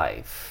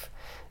Life.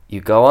 You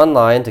go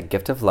online to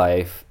Gift of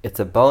Life. It's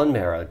a bone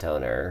marrow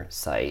donor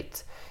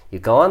site. You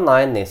go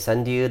online, they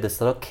send you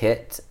this little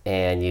kit,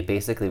 and you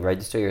basically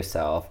register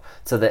yourself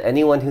so that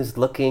anyone who's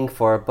looking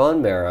for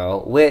bone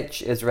marrow,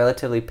 which is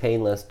relatively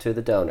painless to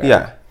the donor,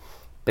 Yeah.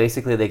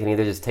 basically they can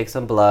either just take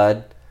some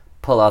blood,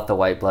 pull out the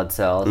white blood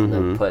cells, and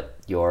then put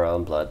your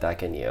own blood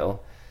back in you,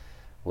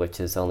 which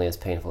is only as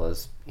painful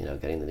as,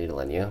 getting the needle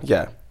in you.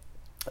 Yeah.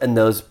 And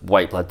those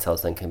white blood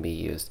cells then can be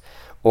used.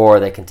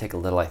 Or they can take a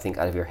little, I think,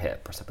 out of your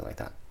hip or something like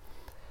that.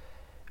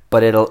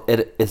 But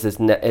it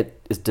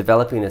is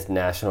developing this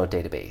national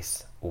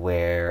database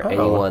where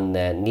anyone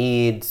that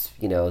needs,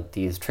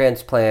 these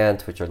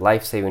transplants, which are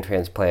life-saving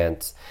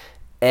transplants,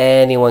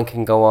 anyone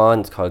can go on.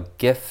 It's called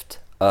Gift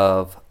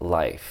of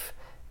Life.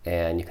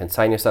 And you can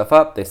sign yourself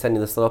up. They send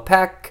you this little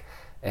pack.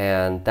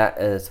 And that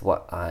is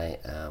what I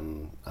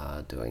am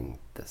doing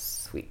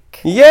this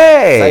week.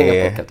 Yay! Signing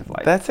up for Gift of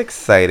Life. That's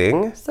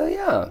exciting. So,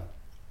 yeah.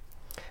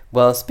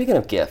 Well, speaking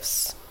of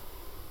gifts,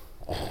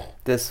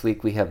 this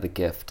week we have the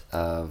gift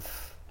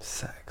of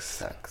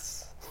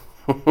sex.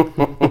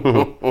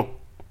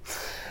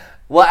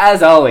 Well,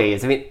 as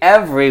always,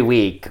 every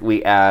week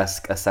we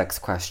ask a sex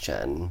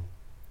question.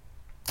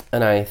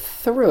 And I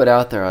threw it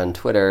out there on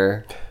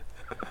Twitter.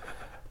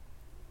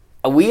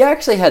 We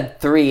actually had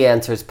 3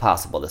 answers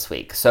possible this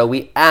week. So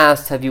we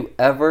asked, have you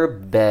ever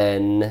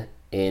been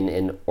in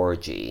an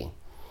orgy?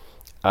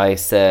 I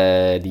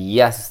said,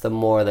 yes, the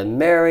more the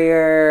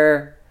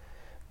merrier.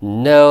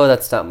 No,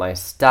 that's not my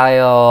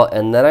style.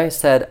 And then I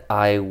said,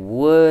 I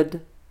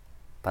would,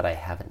 but I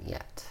haven't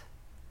yet.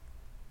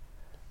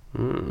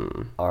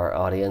 Our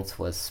audience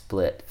was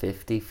split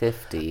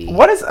 50-50.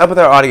 What is up with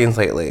our audience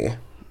lately?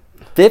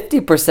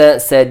 50%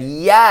 said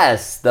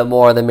yes, the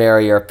more the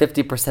merrier.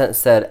 50%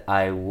 said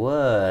I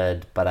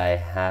would, but I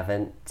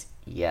haven't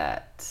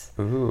yet.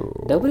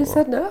 Ooh. Nobody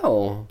said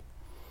no.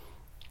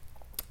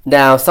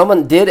 Now,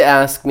 someone did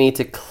ask me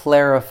to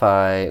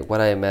clarify what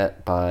I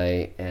meant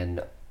by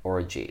an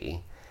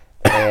orgy.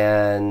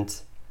 And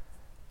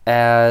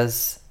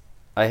as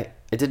I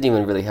didn't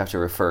even really have to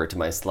refer to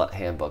my slut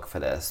handbook for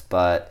this,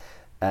 but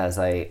as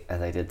I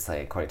did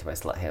say, according to my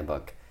slut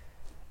handbook,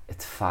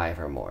 it's 5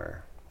 or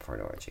more for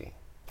an orgy.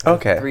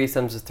 Okay.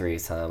 Threesome's a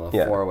threesome, a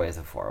four-way's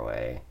a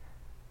four-way.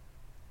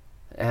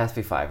 It has to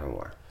be 5 or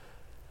more.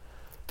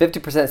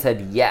 50%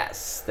 said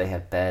yes, they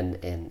have been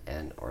in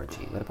an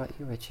orgy. What about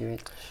you, Richie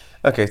Rich?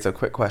 Okay, so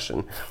quick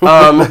question.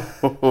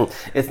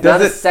 It's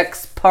not a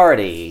sex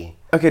party.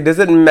 Okay, does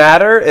it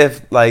matter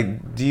if,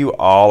 do you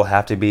all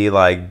have to be,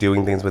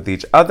 doing things with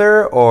each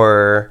other,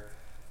 or...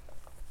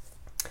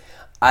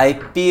 I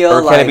feel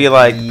or can it be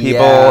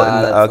people?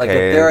 Like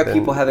if there are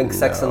people having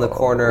sex in the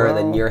corner and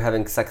then you're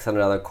having sex in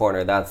another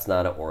corner, that's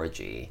not an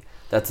orgy.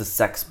 That's a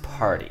sex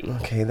party.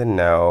 Okay, then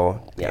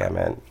no. Damn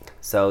it.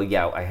 So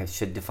yeah, I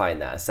should define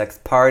that. A sex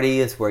party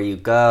is where you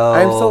go.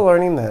 I'm still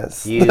learning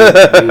this. You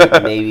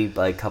maybe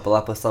couple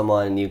up with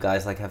someone and you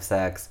guys have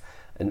sex.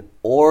 An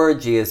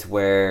orgy is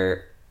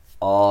where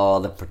all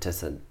the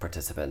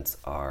participants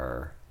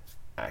are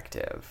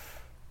active.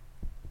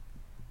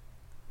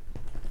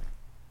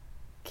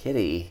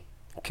 Kitty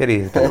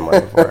has been in one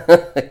before.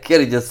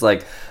 Kitty just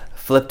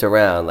flipped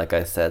around like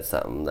I said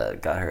something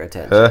that got her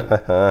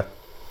attention.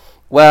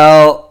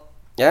 Well,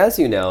 as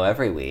you know,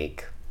 every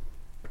week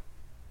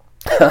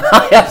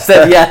I have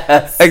said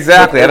yes.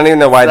 Exactly. I don't even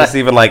know why this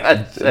even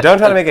don't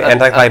try to make it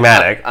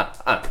anticlimactic.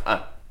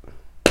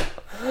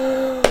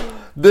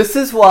 This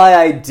is why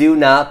I do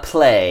not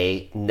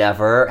play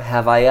Never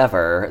Have I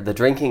Ever, the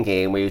drinking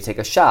game where you take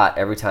a shot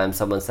every time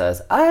someone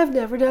says, I have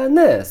never done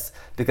this.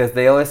 Because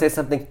they always say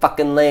something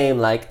fucking lame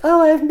like,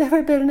 oh, I've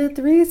never been in a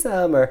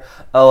threesome, or,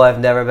 oh, I've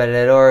never been in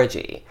an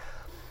orgy.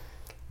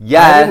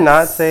 Yes. I did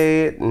not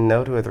say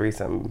no to a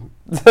threesome.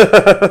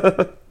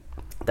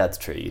 That's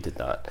true, you did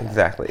not.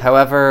 Exactly.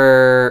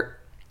 However,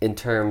 in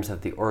terms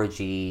of the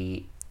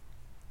orgy,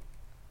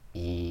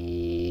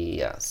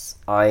 yes.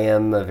 I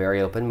am a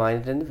very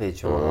open-minded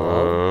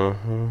individual.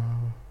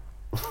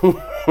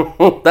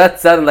 That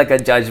sounded like a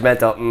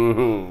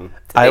judgmental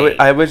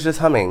I was just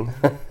humming.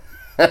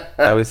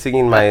 I was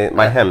singing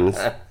my hymns.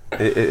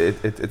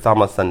 It's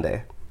almost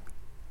Sunday.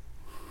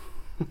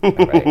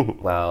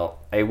 Right. Well,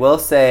 I will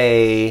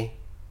say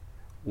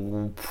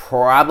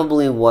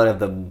probably one of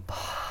the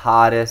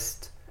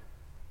hottest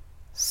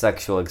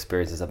sexual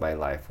experiences of my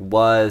life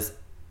was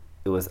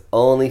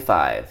only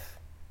 5.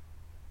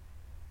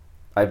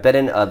 I've been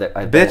in other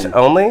I've been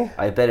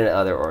in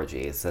other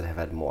orgies that have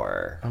had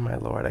more. Oh my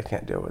lord, I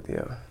can't deal with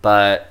you.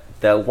 But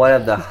one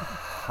of the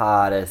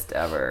hottest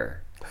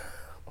ever.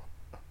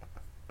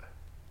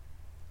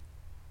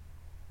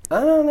 I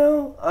don't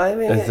know.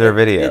 Is there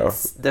video?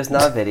 There's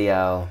not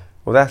video.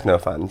 Well, that's no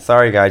fun.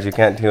 Sorry, guys, you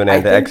can't tune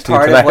into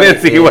X2 tonight and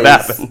see what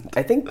happens.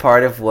 I think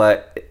part of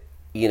what,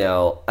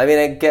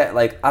 I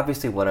get,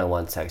 obviously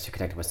one-on-one sex, you're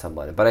connecting with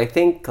someone. But I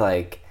think,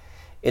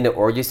 in an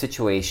orgy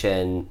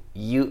situation,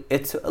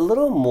 it's a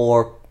little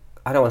more,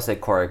 I don't want to say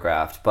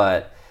choreographed,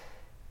 but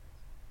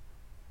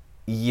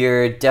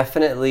you're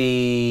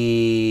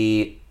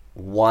definitely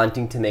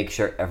wanting to make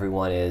sure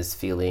everyone is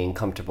feeling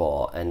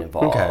comfortable and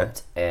involved. Okay.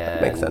 And,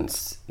 that makes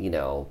sense.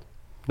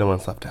 No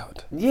one's left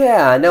out.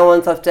 Yeah, no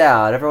one's left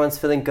out. Everyone's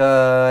feeling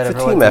good. It's a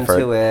Everyone's team effort.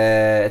 into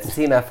it. It's a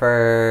team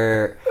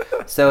effort.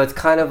 So it's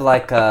kind of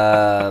like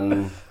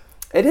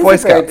it is Boy a very,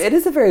 Scouts. it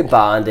is a very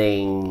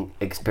bonding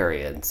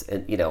experience,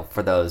 and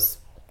for those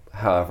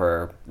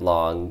however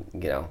long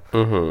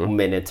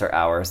minutes or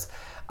hours.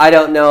 I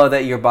don't know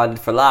that you're bonded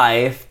for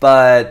life,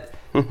 but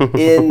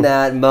in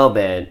that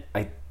moment,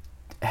 I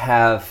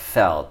have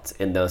felt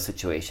in those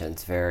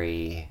situations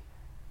very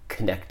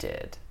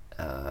connected.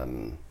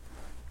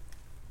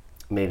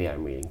 Maybe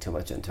I'm reading too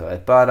much into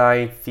it, but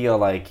I feel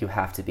like you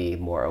have to be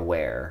more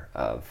aware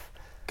of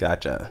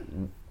Gotcha.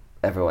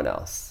 everyone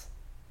else.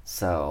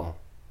 So,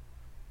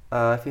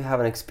 if you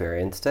haven't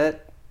experienced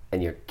it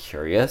and you're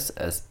curious,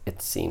 as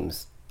it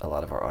seems a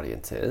lot of our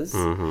audience is,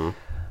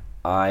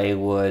 I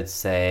would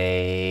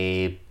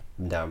say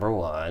number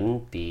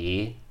one,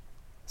 be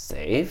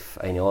safe.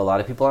 I know a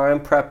lot of people are on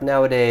PrEP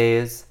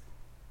nowadays.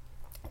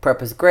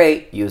 PrEP is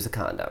great. Use a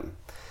condom.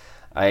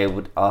 I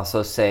would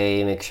also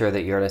say make sure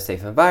that you're in a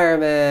safe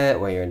environment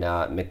where you're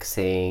not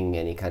mixing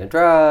any kind of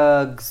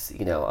drugs.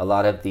 A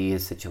lot of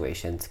these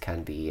situations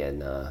can be in,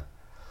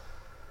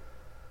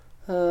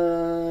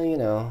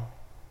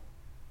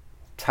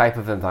 type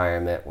of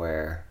environment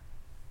where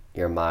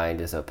your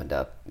mind is opened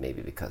up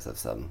maybe because of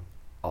some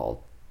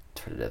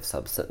alternative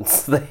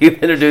substance that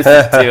you've introduced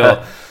it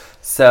to.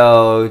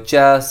 So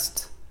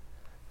just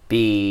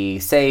be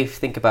safe.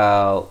 Think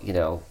about,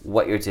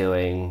 what you're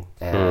doing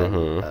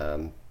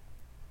and,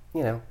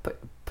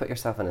 put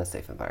yourself in a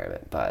safe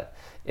environment. But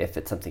if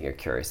it's something you're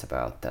curious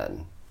about,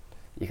 then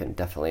you can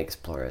definitely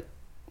explore it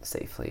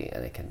safely,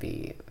 and it can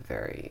be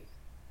very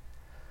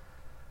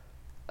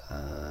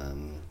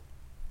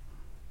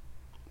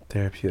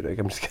Therapeutic.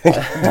 I'm just kidding.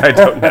 I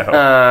don't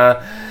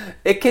know.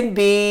 it can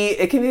be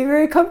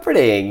very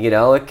comforting,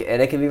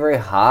 and it can be very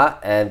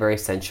hot and very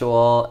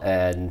sensual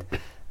and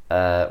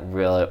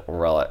really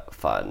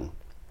fun.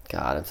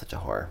 God, I'm such a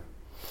whore.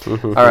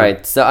 All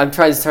right, so I'm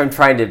trying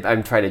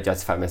to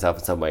justify myself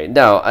in some way.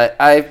 No,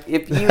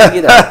 if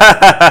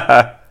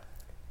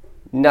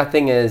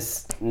nothing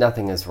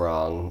is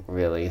wrong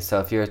really. So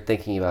if you're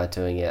thinking about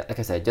doing it, like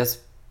I said, just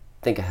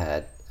think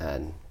ahead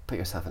and put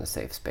yourself in a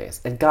safe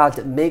space. And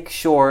God, make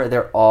sure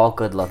they're all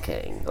good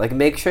looking. Like,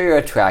 make sure you're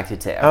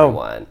attracted to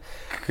everyone.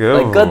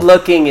 Good. Like, good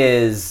looking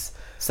is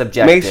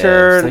subjective. Make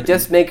sure so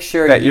just make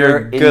sure that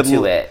you're good,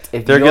 into it.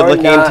 If they're good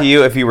looking to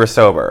you if you were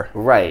sober.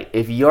 Right.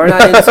 If you're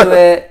not into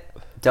it,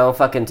 don't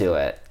fucking do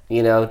it.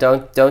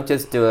 Don't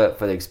just do it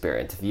for the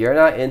experience. If you're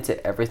not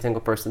into every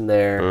single person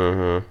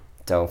there,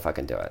 don't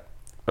fucking do it.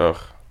 Ugh.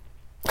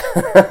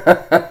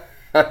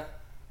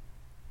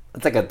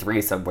 It's like a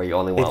threesome where you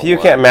only want If you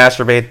one. can't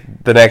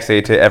masturbate the next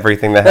day to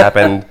everything that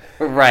happened,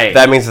 right.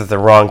 that means it's the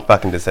wrong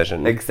fucking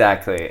decision.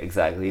 Exactly.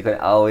 You can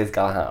always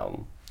go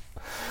home.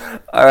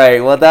 All right,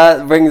 well,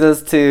 that brings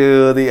us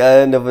to the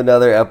end of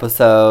another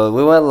episode.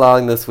 We went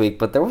long this week,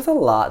 but there was a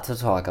lot to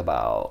talk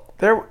about.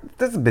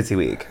 This is a busy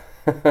week.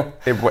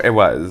 It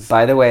was.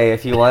 By the way,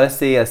 if you want to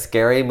see a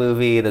scary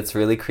movie that's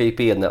really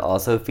creepy and that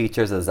also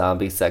features a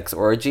zombie sex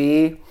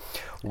orgy,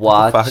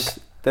 watch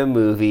the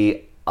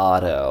movie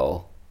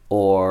Otto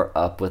or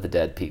Up with the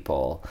Dead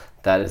People.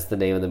 That is the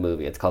name of the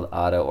movie. It's called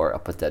Otto or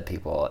Up with Dead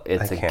People.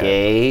 It's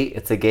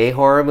a gay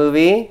horror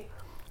movie.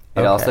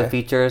 It also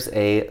features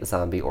a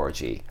zombie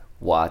orgy.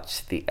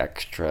 Watch the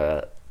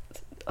extra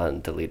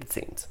undeleted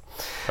scenes.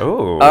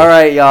 Oh. All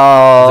right,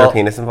 y'all. Is there a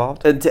penis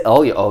involved?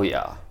 Oh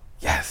yeah.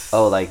 Yes.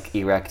 Oh, like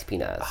erect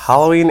penis.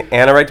 Halloween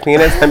and erect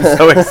penis? I'm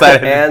so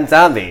excited. And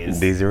zombies.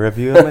 These are a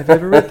few of my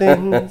favorite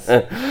things.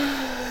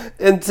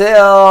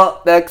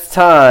 Until next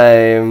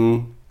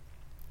time.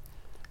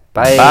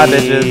 Bye. Bye,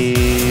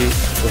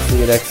 bitches. We'll see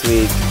you next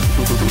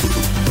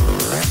week.